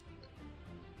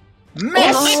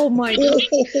 Miss. Oh my god.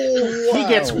 He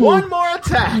gets one more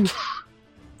attack.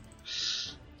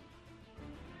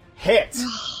 Hit.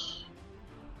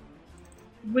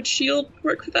 Would shield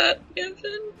work for that,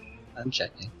 Amvin? I'm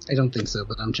checking. I don't think so,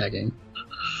 but I'm checking.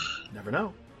 Never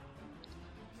know.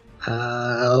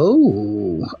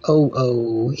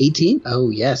 18?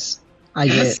 Oh, yes. I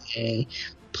get a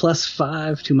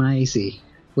 +5 to my AC,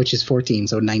 which is 14,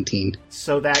 so 19.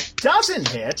 So that doesn't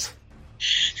hit,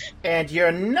 and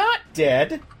you're not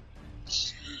dead.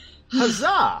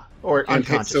 Huzzah! Or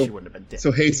unconscious, you wouldn't have been dead.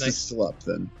 So haste is still up,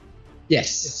 then?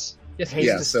 Yes. Haste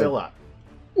is still up.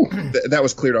 That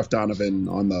was cleared off Donovan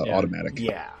on the automatic.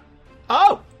 Yeah.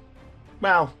 Oh!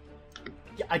 Well,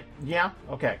 yeah,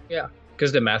 okay. Yeah,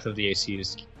 because the math of the AC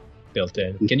is built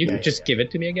in. Can you just give it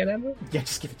to me again, Amber? Yeah,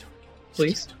 just give it to me.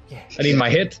 Please? Yeah. I need my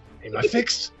hit. I need my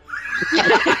fix.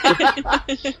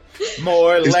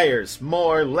 More layers.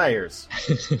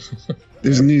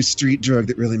 There's a new street drug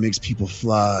that really makes people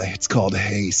fly. It's called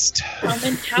haste. How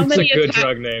many It's a good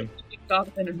drug name.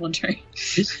 Donovan in one turn.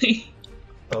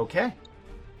 Okay.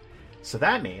 So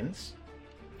that means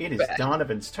it is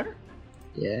Donovan's turn.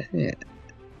 Yeah.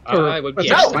 I would be.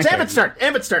 No, it's Amvit's turn.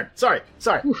 Amvit's turn. Sorry.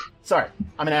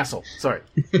 I'm an asshole. Sorry.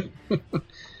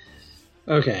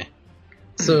 Okay.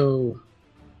 So,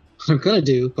 what I'm going to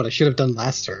do what I should have done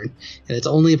last turn, and it's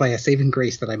only by a saving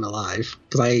grace that I'm alive,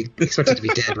 because I expected to be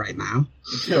dead right now.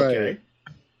 Okay.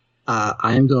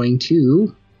 I'm going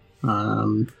to...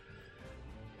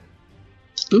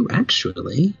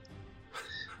 actually...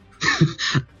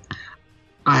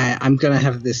 I'm going to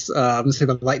have this... I'm going to say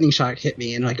the lightning shock hit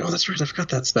me, and like, oh, that's right, I forgot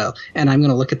that spell. And I'm going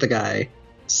to look at the guy,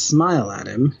 smile at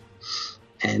him,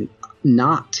 and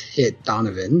not hit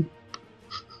Donovan,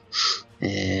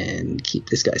 and keep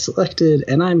this guy selected,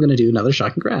 and I'm going to do another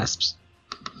Shocking Grasps.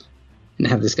 And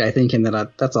have this guy thinking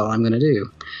that that's all I'm going to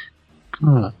do.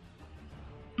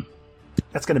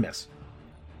 That's going to miss.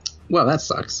 Well, that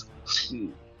sucks.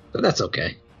 But that's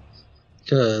okay.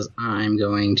 Because I'm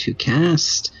going to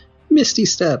cast Misty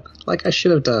Step, like I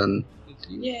should have done.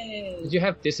 Yay! Did you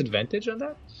have disadvantage on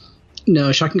that?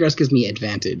 No, Shocking Grasp gives me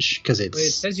advantage, because it's... Wait,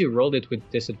 it says you rolled it with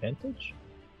disadvantage?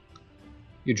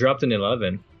 You dropped an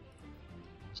 11.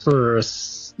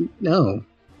 No.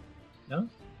 No?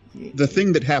 The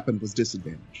thing that happened was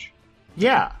disadvantage.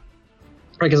 Yeah.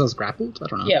 Probably because I was grappled? I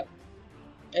don't know. Yeah.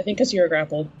 I think because you were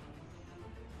grappled.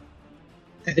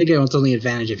 I think it's only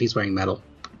advantage if he's wearing metal.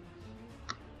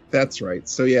 That's right.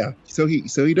 So yeah. So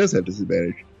he does have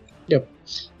disadvantage. Yep.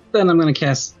 Then I'm going to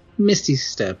cast Misty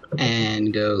Step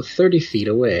and go 30 feet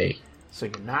away. So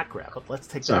you're not grappled. Let's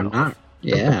take So that I'm off. not.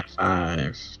 Yeah,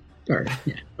 5. Or,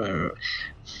 yeah,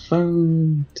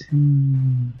 5,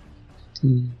 10,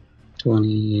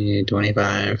 20,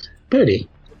 25, 30.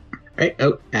 Right?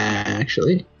 Oh,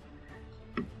 actually.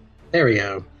 There we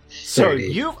go. So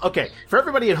 30. okay, for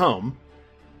everybody at home,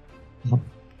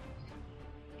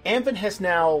 Anvin has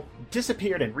now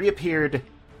disappeared and reappeared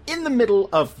in the middle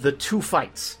of the two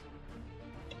fights.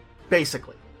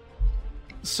 Basically.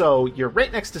 So you're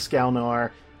right next to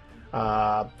Skalnar.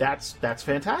 That's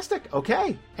fantastic.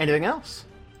 Okay. Anything else?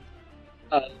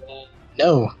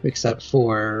 No, except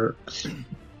for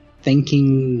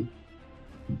thanking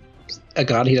a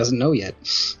god he doesn't know yet.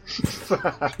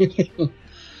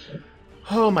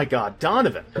 Oh my god,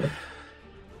 Donovan.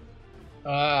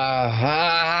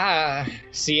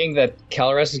 Seeing that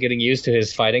Calras is getting used to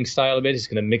his fighting style a bit, he's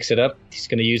going to mix it up. He's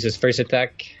going to use his first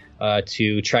attack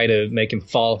to try to make him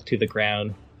fall to the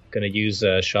ground. Going to use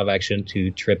a shove action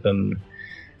to trip him.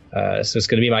 So it's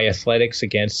going to be my athletics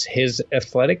against his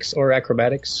athletics or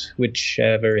acrobatics,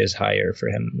 whichever is higher for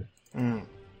him.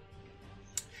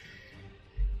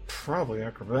 Probably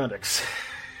acrobatics.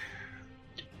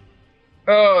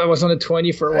 Oh, it was on a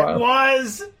 20 for a while. It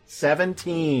was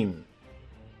 17.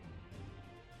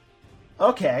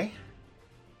 Okay.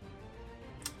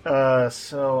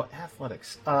 So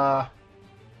athletics. I'm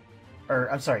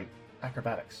sorry,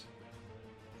 acrobatics.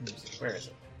 Where is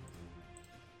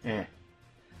it?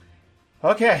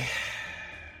 Okay.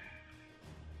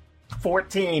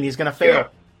 14. He's gonna fail. Yeah.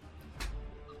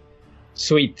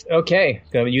 Sweet. Okay.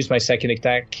 Gonna use my second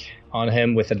attack on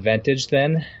him with advantage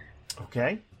then.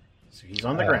 Okay. So he's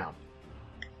on the ground.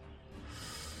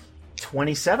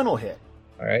 27 will hit.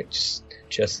 Alright,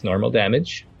 just normal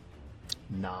damage.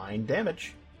 9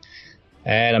 damage.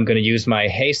 And I'm gonna use my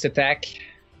haste attack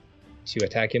to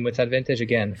attack him with advantage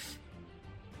again.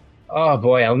 Oh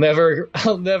boy, I'll never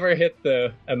hit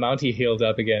the amount he healed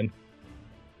up again.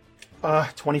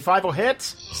 25 will hit.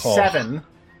 7.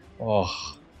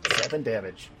 Oh. 7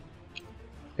 damage.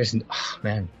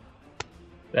 Man.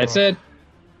 That's it.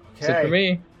 That's it for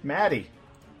me. Maddie.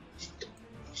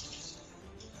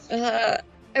 I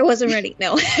wasn't ready.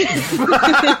 No.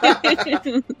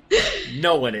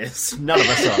 No one is. None of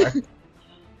us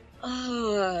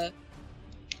are.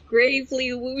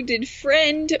 Gravely wounded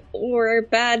friend or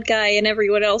bad guy, and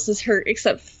everyone else is hurt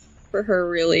except for her,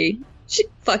 really.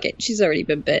 Fuck it. She's already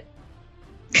been bit.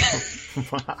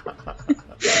 We've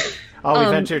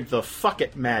entered the fuck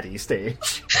it Maddie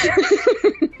stage.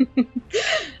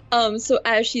 So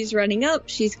as she's running up,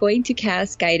 she's going to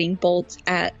cast Guiding Bolt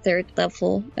at 3rd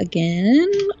level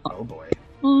again. Oh boy.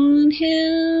 On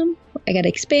him. I gotta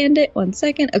expand it. 1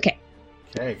 second. Okay.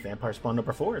 Okay, Vampire Spawn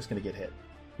number 4 is gonna get hit.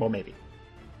 Well, maybe.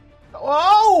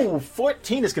 Oh!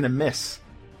 14 is gonna miss.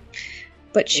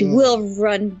 But she will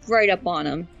run right up on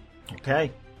him.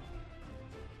 Okay.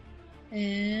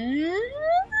 And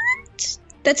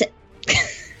that's it.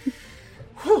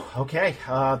 Whew, okay,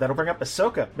 that'll bring up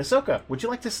Ahsoka. Ahsoka, would you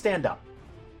like to stand up?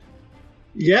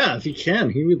 Yeah, if he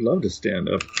can, he would love to stand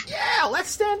up. Yeah,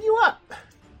 let's stand you up.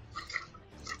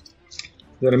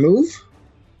 Gonna move?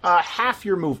 Half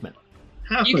your movement.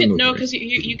 You can no, because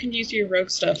you can use your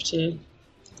rogue stuff to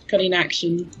cutting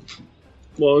action.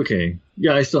 Well, okay.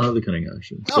 Yeah, I still have the cunning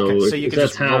action. So, okay, so if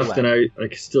that's half, then I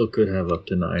still could have up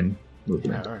to 9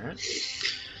 movement. All right.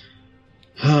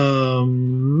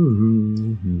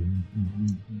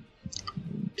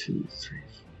 2, 3.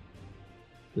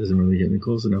 Doesn't really get me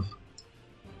close enough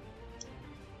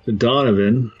to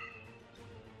Donovan,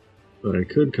 but I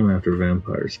could come after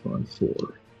Vampire Spawn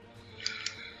 4.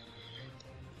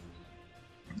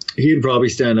 He'd probably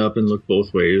stand up and look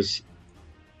both ways.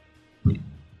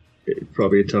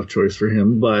 Probably a tough choice for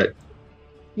him, but I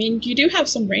mean, you do have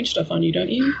some range stuff on you, don't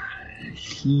you?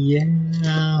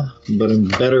 Yeah, but I'm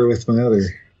better with my other.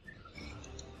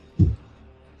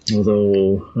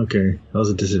 Although, okay, how's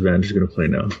a disadvantage going to play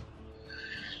now?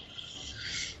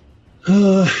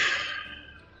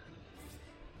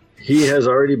 He has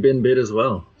already been bit as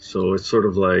well, so it's sort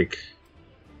of like...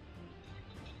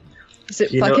 Is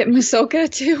it fuck it Masoka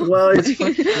too? Well, it's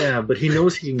yeah, but he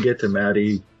knows he can get to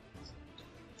Maddie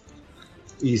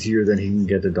easier than he can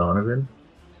get to Donovan.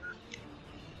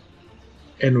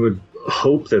 And would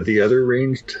hope that the other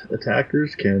ranged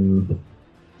attackers can...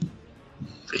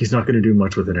 He's not going to do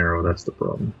much with an arrow, that's the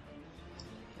problem.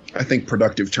 I think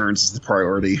productive turns is the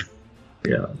priority.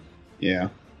 Yeah. Yeah.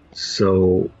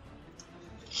 So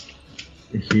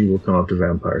he will come up to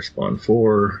Vampire Spawn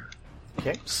 4.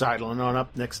 Okay, sidling on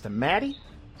up next to Maddie.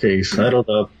 Okay, sidled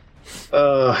up.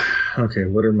 Okay,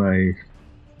 what are my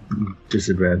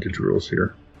disadvantage rules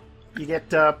here? You get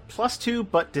 +2,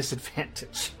 but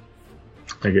disadvantage.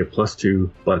 I get +2,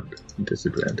 but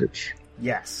disadvantage.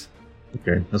 Yes.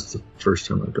 Okay, that's the first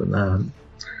time I've done that.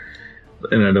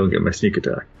 And I don't get my sneak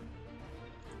attack.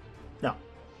 No.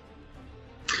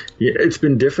 Yeah, it's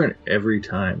been different every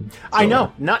time. So. I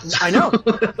know. I know.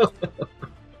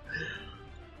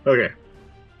 Okay.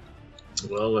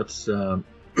 Well, let's try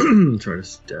to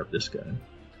stab this guy.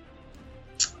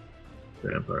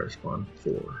 Vampire Spawn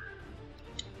 4.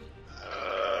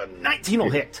 19 will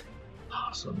hit.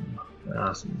 Awesome.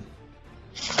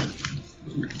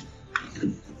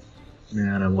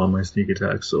 Man, I want my sneak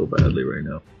attack so badly right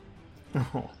now.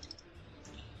 Oh.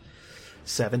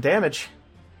 7 damage.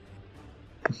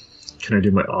 Can I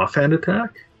do my offhand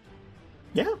attack?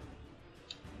 Yeah.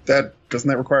 Doesn't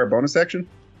that require a bonus action?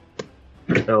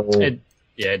 No.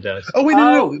 Yeah, it does. Oh wait,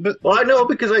 no. But well, I know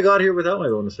because I got here without my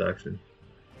bonus action.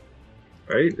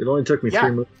 Right? It only took me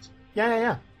 3 moves.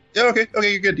 Yeah. Yeah. Okay.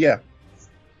 You're good. Yeah.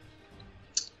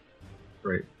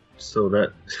 Right. So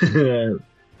that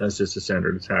that's just a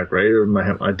standard attack, right? Or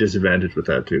my disadvantage with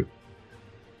that too.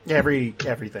 Yeah,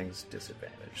 everything's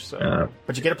disadvantage. So,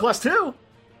 but you get a +2.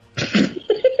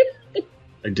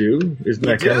 I do. Isn't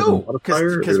that kind of a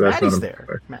modifier? Because Maddie's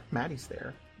there. Maddie's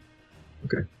there.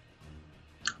 Okay.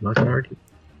 I'm not gonna argue.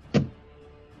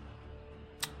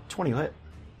 20 hit.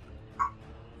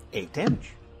 8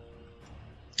 damage.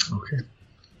 Okay.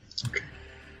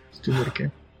 Let's do that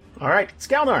again. All right,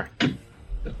 Skalnar.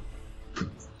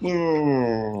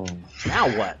 Oh. Now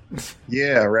what?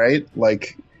 Yeah, right?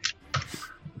 Like,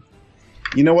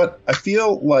 you know what? I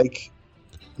feel like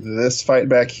this fight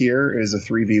back here is a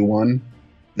 3v1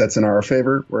 that's in our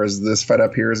favor, whereas this fight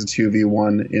up here is a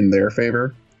 2v1 in their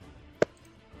favor.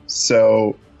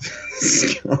 So,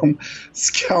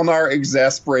 Skalnar,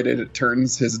 exasperated,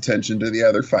 turns his attention to the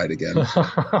other fight again.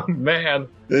 Oh, man.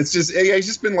 It's just, he's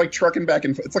just been like trucking back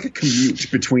and forth. It's like a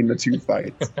commute between the two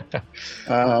fights.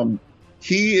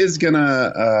 He is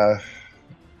gonna,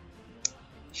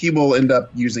 he will end up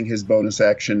using his bonus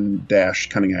action dash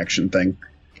cunning action thing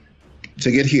to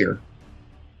get here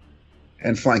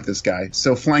and flank this guy.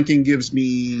 So flanking gives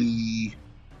me.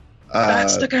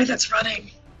 That's the guy that's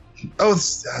running. Oh,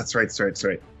 that's right.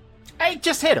 Hey,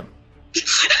 just hit him.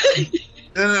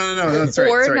 No, that's right.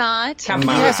 Or sorry. not. He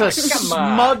has a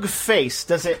smug face.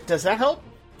 Does that help?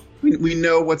 We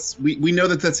know we know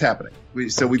that's happening. We've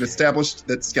established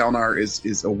that Skalnar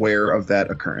is aware of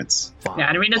that occurrence. Yeah,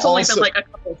 I mean it's only been like a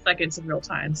couple seconds in real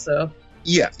time, so.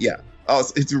 Yeah.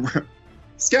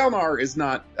 Skalnar is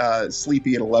not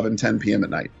sleepy at 11:10 p.m. at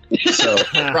night, so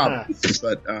probably.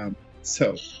 But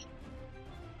so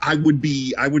I would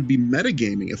be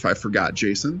metagaming if I forgot,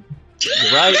 Jason.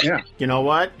 You're right. Yeah. You know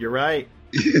what? You're right.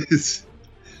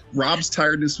 Rob's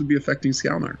tiredness would be affecting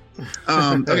Skalnar.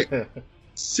 Okay.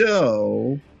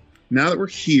 So now that we're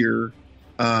here,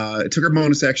 it took our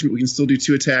bonus action, but we can still do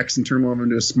 2 attacks and turn one of them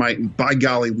into a smite. And by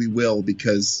golly, we will,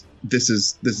 because this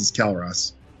is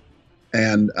Kalros,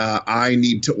 and I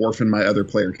need to orphan my other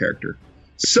player character.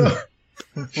 So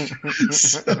that's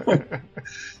how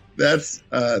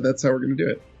we're going to do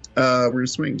it. We're going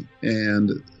to swing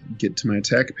and get to my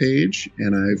attack page,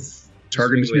 and I've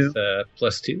targeted him with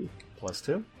 +2.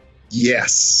 +2.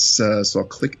 Yes. So I'll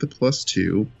click the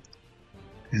 +2.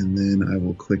 And then I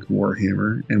will click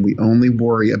Warhammer, and we only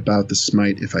worry about the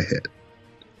smite if I hit.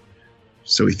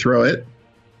 So we throw it.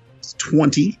 It's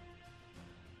 20.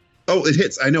 Oh, it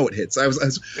hits. I know it hits. I was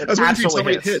waiting for you to tell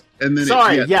me it hit. And then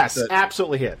yes,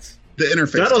 absolutely hits. The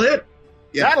interface. That'll hit.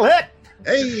 Yeah. That'll hit.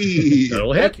 Hey.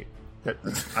 That'll hit. Thank you.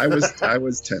 I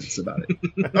was tense about it.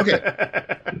 Okay.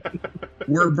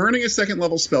 We're burning a 2nd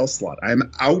level spell slot.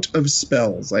 I'm out of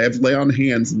spells. I have Lay on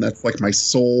Hands, and that's like my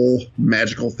sole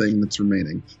magical thing that's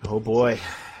remaining. Oh boy.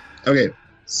 Okay,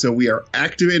 so we are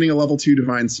activating a level 2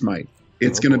 Divine Smite.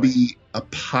 It's going to be a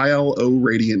pile of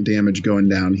radiant damage going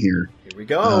down here. Here we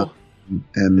go.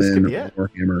 And This then could be it.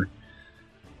 Warhammer.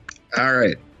 All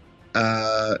right.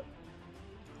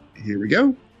 Here we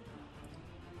go.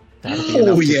 That'll be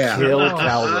enough to yeah. kill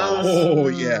Kalros. Oh,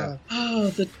 yeah. Oh,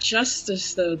 the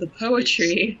justice, though, the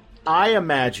poetry. I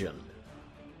imagine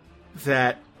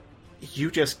that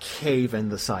you just cave in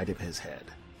the side of his head.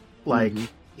 Like,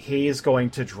 he is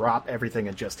going to drop everything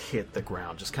and just hit the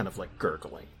ground, just kind of like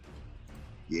gurgling.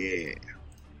 Yeah.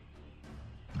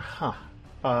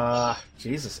 Huh.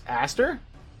 Jesus. Aster?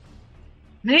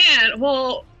 Man,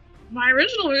 well, My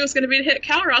original move was going to be to hit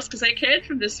Calros because I can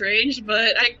from this range,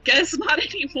 but I guess not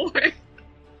anymore.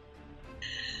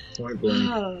 Point blank.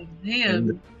 Oh,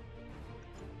 man.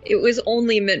 It was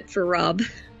only meant for Rob.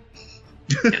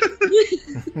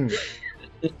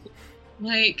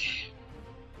 Like...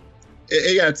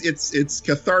 Yeah, it's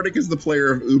cathartic as the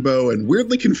player of Ubo and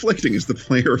weirdly conflicting as the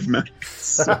player of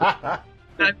Max.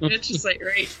 It's just like,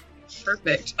 right.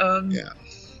 Perfect. Yeah.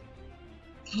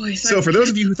 Boy, so for those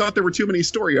of you who thought there were too many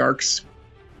story arcs,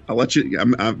 I'll let you,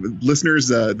 listeners,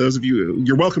 those of you,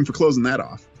 you're welcome for closing that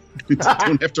off.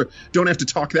 don't have to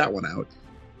talk that one out.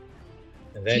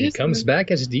 And then he comes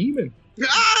back as a demon.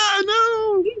 Ah,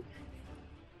 no!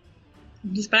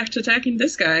 I'm just back to attacking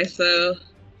this guy, so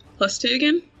 +2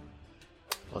 again.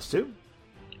 +2.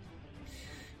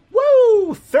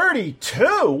 Woo!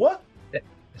 32!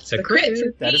 It's a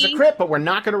crit. That is a crit, but we're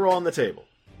not going to roll on the table.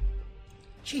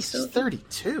 Jesus,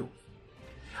 32.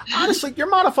 Honestly, your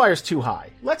modifier's too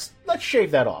high. Let's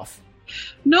shave that off.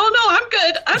 No, I'm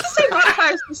good. I have the same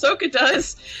modifier as Masoka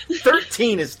does.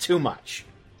 13 is too much.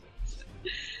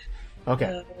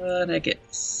 Okay. And I get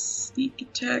sneak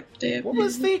attack damage. What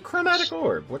was the chromatic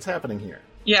orb? What's happening here?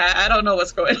 Yeah, I don't know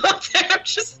what's going on there.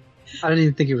 I don't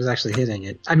even think it was actually hitting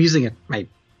it. I'm using my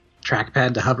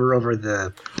trackpad to hover over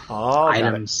the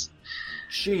items.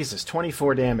 Jesus,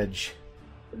 24 damage.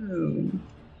 Ooh.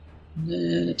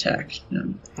 Then attack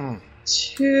number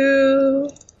 2.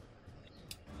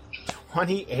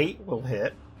 28 will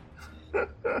hit.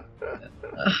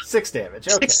 6 damage.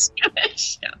 Okay. 6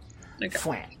 damage. Yeah. Okay.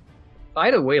 Flan.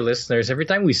 By the way, listeners, every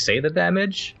time we say the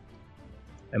damage,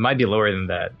 it might be lower than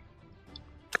that.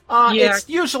 Yeah. It's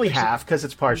usually half because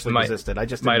it's partially resisted. I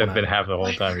just might have been half the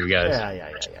whole time, you guys.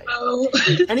 Yeah. Oh.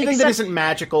 Anything that isn't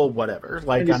magical, whatever.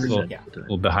 Like, a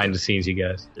little behind the scenes, you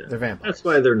guys. Yeah. They're vampires. That's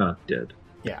why they're not dead.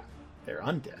 Yeah, they're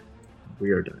undead.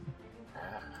 We are dead.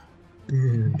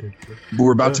 But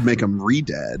we're about to make them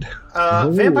re-dead.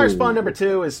 Vampire spawn number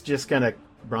 2 is just gonna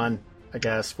run, I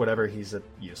guess. Whatever. He's a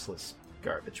useless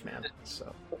garbage man.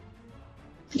 So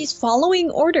he's following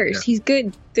orders. Yeah. He's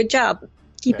good. Good job.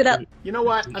 Keep it up. You know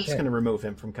what? I'm just going to remove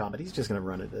him from combat. He's just going to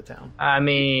run into town. I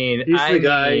mean,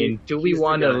 do we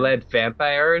want to let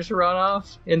vampires run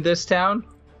off in this town?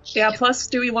 Yeah, plus,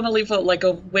 do we want to leave a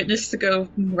witness to go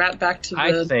right back to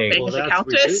the bank of the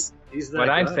Countess? What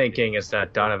I'm thinking is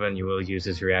that Donovan, you will use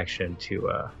his reaction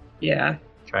to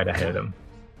try to hit him.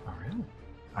 Oh, really?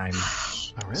 Oh,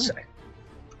 really? I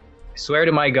swear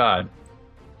to my God.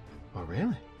 Oh,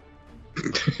 really?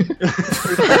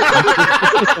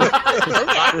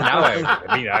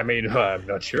 I'm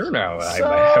not sure now.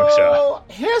 So,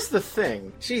 here's the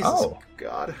thing. Jesus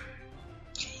God.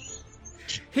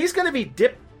 He's going to be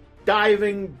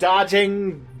diving,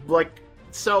 dodging,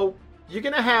 so you're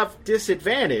going to have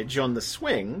disadvantage on the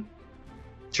swing.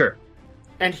 Sure.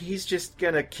 And he's just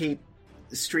going to keep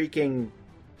streaking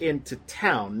into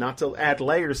town, not to add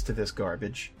layers to this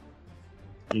garbage.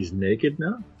 He's naked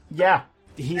now? Yeah.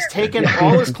 He's taken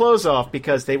all his clothes off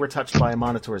because they were touched by a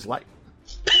Monitor's light.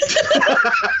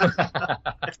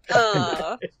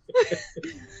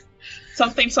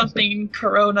 Something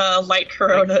Corona, light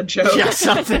Corona joke. Yeah,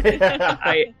 something.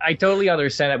 I totally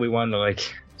understand that we want to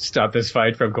stop this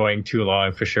fight from going too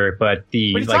long for sure, but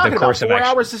the course of action.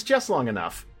 4 hours is just long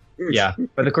enough. Yeah,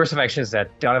 but the course of action is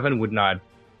that Donovan would not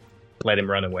let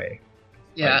him run away.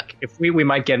 Yeah. If we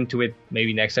might get into it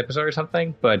maybe next episode or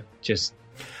something, but just.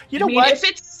 You know what? If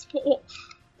it's...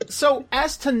 So,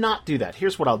 as to not do that,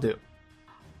 here's what I'll do.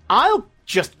 I'll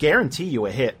just guarantee you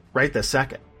a hit right this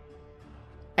second.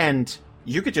 And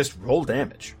you could just roll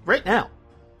damage right now.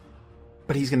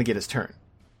 But he's going to get his turn.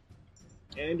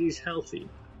 And he's healthy.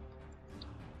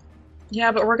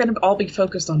 Yeah, but we're going to all be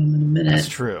focused on him in a minute. That's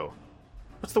true.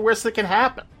 What's the worst that can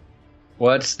happen?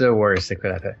 What's the worst that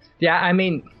could happen? Yeah, I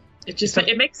mean...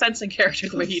 It makes sense in character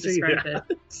the way he described it.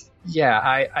 Yeah,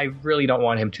 I really don't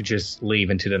want him to just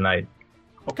leave into the night.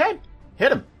 Okay,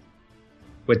 hit him.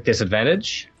 With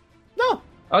disadvantage? No.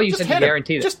 Oh, you said you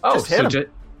guaranteed it. Just hit him.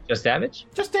 Just damage?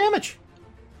 Just damage.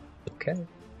 Okay.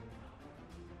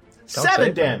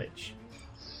 7 damage.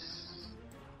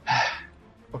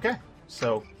 Okay,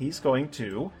 so he's going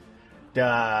to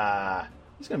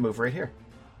move right here.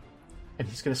 And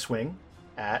he's going to swing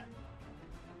at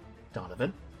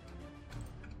Donovan.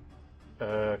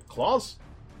 Claws.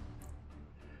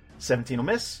 17 will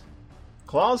miss.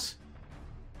 Claws.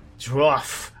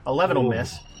 11 will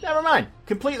miss. Never mind.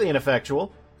 Completely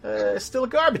ineffectual. Still a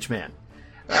garbage man.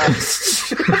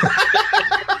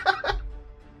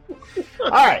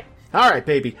 Alright,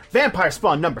 baby. Vampire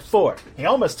spawn number 4. He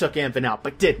almost took Anvin out,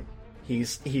 but didn't.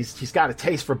 He's got a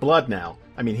taste for blood now.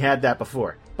 I mean, he had that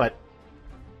before. But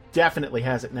definitely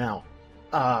has it now.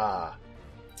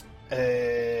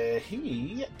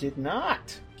 He did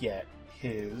not get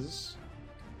his...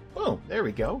 Boom, there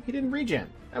we go. He didn't regen.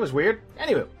 That was weird.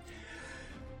 Anyway.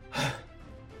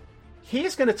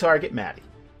 He's going to target Maddie.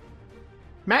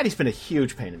 Maddie's been a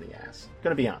huge pain in the ass.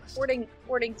 Gonna be honest.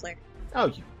 Warding flare.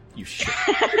 Oh, you shit.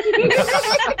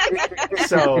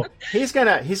 So he's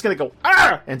gonna go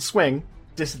and swing.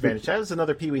 Disadvantage. That was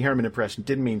another Pee Wee Herman impression.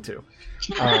 Didn't mean to.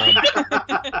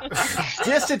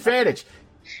 Disadvantage.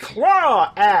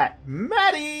 Claw at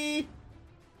Maddie.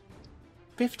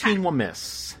 15 will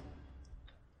miss.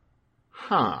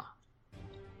 Huh.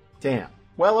 Damn.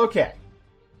 Well, okay.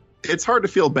 It's hard to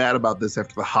feel bad about this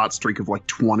after the hot streak of like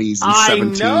 20s and I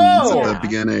 17s know. at the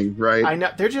beginning, right? I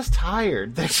know. They're just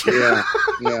tired.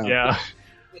 Yeah.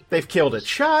 They've killed a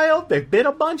child. They've bit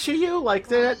a bunch of you. Like,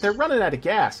 they're running out of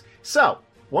gas. So,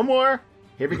 one more.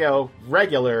 Here we go.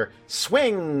 Regular.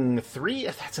 Swing. 3.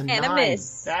 That's a 9. And a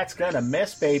miss. That's gonna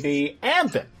miss, baby. And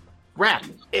then wrap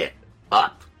it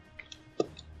up.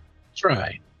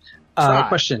 Try. Try.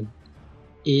 Question.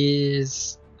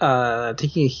 Is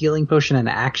taking a healing potion an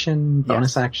action?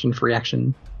 Bonus action? Free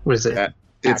action? What is it?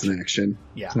 It's an action.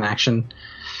 Yeah. It's an action.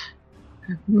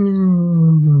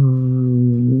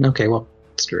 Okay, well,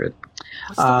 screw it.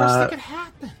 What's the worst that could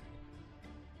happen?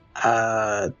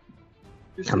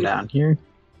 Come down here.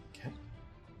 Okay.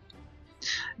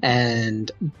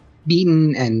 And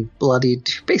beaten and bloodied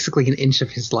to basically an inch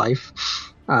of his life,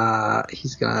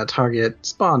 he's going to target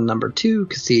spawn number 2,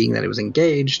 seeing that it was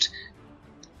engaged.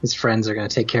 His friends are going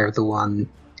to take care of the one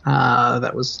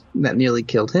that nearly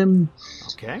killed him.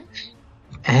 Okay.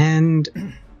 And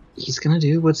he's going to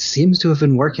do what seems to have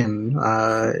been working.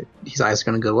 His eyes are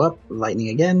going to go up, lightning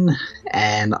again,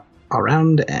 and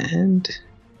around, and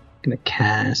going to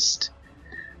cast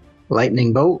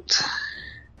Lightning Bolt.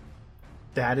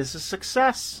 That is a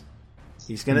success.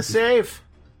 He's gonna save.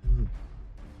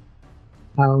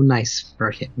 How nice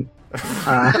for him.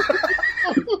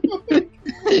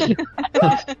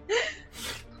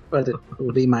 But it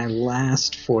will be my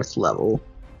last 4th level.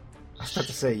 I was about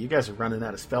to say, you guys are running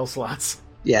out of spell slots.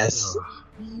 Yes.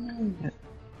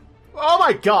 Oh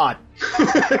my god!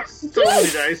 So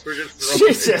many dice were just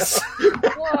throwing. Jesus!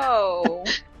 Whoa.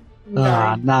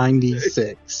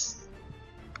 96.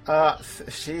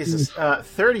 Jesus.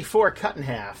 34 cut in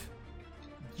half.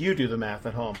 You do the math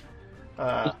at home.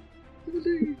 Ow.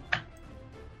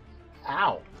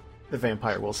 The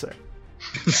vampire will say.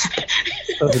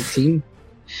 17.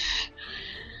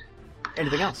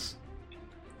 Anything else?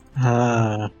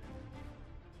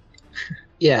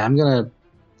 Yeah, I'm gonna,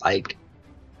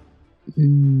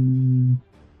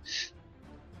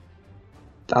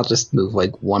 I'll just move,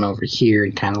 1 over here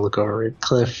and kind of look over at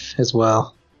Cliff as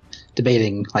well.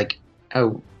 Debating,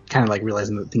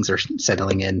 realizing that things are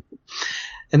settling in.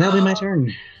 And that'll be my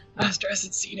turn. Master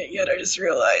hasn't seen it yet, I just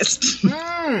realized.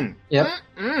 Yep.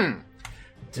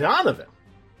 Donovan.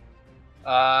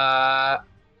 Yeah,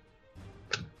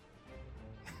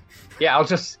 I'll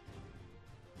just...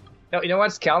 No, you know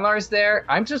what? Skalnar's there.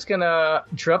 I'm just gonna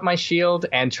drop my shield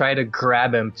and try to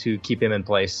grab him to keep him in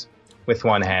place with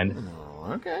one hand.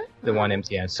 Oh, okay. The one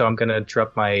empty hand. So I'm gonna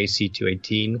drop my AC to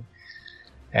 18.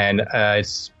 And I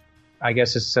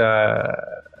guess it's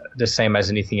the same as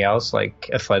anything else, like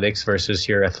athletics versus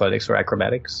your athletics or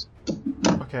acrobatics.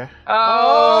 Okay.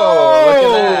 Oh, look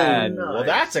at that. Well,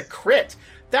 that's a crit.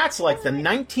 That's like the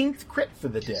 19th crit for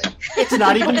the day. It's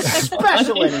not even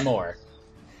special anymore.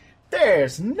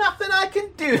 There's nothing I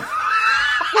can do.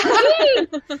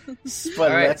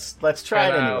 But right. let's try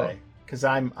it anyway, because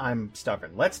I'm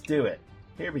stubborn. Let's do it.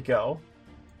 Here we go.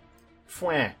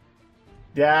 Fwah.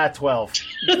 Yeah, 12.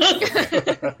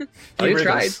 Oh, you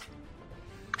tried.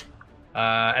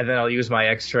 And then I'll use my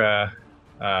extra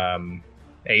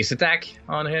ace attack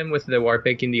on him with the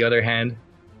Warpick in the other hand.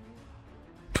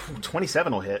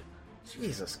 27 will hit.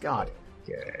 Jesus, God.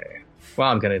 Okay. Well,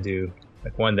 I'm going to do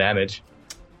 1 damage.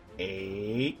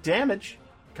 8 damage.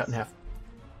 Cut in half.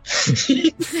 That's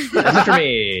it for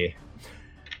me.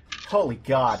 Holy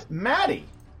God. Maddie.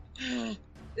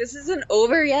 This isn't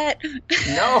over yet.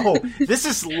 No, this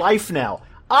is life now.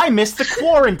 I missed the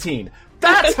quarantine.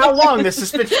 That's how long this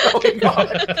has been going on.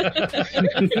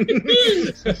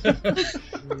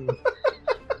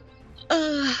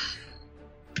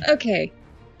 Okay.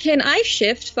 Can I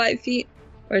shift 5 feet?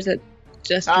 Or is it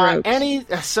just ropes?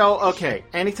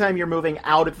 Anytime you're moving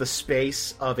out of the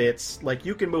space of its...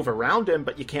 you can move around him,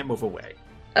 but you can't move away.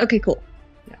 Okay, cool.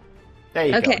 Yeah. There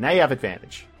you go. Now you have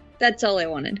advantage. That's all I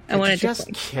wanted. I wanted to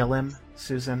just kill him,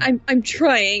 Susan. I'm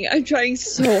trying. I'm trying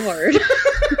so hard.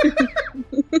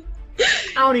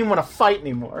 I don't even want to fight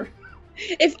anymore.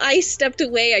 If I stepped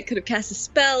away, I could have cast a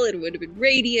spell. It would have been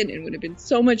radiant. It would have been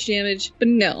so much damage. But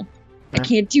no, I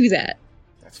can't do that.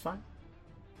 That's fine.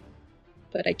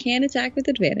 But I can attack with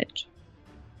advantage.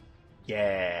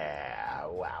 Yeah,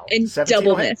 wow. And 17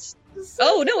 double will hit. miss.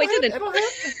 Oh, no, I didn't. It'll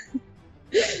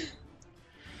hit.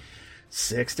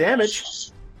 6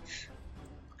 damage.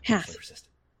 Half. Resistant.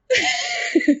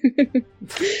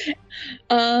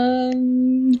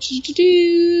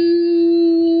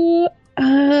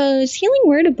 Is healing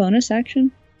word a bonus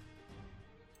action?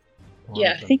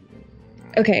 Yeah.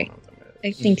 Okay,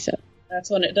 I think so. That's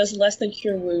when it does less than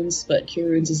Cure Wounds, but Cure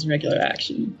Wounds is a regular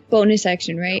action. Bonus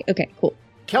action, right? Okay, cool.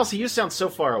 Kelsey, you sound so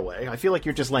far away. I feel like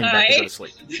you're just laying back to go to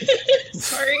sleep.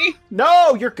 Sorry.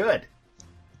 No, you're good.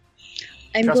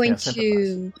 I'm Trust me,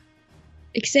 going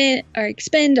I to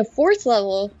expend a 4th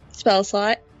level spell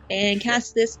slot and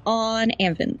cast this on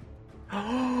Anvin.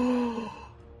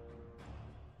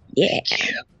 Yeah.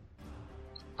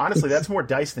 Honestly, that's more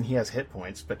dice than he has hit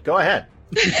points, but go ahead.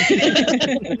 Healing.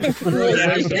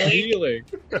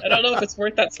 I don't know if it's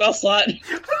worth that spell slot.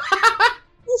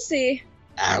 We'll see.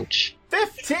 Ouch.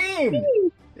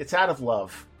 15! It's out of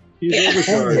love. He's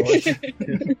overcharged.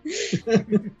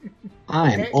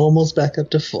 I'm almost back up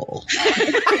to full.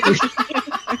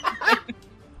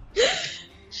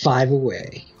 5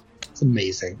 away. It's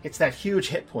amazing. It's that huge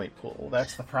hit point pool.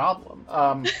 That's the problem.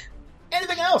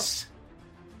 Anything else?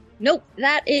 Nope,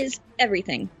 that is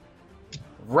everything.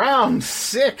 Round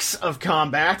 6 of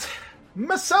combat.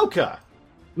 Masoka.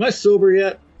 Am I sober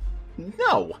yet?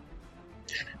 No.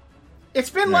 It's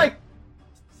been like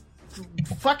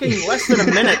fucking less than a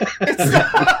minute.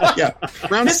 Yeah,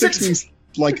 round 6 means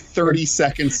like 30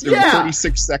 seconds, or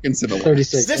 36 seconds of a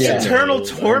 36. This eternal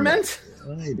torment?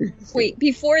 Wait,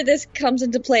 before this comes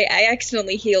into play, I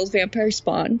accidentally healed Vampire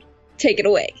Spawn. Take it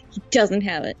away. He doesn't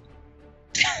have it.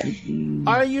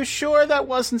 Are you sure that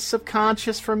wasn't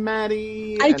subconscious from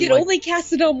Maddie? I could only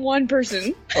cast it on one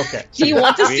person. Okay. Do you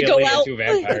want us to go out? Into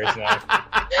vampires now.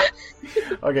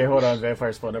 Okay, hold on.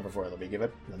 Vampire Spawn number 4. Let me give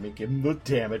him the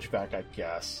damage back, I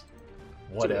guess.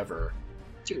 Whatever.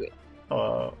 Do it.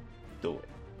 Do it.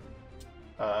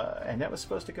 And that was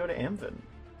supposed to go to Amvin.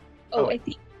 Oh, I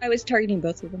think I was targeting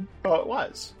both of them. Oh, it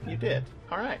was. You did.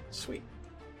 All right. Sweet.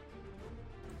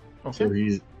 Okay. So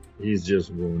he's just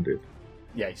wounded.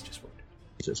 Yeah, he's just wounded.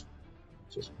 Just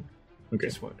okay.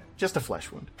 Just wounded. Just a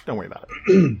flesh wound. Don't worry about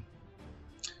it.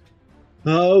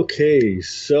 Okay,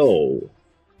 so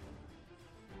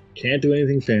can't do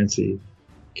anything fancy.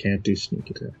 Can't do sneak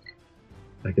attack.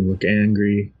 I can look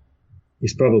angry.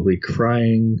 He's probably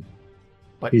crying.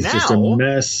 But He's now, just a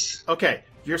mess. Okay,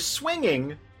 you're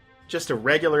swinging just a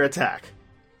regular attack.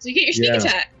 So you get your sneak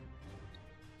attack.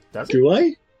 Does it? Do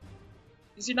I?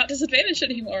 Because you're not disadvantaged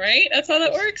anymore, right? That's how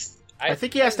that works? I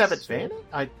think he has to have advantage.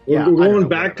 We're going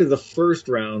back to the first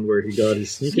round where he got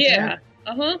his sneak attack.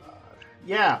 Uh-huh.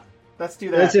 Yeah, let's do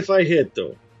that. That's if I hit,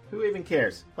 though. Who even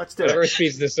cares? Let's do Whatever it.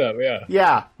 speeds this up, yeah.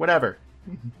 Yeah, whatever.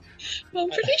 Well, I'm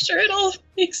pretty sure it all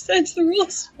makes sense. The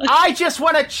rules. I just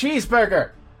want a cheeseburger.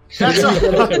 That's I'm all.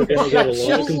 gonna get a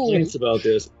lot of complaints about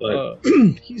this, but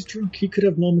he's drunk. He could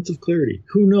have moments of clarity.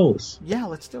 Who knows? Yeah,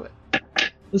 let's do it.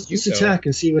 Let's just attack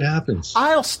and see what happens.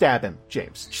 I'll stab him,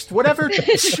 James. Just whatever.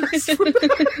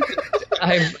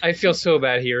 I feel so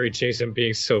bad hearing Jason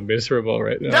being so miserable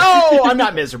right now. No, I'm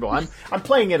not miserable. I'm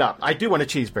playing it up. I do want a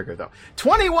cheeseburger though.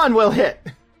 21 will hit.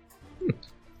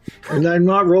 And I'm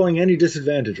not rolling any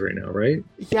disadvantage right now, right?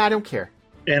 Yeah, I don't care.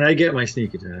 And I get my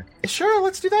sneak attack. Sure,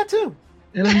 let's do that too.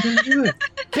 And I'm gonna do it.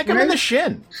 Kick him in the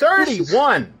shin.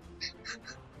 31.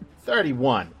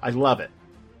 31. I love it.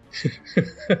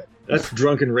 That's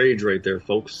drunken rage right there,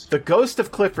 folks. The ghost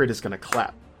of Clifford is going to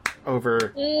clap over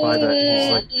by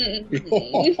the. He's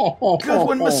like, good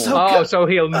one, Masoka. Oh, so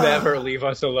he'll never leave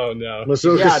us alone now.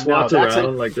 Masoka swats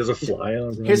around like there's a fly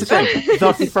on him. Here's the thing.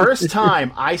 The first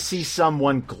time I see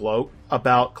someone gloat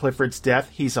about Clifford's death,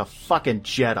 he's a fucking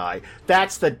Jedi.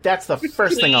 That's the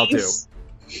first thing I'll do.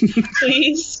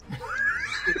 Please.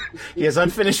 He has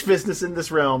unfinished business in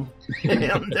this realm, and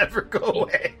he'll never go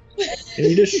away. Can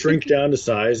he just shrink down to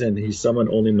size and he's someone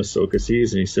only Masoka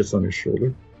sees and he sits on his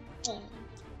shoulder?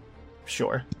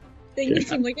 Sure. Then you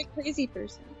seem like a crazy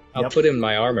person. I'll put him in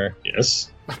my armor.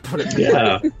 Yes. I'll put it.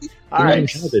 Yeah. All right.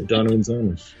 Donovan's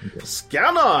armor. Okay.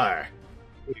 Scanner.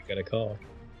 Who you gonna call?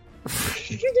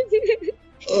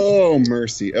 Oh,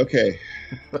 mercy. Okay.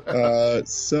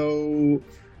 So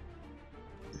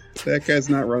that guy's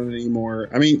not running anymore.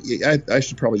 I mean, I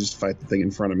should probably just fight the thing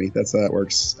in front of me. That's how that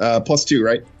works. +2,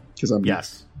 right? Because I'm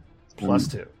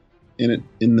 +2 in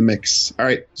the mix. All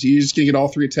right. So you're just gonna get all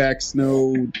 3 attacks.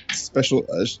 No special.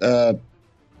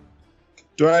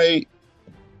 Do I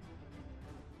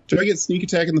Do I get sneak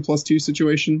attack in the +2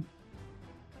 situation?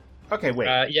 Okay,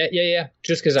 wait. Yeah.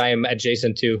 Just because I am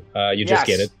adjacent to, you just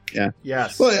get it. Yeah.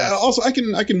 Yes. Well, yes. also I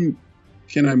can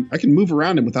move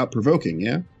around him without provoking.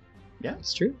 Yeah. Yeah,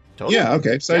 it's true. Totally. Yeah.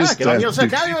 Okay. So I just get on the other side.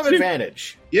 Now you have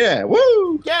advantage. Yeah.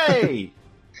 Woo! Yay!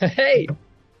 Hey.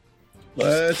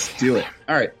 Let's do it.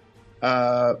 All right.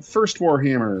 First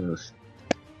Warhammer.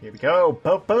 Here we go.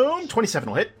 Boom, boom. 27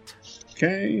 will hit.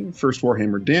 Okay. First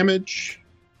Warhammer damage.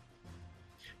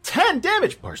 10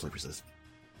 damage. Partially resist.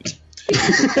 Whip.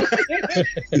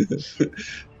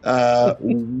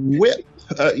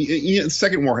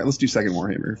 Second Warhammer. Let's do second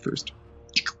Warhammer first.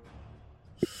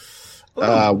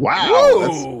 Wow.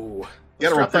 Whoa. You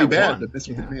gotta roll pretty bad to miss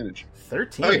with advantage.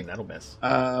 13. Okay. That'll miss.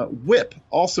 Whip.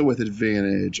 Also with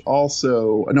advantage.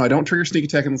 Also. No, I don't trigger sneak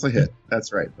attack unless I hit.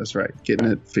 That's right.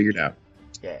 Getting it figured out.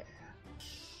 Yeah.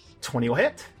 20 will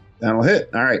hit. That'll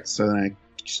hit. All right. So then I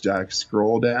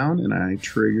scroll down and I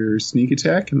trigger sneak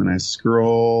attack, and then I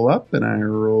scroll up and I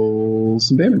roll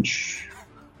some damage.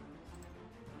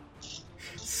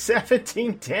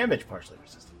 17 damage, partially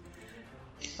resistant.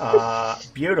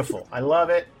 Beautiful. I love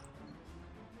it.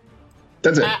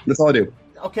 That's it. That's all I do.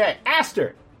 Okay,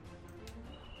 Aster.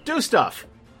 Do stuff.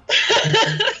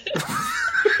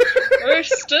 We're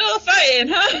still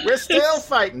fighting, huh? We're still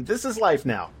fighting. This is life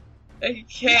now.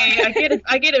 Okay,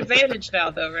 I get advantage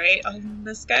now, though, right? On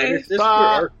this guy. If this were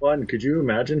our fun, could you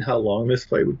imagine how long this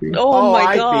fight would be? Oh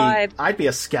my god! I'd be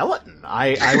a skeleton.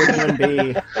 I wouldn't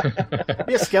even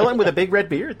be a skeleton with a big red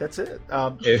beard. That's it.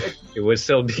 It would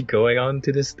still be going on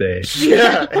to this day.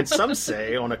 Yeah, and some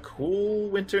say on a cool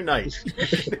winter night.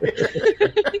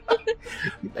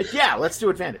 Yeah, let's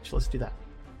do advantage. Let's do that.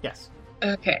 Yes.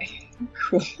 Okay.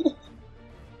 Cool.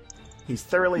 He's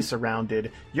thoroughly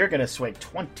surrounded. You're going to swing.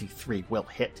 23 will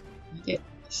hit. Get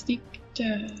sneak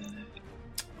attack.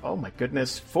 Oh my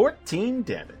goodness. 14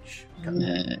 damage.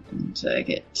 And I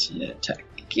get to attack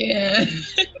again.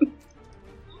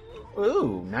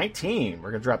 Ooh, 19.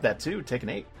 We're going to drop that too. Take an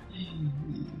 8.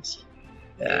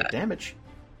 8 damage.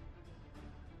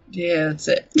 Yeah, that's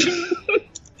it.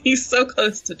 He's so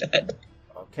close to dead.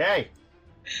 Okay.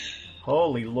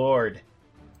 Holy Lord.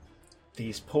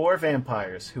 These poor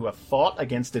vampires who have fought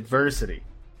against adversity.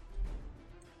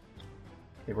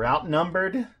 They were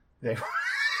outnumbered. They were...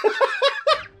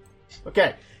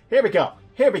 Okay, here we go.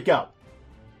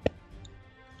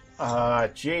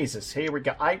 Jesus, here we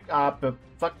go.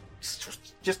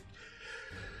 Just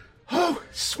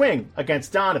swing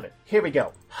against Donovan. Here we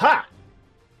go. Ha!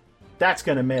 That's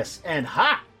gonna miss. And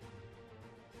ha!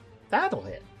 That'll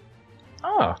hit.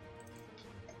 Oh.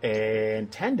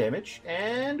 And 10 damage,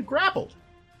 and grappled.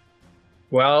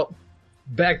 Well,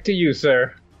 back to you,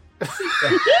 sir.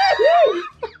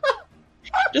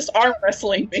 Just arm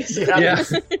wrestling, basically. Yeah.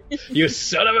 You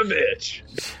son of a bitch.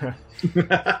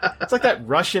 It's like that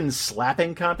Russian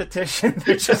slapping competition.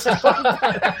 They're just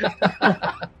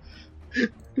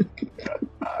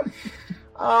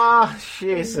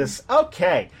Jesus.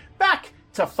 Okay, back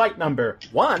to fight number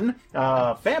 1.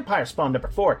 Vampire spawn number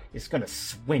 4 is going to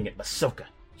swing at Masoka.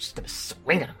 She's going to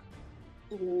swing at him.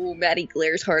 Ooh, Maddie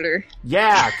glares harder.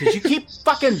 Yeah, because you keep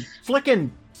fucking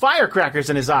flicking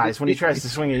firecrackers in his eyes when he tries to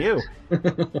swing at you.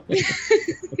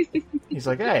 He's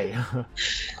like, hey,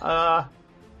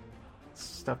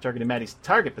 stop targeting Maddie's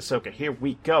target, Masoka. Here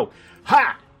we go.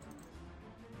 Ha!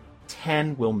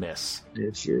 10 will miss.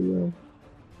 It sure will.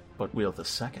 But will the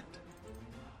second?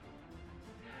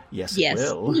 Yes, it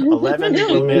will. 11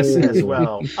 will miss as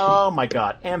well. Oh my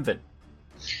god. Amvin.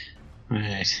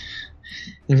 Alright.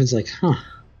 Evan's like,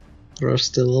 Ro's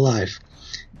still alive.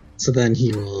 So then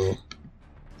he will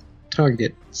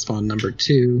target spawn number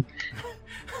 2,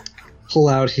 pull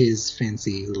out his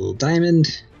fancy little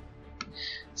diamond,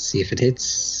 see if it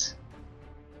hits.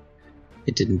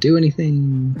 It didn't do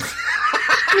anything.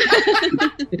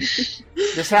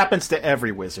 This happens to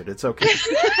every wizard. It's okay.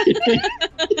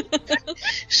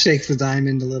 Shakes the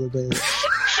diamond a little bit.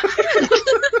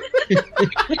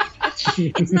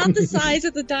 It's not the size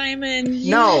of the diamond.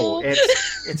 No,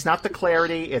 it's not the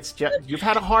clarity. It's just you've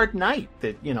had a hard night.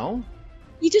 That you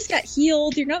just got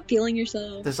healed. You're not feeling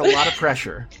yourself. There's a lot of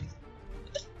pressure.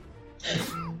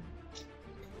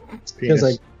 Because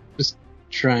I was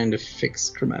trying to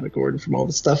fix Chromatic Order from all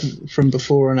the stuff from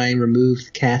before, and I removed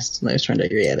the cast, and I was trying to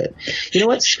get it. You know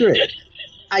what? Screw it.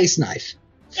 Ice knife.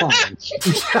 Fine.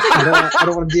 I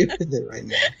don't want to deal with it right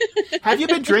now. Have you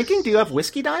been drinking? Do you have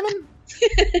whiskey diamond?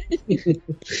 This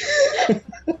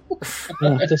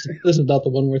is not the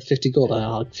one worth 50 gold.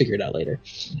 I'll figure it out later.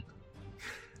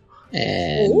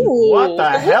 And what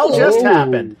the hell just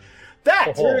happened?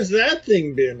 That! Where's that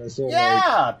thing been this whole night?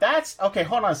 Yeah, that's... Okay,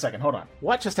 hold on a second, hold on.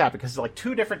 What just happened? Because like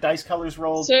 2 different dice colors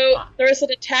rolled. So there was an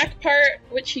attack part,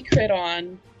 which he crit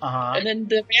on. Uh-huh. And then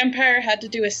the vampire had to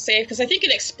do a save, because I think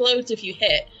it explodes if you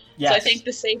hit. Yes. So I think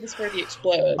the save is for the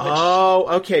explode. Oh,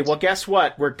 okay. Well, guess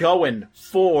what? We're going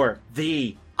for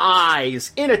the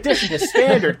eyes. In addition to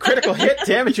standard critical hit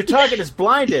damage, your target is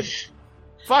blinded.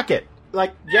 Fuck it.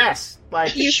 Like, yes.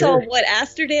 Like, You saw what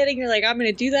Aster did, and you're like, I'm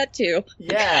going to do that too.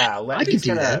 Yeah, I could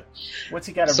do that. What's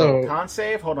he got to So- roll? Con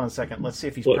save? Hold on a second. Let's see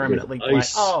if he's What, permanently with blind.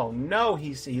 ice? Oh no,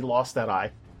 he lost that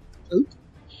eye.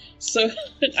 So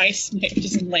an ice knife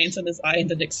just lands in his eye and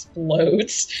then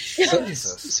explodes.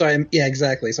 Jesus.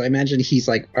 Exactly. So I imagine he's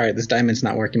like, all right, this diamond's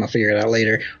not working. I'll figure it out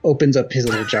later. Opens up his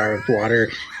little jar of water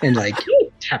and like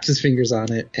taps his fingers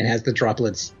on it and has the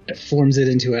droplets, forms it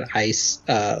into an ice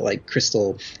like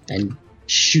crystal and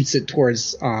shoots it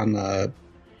towards on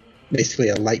basically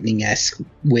a lightning-esque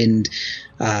wind.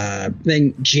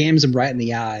 Then jams him right in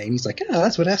the eye, and he's like, "Oh,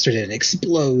 that's what Aster did." And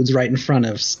explodes right in front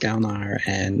of Skalnar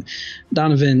and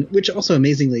Donovan. Which also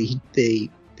amazingly, they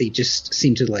just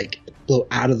seem to like blow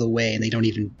out of the way, and they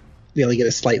only get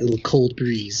a slight little cold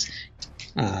breeze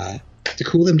to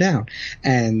cool them down.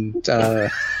 And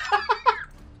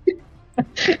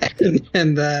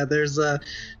and there's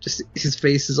just his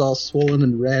face is all swollen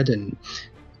and red and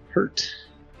hurt.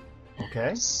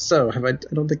 Okay. So I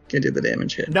don't think I did the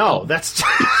damage hit. No, that's.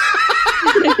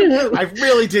 I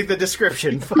really dig the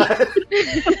description, but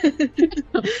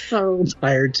I'm so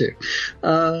tired too.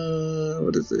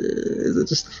 What is it? Is it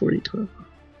just the 40-12?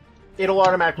 it'll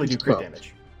automatically do crit 12.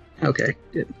 damage. Okay,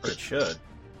 good. It should.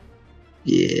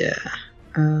 Yeah.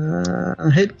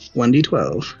 Hit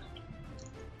 1d12.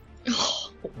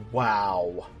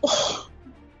 Wow.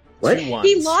 What? 2 ones.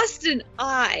 He lost an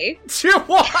eye. 2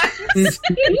 ones.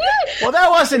 Well, that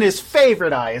wasn't his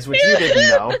favorite eye, is what you didn't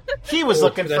know. He was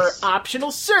looking for that's-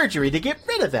 optional surgery to get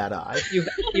rid of that eye.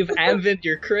 You've anvined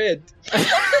your crit. 2.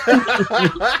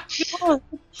 I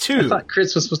thought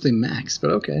crits was supposed to be max, but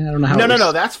okay. I don't know how.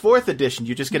 No. That's 4th edition.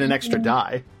 You just get an extra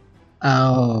die.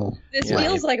 Oh. This Yeah.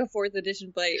 feels like a 4th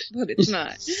edition bite, but it's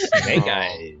not. Hey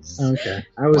guys. Okay.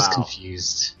 I was Wow.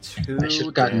 confused. 2 I should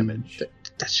have gotten. damage.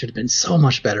 That should have been so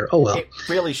much better. Oh well. It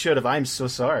really should have. I'm so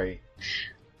sorry.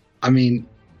 I mean,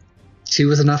 2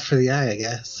 was enough for the eye, I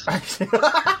guess.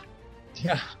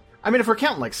 Yeah. I mean, if we're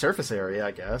counting like surface area, I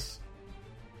guess.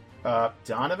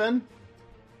 Donovan?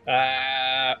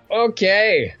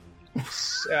 Okay.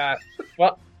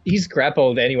 Well, he's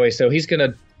grappled anyway, so he's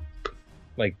gonna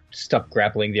stop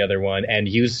grappling the other one and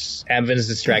use Amvin's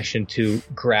distraction to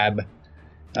grab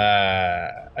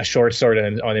a short sword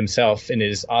on himself in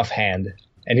his offhand,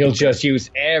 and he'll just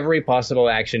use every possible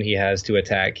action he has to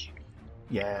attack.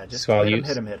 Yeah, just So I'll hit him, use-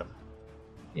 hit him.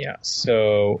 Yeah,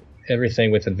 so everything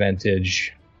with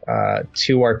advantage.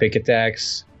 2 Warpic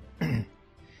attacks. Woo!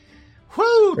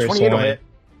 First 28 will one. hit.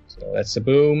 So that's a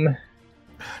boom.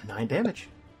 9 damage.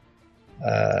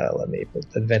 Let me put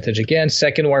advantage again.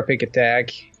 Second Warpic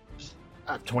attack.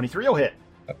 23 will hit.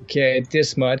 Okay,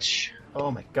 this much.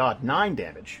 Oh my god, 9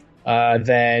 damage.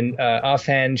 Then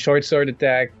offhand short sword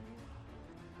attack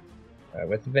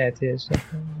with advantage.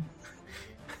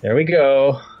 There we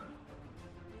go.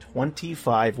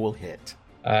 25 will hit.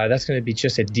 That's going to be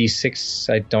just a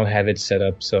d6. I don't have it set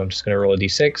up, so I'm just going to roll a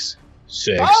d6.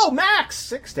 6. Oh, max!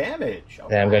 6 damage.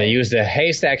 Then I'm going to use the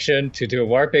haste action to do a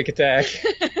Warpic attack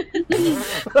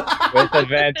with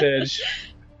advantage.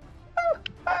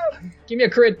 Give me a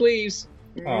crit, please.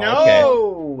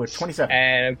 Oh, No! 27.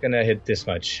 And I'm going to hit this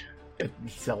much.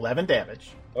 It's 11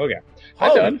 damage. Okay. I'm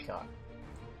Holy done. God.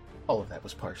 All of that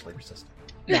was partially resistant.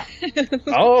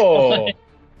 Oh!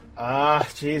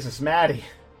 Jesus, Maddie.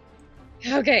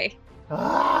 Okay.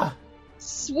 Ah!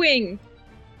 Swing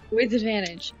with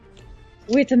advantage.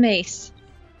 With a mace.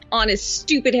 On his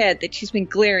stupid head that she's been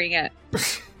glaring at.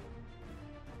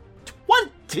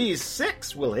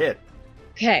 26 will hit.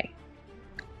 Okay.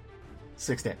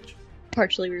 6 damage.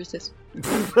 Partially resist.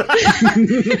 This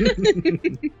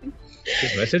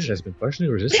message has been partially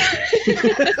resisted.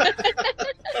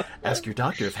 Ask your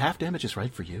doctor if half damage is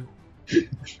right for you.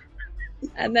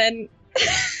 And then,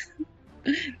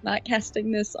 not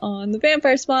casting this on the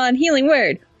vampire spawn, healing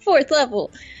word, 4th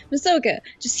level. Masoka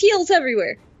just heals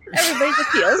everywhere. Everybody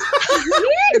just heals.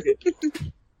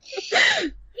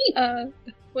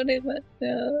 What is it?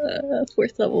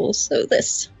 4th level, so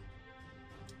this.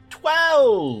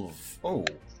 12! Oh,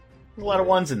 a lot of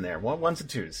 1s in there. 1s and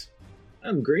 2s.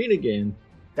 I'm green again.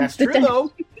 That's true,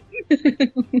 though.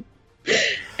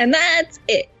 And that's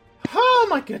it. Oh,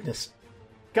 my goodness.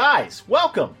 Guys,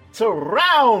 welcome to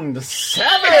round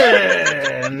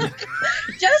 7!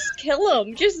 Just kill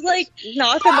him. Just,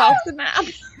 knock him off the map.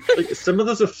 Some of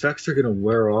those effects are going to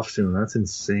wear off soon. That's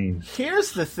insane.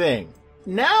 Here's the thing.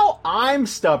 Now I'm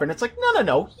stubborn. It's like,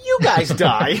 no, you guys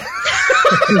die.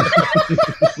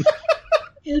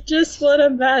 You just want a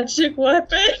magic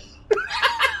weapon.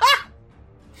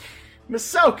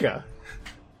 Masoka.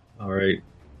 All right.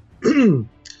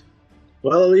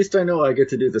 Well, at least I know I get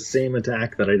to do the same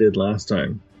attack that I did last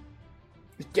time.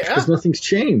 Yeah? Because nothing's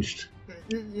changed.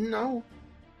 No.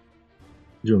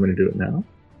 Do you want me to do it now?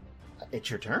 It's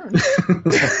your turn. I'm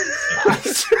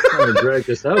trying to drag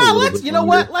this out a little bit you know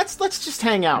longer. what? Let's just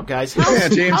hang out, guys. Yeah,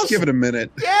 James, give it a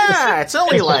minute. Yeah, it's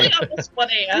only like... It's 1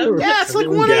 a.m. Yeah, it's like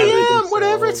 1 Gathering a.m. themselves.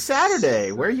 Whatever, it's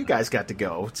Saturday. Where you guys got to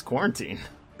go? It's quarantine.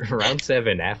 Round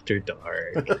 7 after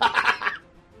dark.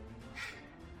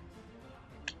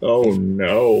 Oh,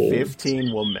 no.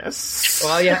 15 will miss.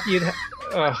 Well, yeah,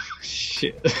 oh,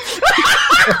 shit.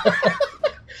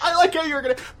 I like how you were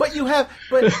gonna... But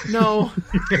no.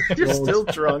 You're still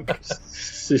drunk.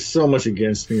 There's so much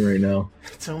against me right now.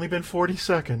 It's only been 40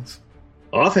 seconds.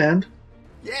 Offhand.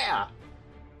 Yeah.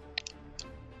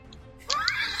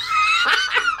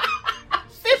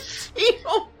 15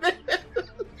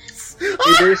 minutes.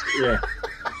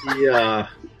 Yeah.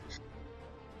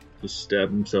 He just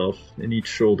stabbed himself in each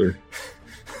shoulder.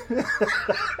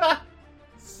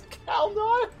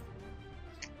 Skaldar?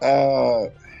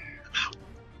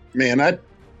 Man, I'd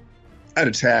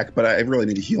attack, but I really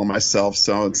need to heal myself,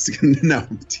 so it's no,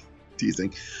 I'm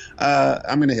teasing.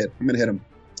 I'm gonna hit him.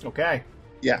 Okay.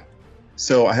 Yeah.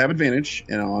 So I have advantage,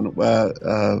 and on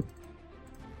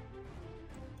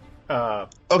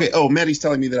okay. Oh, Maddie's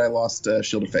telling me that I lost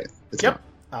Shield of Faith. It's Yep.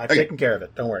 fine. I've taken care of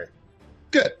it. Don't worry.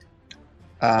 Good.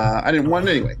 I didn't want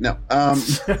it anyway. No.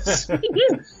 Okay.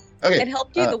 It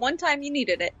helped you the one time you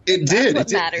needed it. It That's did. what It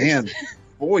did. matters. Man,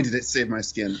 boy, did it save my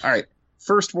skin. All right.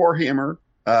 First Warhammer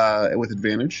with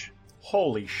advantage.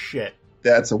 Holy shit.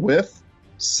 That's a whiff.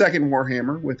 Second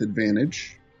Warhammer with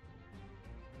advantage.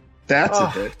 That's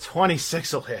a hit.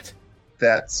 26 will hit.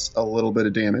 That's a little bit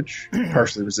of damage.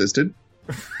 Partially resisted.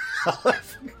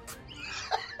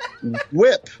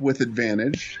 Whip with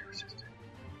advantage.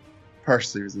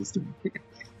 Partially resisted.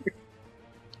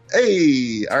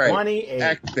 Hey! All right. 28.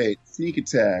 Activate. Sneak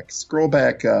attack. Scroll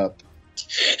back up.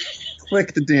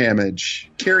 Click the damage.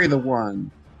 Carry the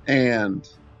 1. And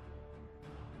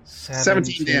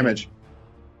 17 damage.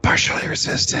 Partially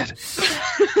resisted.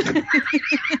 I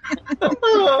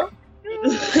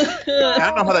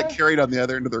don't know how that carried on the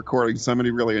other end of the recording, so I'm going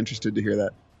to be really interested to hear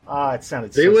that. It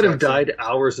sounded They so would have sexy. died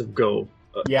hours ago.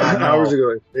 Yeah, I know. Hours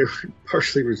ago. They were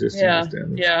partially resisting Yeah, this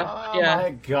damage. Oh my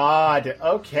god.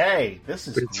 Okay. This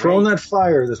is If great. he'd thrown that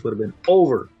fire, this would have been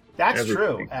over. That's everything.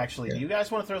 true, actually. Do you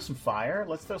guys want to throw some fire?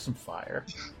 Let's throw some fire.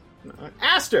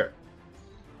 Aster!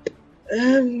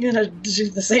 I'm gonna do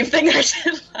the same thing I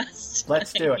did last time.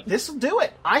 Let's do it. This will do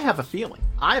it. I have a feeling.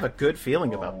 I have a good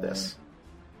feeling about this.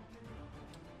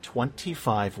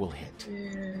 25 will hit.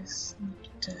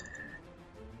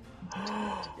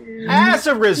 As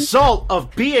a result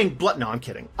of being blood... No, I'm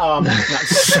kidding. I'm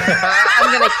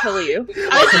gonna kill you.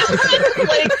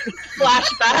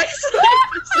 Flashbacks.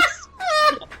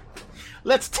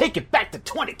 Let's take it back to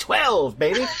 2012,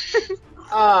 baby.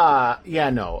 Yeah,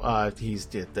 no.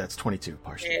 That's 22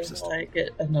 partially resistant. I get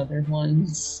another one,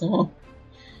 so...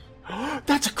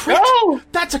 That's a crit! Oh!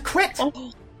 That's a crit!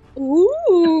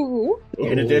 Ooh.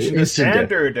 In addition to instant death.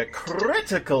 standard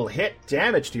critical hit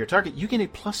damage to your target, you gain a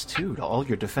 +2 to all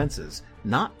your defenses.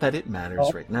 Not that it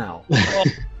matters right now.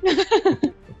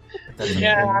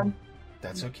 Yeah.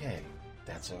 That's okay.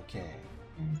 That's okay.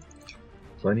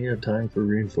 Plenty of time for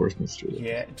reinforcements to it.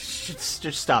 Yeah,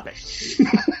 just stop it.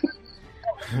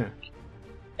 The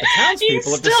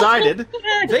townspeople have decided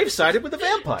they've sided with the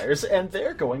vampires, and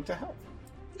they're going to help.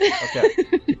 Okay.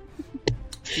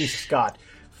 Jesus God.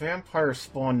 Vampire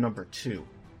spawn number 2.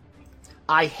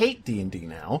 I hate D&D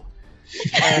now.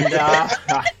 And,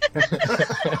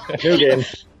 New game.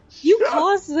 You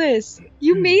caused this.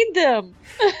 You made them.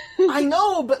 I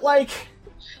know, but like...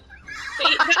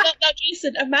 Now,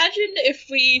 Jason, imagine if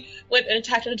we went and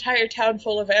attacked an entire town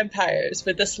full of vampires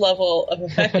with this level of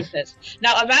effectiveness.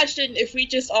 Now imagine if we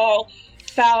just all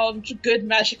found good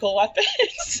magical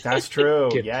weapons. That's true.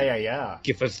 Yeah.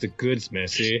 Give us the goods,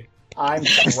 Missy. I'm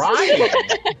trying.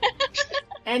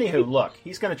 Anywho, look,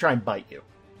 he's going to try and bite you.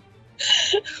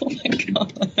 Oh my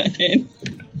god.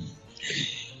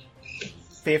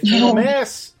 15 will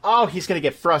miss. Oh, he's going to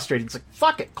get frustrated. He's like,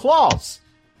 fuck it, claws.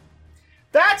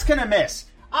 That's going to miss.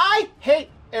 I hate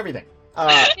everything.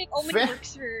 It only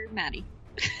works for Maddie.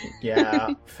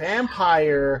 Yeah,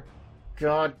 vampire.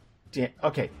 God damn.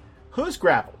 Okay, who's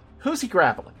grappled? Who's he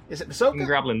grappling? Is it Masoka? You're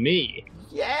grappling me.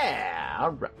 Yeah.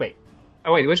 All right. Wait.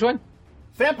 Oh, wait, which one?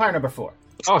 Vampire number 4.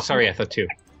 Oh, sorry, I thought 2.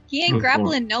 He ain't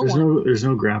grappling no there's one. There's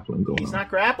no grappling going He's on. not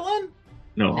grappling?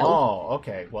 No. Oh,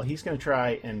 okay. Well, he's going to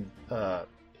try and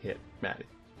hit Maddie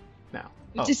now.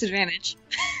 With Oh. disadvantage.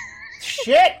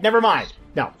 Shit! Never mind.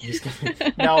 No, he's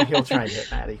gonna, no, he'll try and hit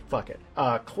Maddie. Fuck it.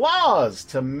 Claws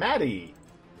to Maddie.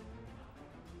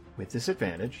 With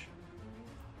disadvantage.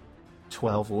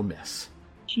 12 will miss.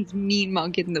 She's mean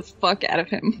about getting the fuck out of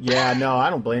him. Yeah, no, I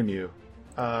don't blame you.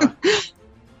 Fuck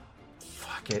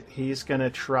it. He's gonna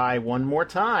try one more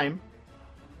time.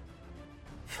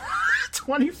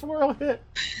 24 will hit.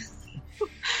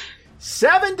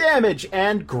 7 damage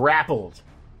and grappled.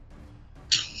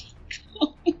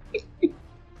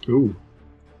 Ooh.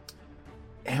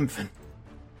 Amphin.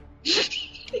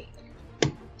 He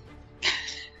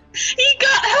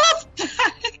got health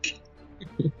back!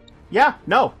 Yeah,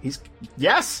 no,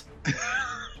 yes.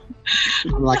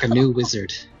 I'm like a new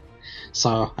wizard.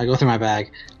 So I go through my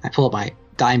bag, I pull up my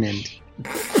diamond.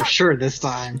 For sure this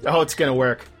time. Oh, it's gonna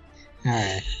work.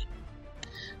 Alright.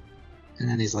 And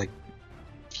then he's like,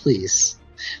 please.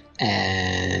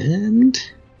 And...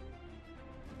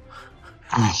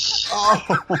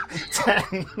 Oh,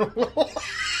 10.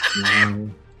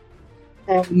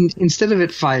 And instead of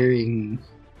it firing,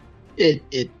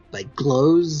 it like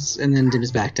glows and then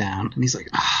dims back down. And he's like,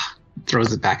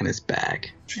 throws it back in his bag.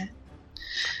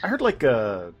 I heard like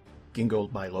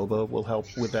Gingold biloba will help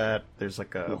with that. There's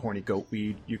like a horny goat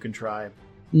weed you can try.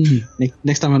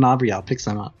 Next time I'm Aubrey, I'll pick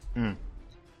some up. Mm.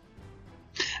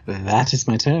 That is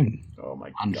my turn. Oh my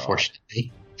god.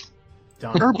 Unfortunately.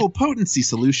 Herbal potency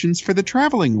solutions for the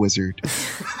traveling wizard.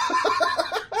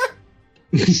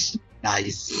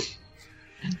 Nice.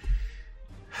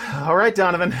 All right,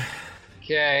 Donovan.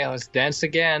 Okay, let's dance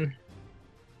again.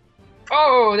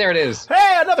 Oh, there it is.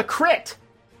 Hey, another crit!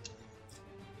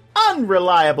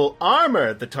 Unreliable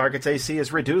armor. The target's AC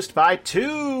is reduced by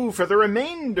 2 for the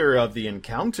remainder of the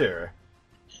encounter.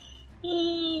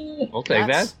 We'll take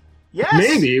that. Yes.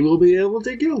 Maybe we'll be able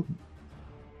to kill him.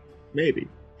 Maybe.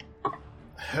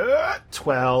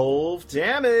 12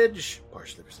 damage.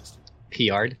 Partially resistant.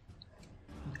 PR'd.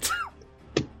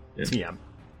 TM.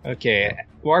 Okay,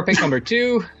 war pick number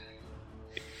 2.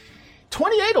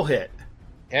 28 will hit.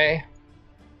 Okay.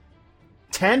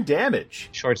 10 damage.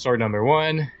 Short sword number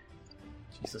 1.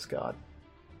 Jesus God.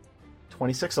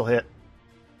 26 will hit.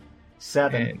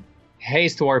 7. And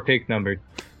haste war pick number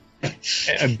a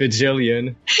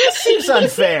bajillion. This seems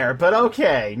unfair, but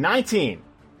okay. 19.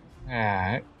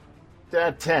 Alright.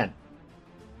 10.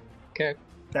 Okay.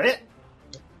 That it?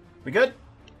 We good?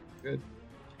 Good.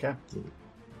 Okay.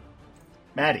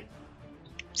 Maddie.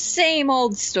 Same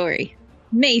old story.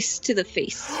 Mace to the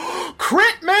face.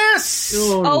 Crit miss!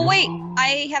 Oh wait,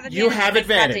 I have advantage. You have I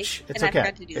advantage. forgot to- It's and I okay.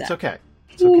 forgot to do It's that. okay.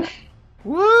 It's okay.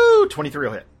 Woo! 23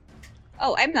 will hit.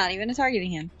 Oh, I'm not even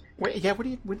targeting him. Wait, yeah, what do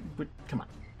you... What, come on.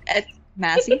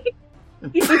 Massey.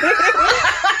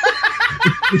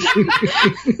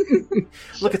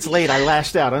 Look, it's late. I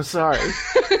lashed out. I'm sorry.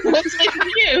 Looks like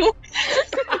you.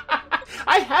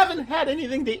 I haven't had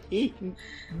anything to eat in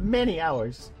many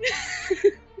hours.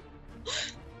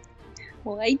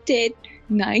 Well, I did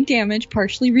 9 damage,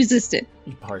 partially resistant.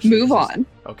 You partially Move resisted.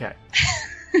 on. Okay.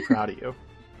 Proud of you.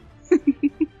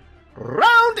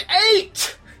 Round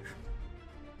 8!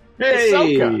 Hey!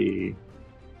 Ahsoka.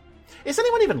 Is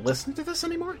anyone even listening to this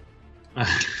anymore?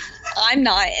 I'm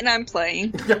not, and I'm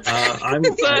playing. I'm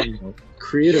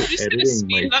creative I'm just gonna editing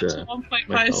speed it up to might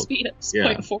 1.5 help. speed at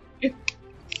Yeah. 0.4. I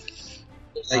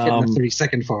hit the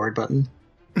 30-second forward button.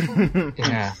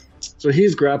 Yeah. So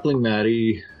he's grappling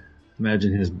Maddie.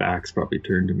 Imagine his back's probably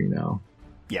turned to me now.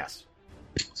 Yes.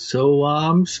 So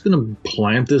I'm just gonna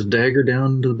plant this dagger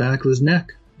down into the back of his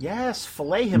neck. Yes,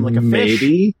 fillet him like a fish.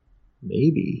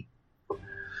 Maybe.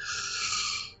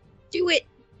 Do it.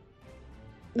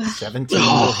 17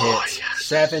 will hit.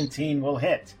 17 will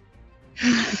hit.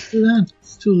 Let's do that.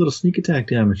 Let's do a little sneak attack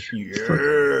damage.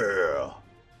 Yeah.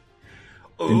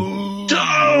 Ooh.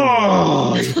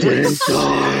 Oh, he didn't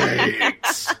die.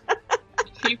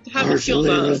 You have to feel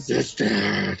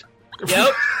the...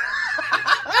 Yep.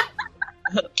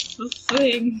 That's the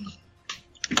thing.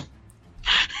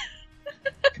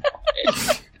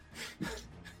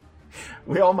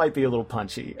 We all might be a little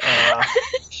punchy.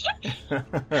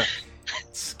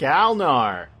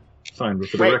 Skalnar. Fine, but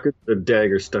for Wait. the record, the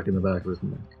dagger stuck in the back of his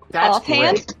neck. That's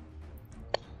Offhand?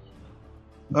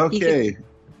 great. Okay.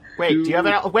 Wait, do you have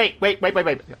an... Wait.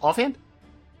 Offhand?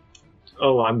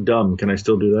 Oh, I'm dumb. Can I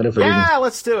still do that if I Yeah,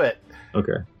 let's do it.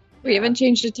 Okay. We haven't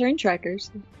changed the turn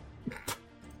trackers.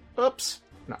 Oops.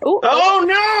 No. Oh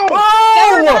no!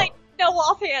 Never mind. No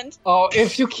offhand. Oh,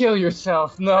 if you kill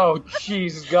yourself, no.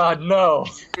 Jesus God, no.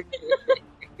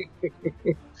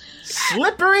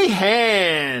 Slippery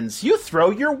hands. You throw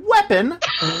your weapon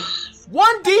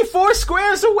 1d4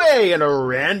 squares away in a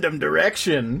random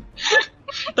direction.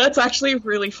 That's actually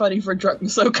really funny for drunk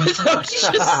Masoka.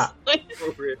 Just like...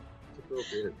 Appropriate.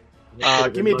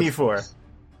 Give me a d4.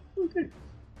 Okay.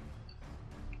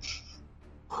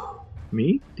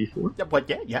 Me? D4? Yeah, what?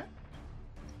 Yeah.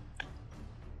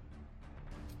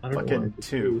 I don't know Fucking why.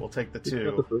 2. We'll take the It's 2.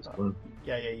 not the first one.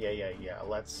 Yeah.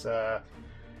 Let's,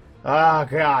 Oh,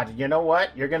 God. You know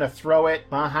what? You're gonna throw it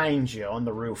behind you on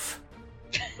the roof.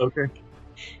 Okay.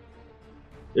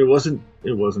 It wasn't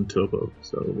Topo,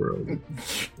 so we're all good.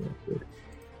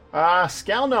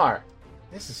 Skalnar.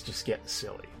 This is just getting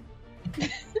silly.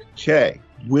 Okay.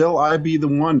 Will I be the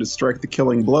one to strike the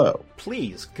killing blow?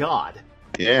 Please, God.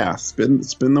 Yeah, spin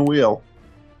the wheel.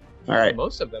 All right.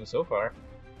 Most of them so far.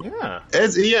 Yeah.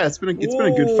 It's been a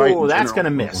good fight. Oh, in that's general. gonna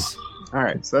miss. All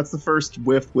right, so that's the first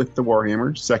whiff with the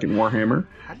Warhammer. Second Warhammer.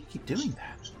 How do you keep doing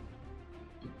that?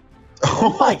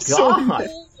 Oh my so God.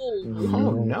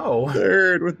 Oh, no.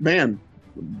 Third with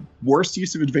worst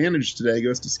use of advantage today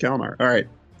goes to Skalnar. All right.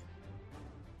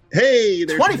 Hey,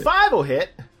 there's 25 will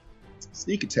hit.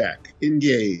 Sneak attack.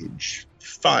 Engage.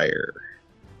 Fire.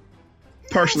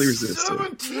 Partially resisted.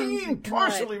 17!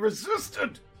 Partially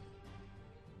resisted!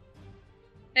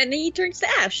 And he turns to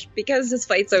ash because this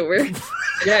fight's over.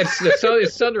 Yeah,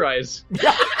 it's sunrise.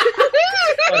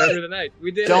 Through the night.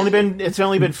 We did. It's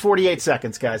only been 48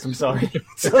 seconds, guys. I'm sorry.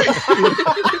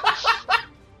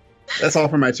 That's all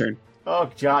for my turn. Oh,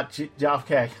 God.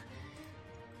 Okay.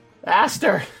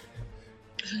 Aster!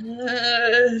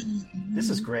 This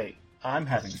is great. I'm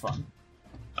having fun.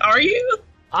 Are you?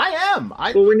 I am.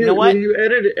 Well, when you know what? when you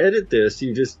edit this,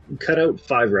 you just cut out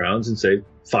 5 rounds and say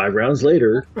 5 rounds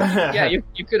later. Yeah,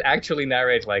 you could actually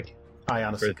narrate like. I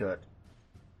honestly could.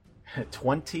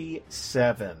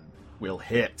 27 will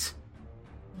hit.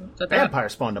 Vampire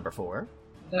spawn number 4.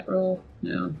 That roll?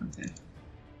 No. Okay.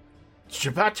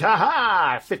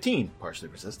 Shabataha! 15. Partially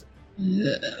resisted.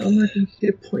 How many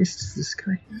hit points does this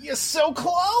guy have? You're so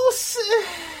close!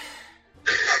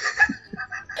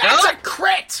 That's a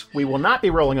crit! We will not be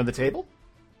rolling on the table.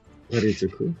 That is a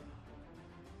clue.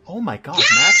 Oh my God,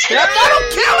 Max. That'll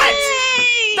kill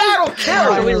it! That'll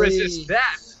kill How do we it! resist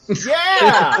that?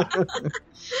 Yeah!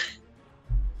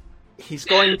 He's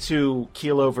going to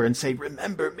keel over and say,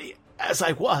 "Remember me as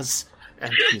I was."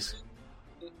 And he's...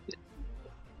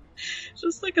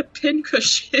 Just like a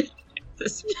pincushion.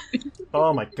 This.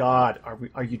 Oh my God.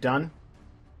 Are you done?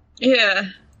 Yeah.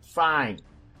 Fine.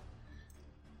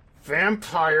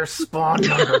 Vampire spawn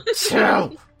number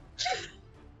 2.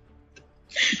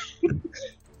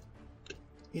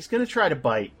 He's going to try to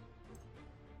bite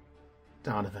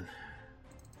Donovan.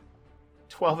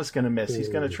 12 is going to miss. He's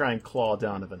going to try and claw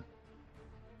Donovan.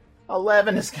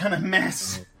 11 is going to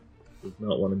miss. Does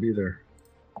not want to be there.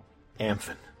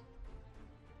 Amphin.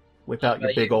 Whip out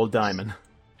your big old diamond.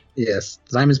 Yes,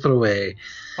 the diamond's put away.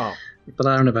 Oh. But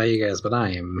I don't know about you guys, but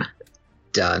I am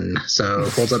done. So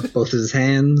holds up both his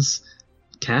hands,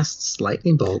 casts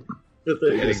lightning bolt.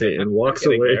 And walks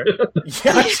away.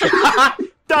 Yeah.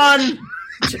 Done.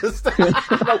 Just.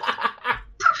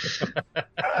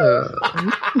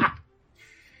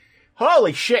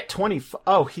 Holy shit! 20.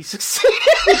 Oh, he succeeded.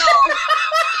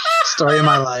 Story of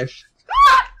my life.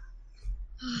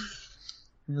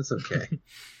 That's okay.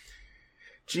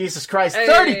 Jesus Christ!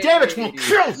 30 damage will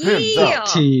kill him. Yeah.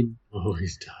 13. Oh,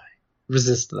 he's dying.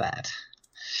 Resist that.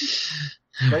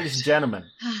 Ladies and gentlemen,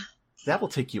 that will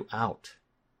take you out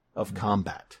of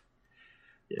combat.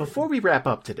 Before we wrap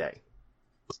up today,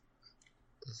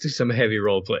 Let's do some heavy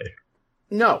role play.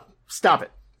 no, stop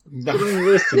it. No. Put on the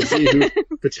list and see who's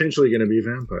potentially going to be a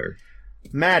vampire.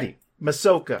 Maddie,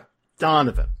 Masoka,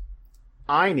 Donovan,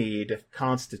 I need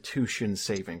Constitution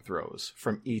saving throws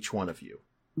from each one of you.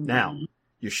 Now,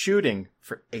 you're shooting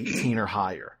for 18 or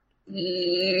higher.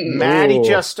 Maddie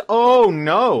oh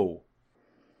no.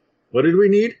 What did we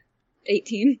need?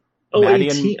 18. Oh, Maddie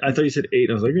 18. I thought you said 8.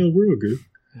 I was like, oh, we're good.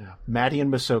 Yeah. Maddie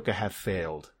and Masoka have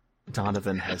failed.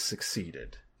 Donovan has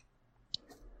succeeded.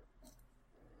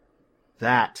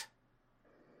 That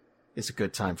is a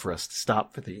good time for us to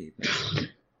stop for the evening.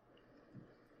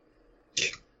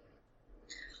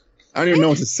 I don't even know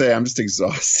what to say. I'm just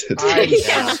exhausted.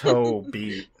 I'm so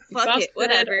beat. Fuck it,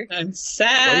 whatever. I'm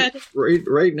sad.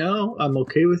 Right now, I'm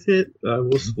okay with it.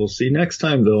 We'll see next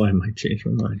time, though. I might change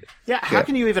my mind. Yeah, how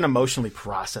can you even emotionally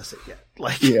process it yet?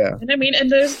 Like, Yeah. And I mean, and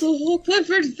there's the whole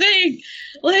Clifford thing.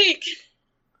 Like,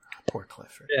 poor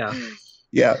Clifford. Yeah.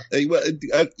 Yeah.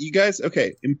 You guys,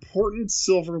 okay. Important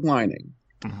silver lining.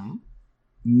 Mm-hmm.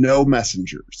 No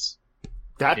messengers.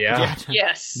 That, Yeah.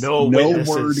 yes. No word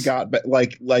witnesses. got, but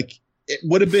like it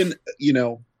would have been,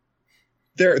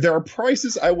 there are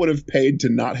prices I would have paid to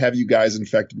not have you guys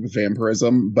infected with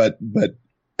vampirism, but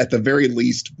at the very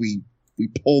least, we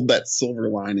pulled that silver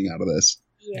lining out of this.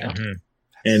 Yeah. Mm-hmm.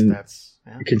 And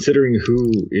yeah. considering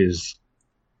who is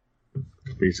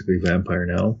basically vampire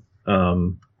now,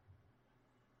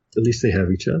 at least they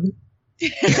have each other.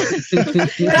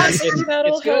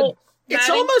 That'll help. It's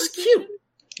almost cute.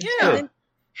 Yeah. And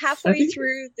halfway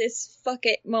through this fuck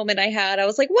it moment I had, I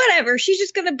was like, whatever, she's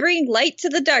just gonna bring light to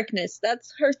the darkness.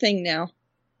 That's her thing now.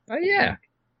 Oh yeah.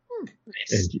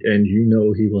 And you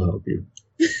know he will help you.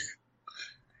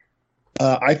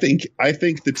 I think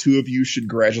the two of you should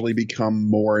gradually become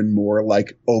more and more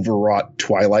like overwrought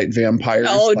Twilight vampires.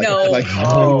 Oh, like, no. Like,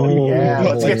 yeah.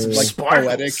 Let's get some like sparkles.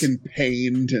 poetic and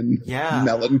pained and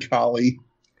melancholy.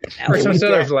 Or some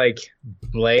sort of like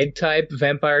Blade type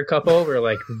vampire couple. We're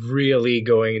like really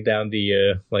going down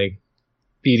the like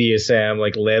BDSM,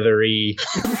 like leathery,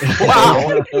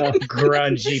 Wow.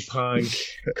 grungy punk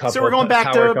couple. So we're going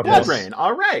back power to couples. Blood Rain.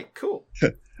 All right, cool.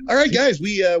 All right, guys,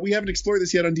 we haven't explored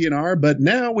this yet on DNR, but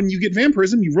now when you get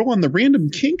vampirism, you roll on the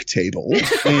random kink table.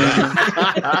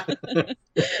 And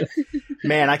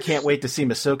Man, I can't wait to see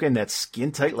Masoka in that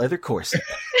skin-tight leather corset.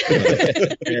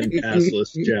 And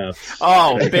assless Jeff.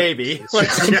 Oh, baby.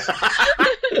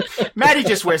 Maddie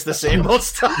just wears the same old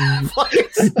stuff.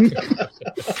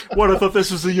 What, I thought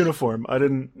this was the uniform. I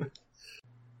didn't...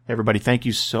 Everybody, thank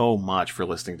you so much for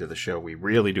listening to the show. We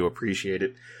really do appreciate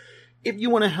it. If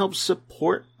you want to help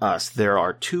support us, there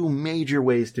are two major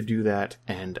ways to do that,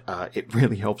 and it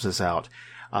really helps us out.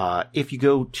 If you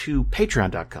go to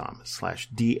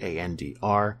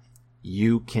patreon.com/DANDR,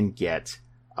 you can get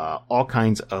all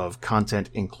kinds of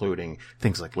content, including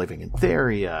things like Living in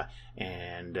Theria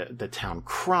and The Town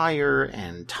Crier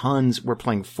and tons. We're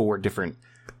playing 4 different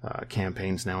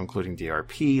campaigns now, including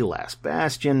DRP, Last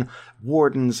Bastion,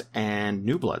 Wardens, and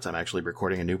New Bloods. I'm actually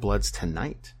recording a New Bloods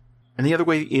tonight. And the other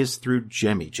way is through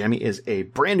Gemmy. Gemmy is a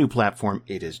brand new platform.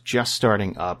 It is just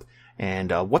starting up.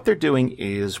 And what they're doing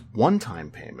is one-time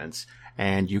payments,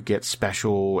 and you get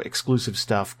special exclusive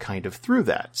stuff kind of through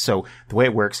that. So the way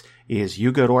it works is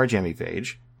you go to our Gemmy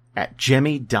page at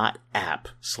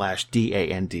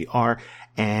gemmy.app/DANDR,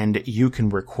 and you can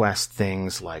request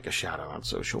things like a shout out on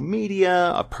social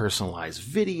media, a personalized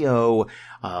video,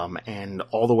 and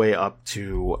all the way up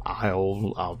to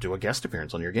I'll do a guest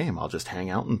appearance on your game. I'll just hang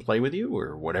out and play with you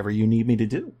or whatever you need me to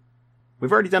do.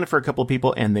 We've already done it for a couple of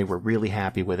people and they were really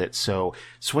happy with it. So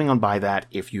swing on by that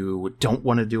if you don't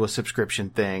want to do a subscription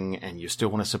thing and you still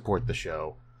want to support the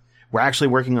show. We're actually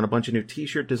working on a bunch of new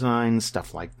t-shirt designs,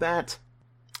 stuff like that.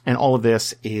 And all of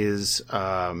this is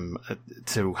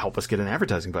to help us get an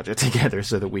advertising budget together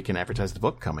so that we can advertise the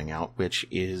book coming out, which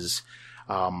is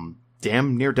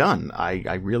damn near done.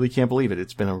 I really can't believe it.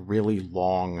 It's been a really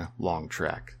long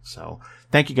trek. So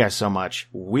thank you guys so much.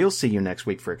 We'll see you next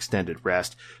week for Extended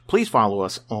Rest. Please follow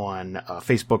us on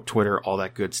Facebook, Twitter, all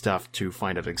that good stuff to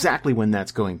find out exactly when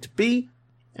that's going to be.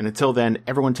 And until then,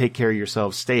 everyone take care of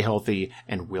yourselves, stay healthy,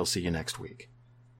 and we'll see you next week.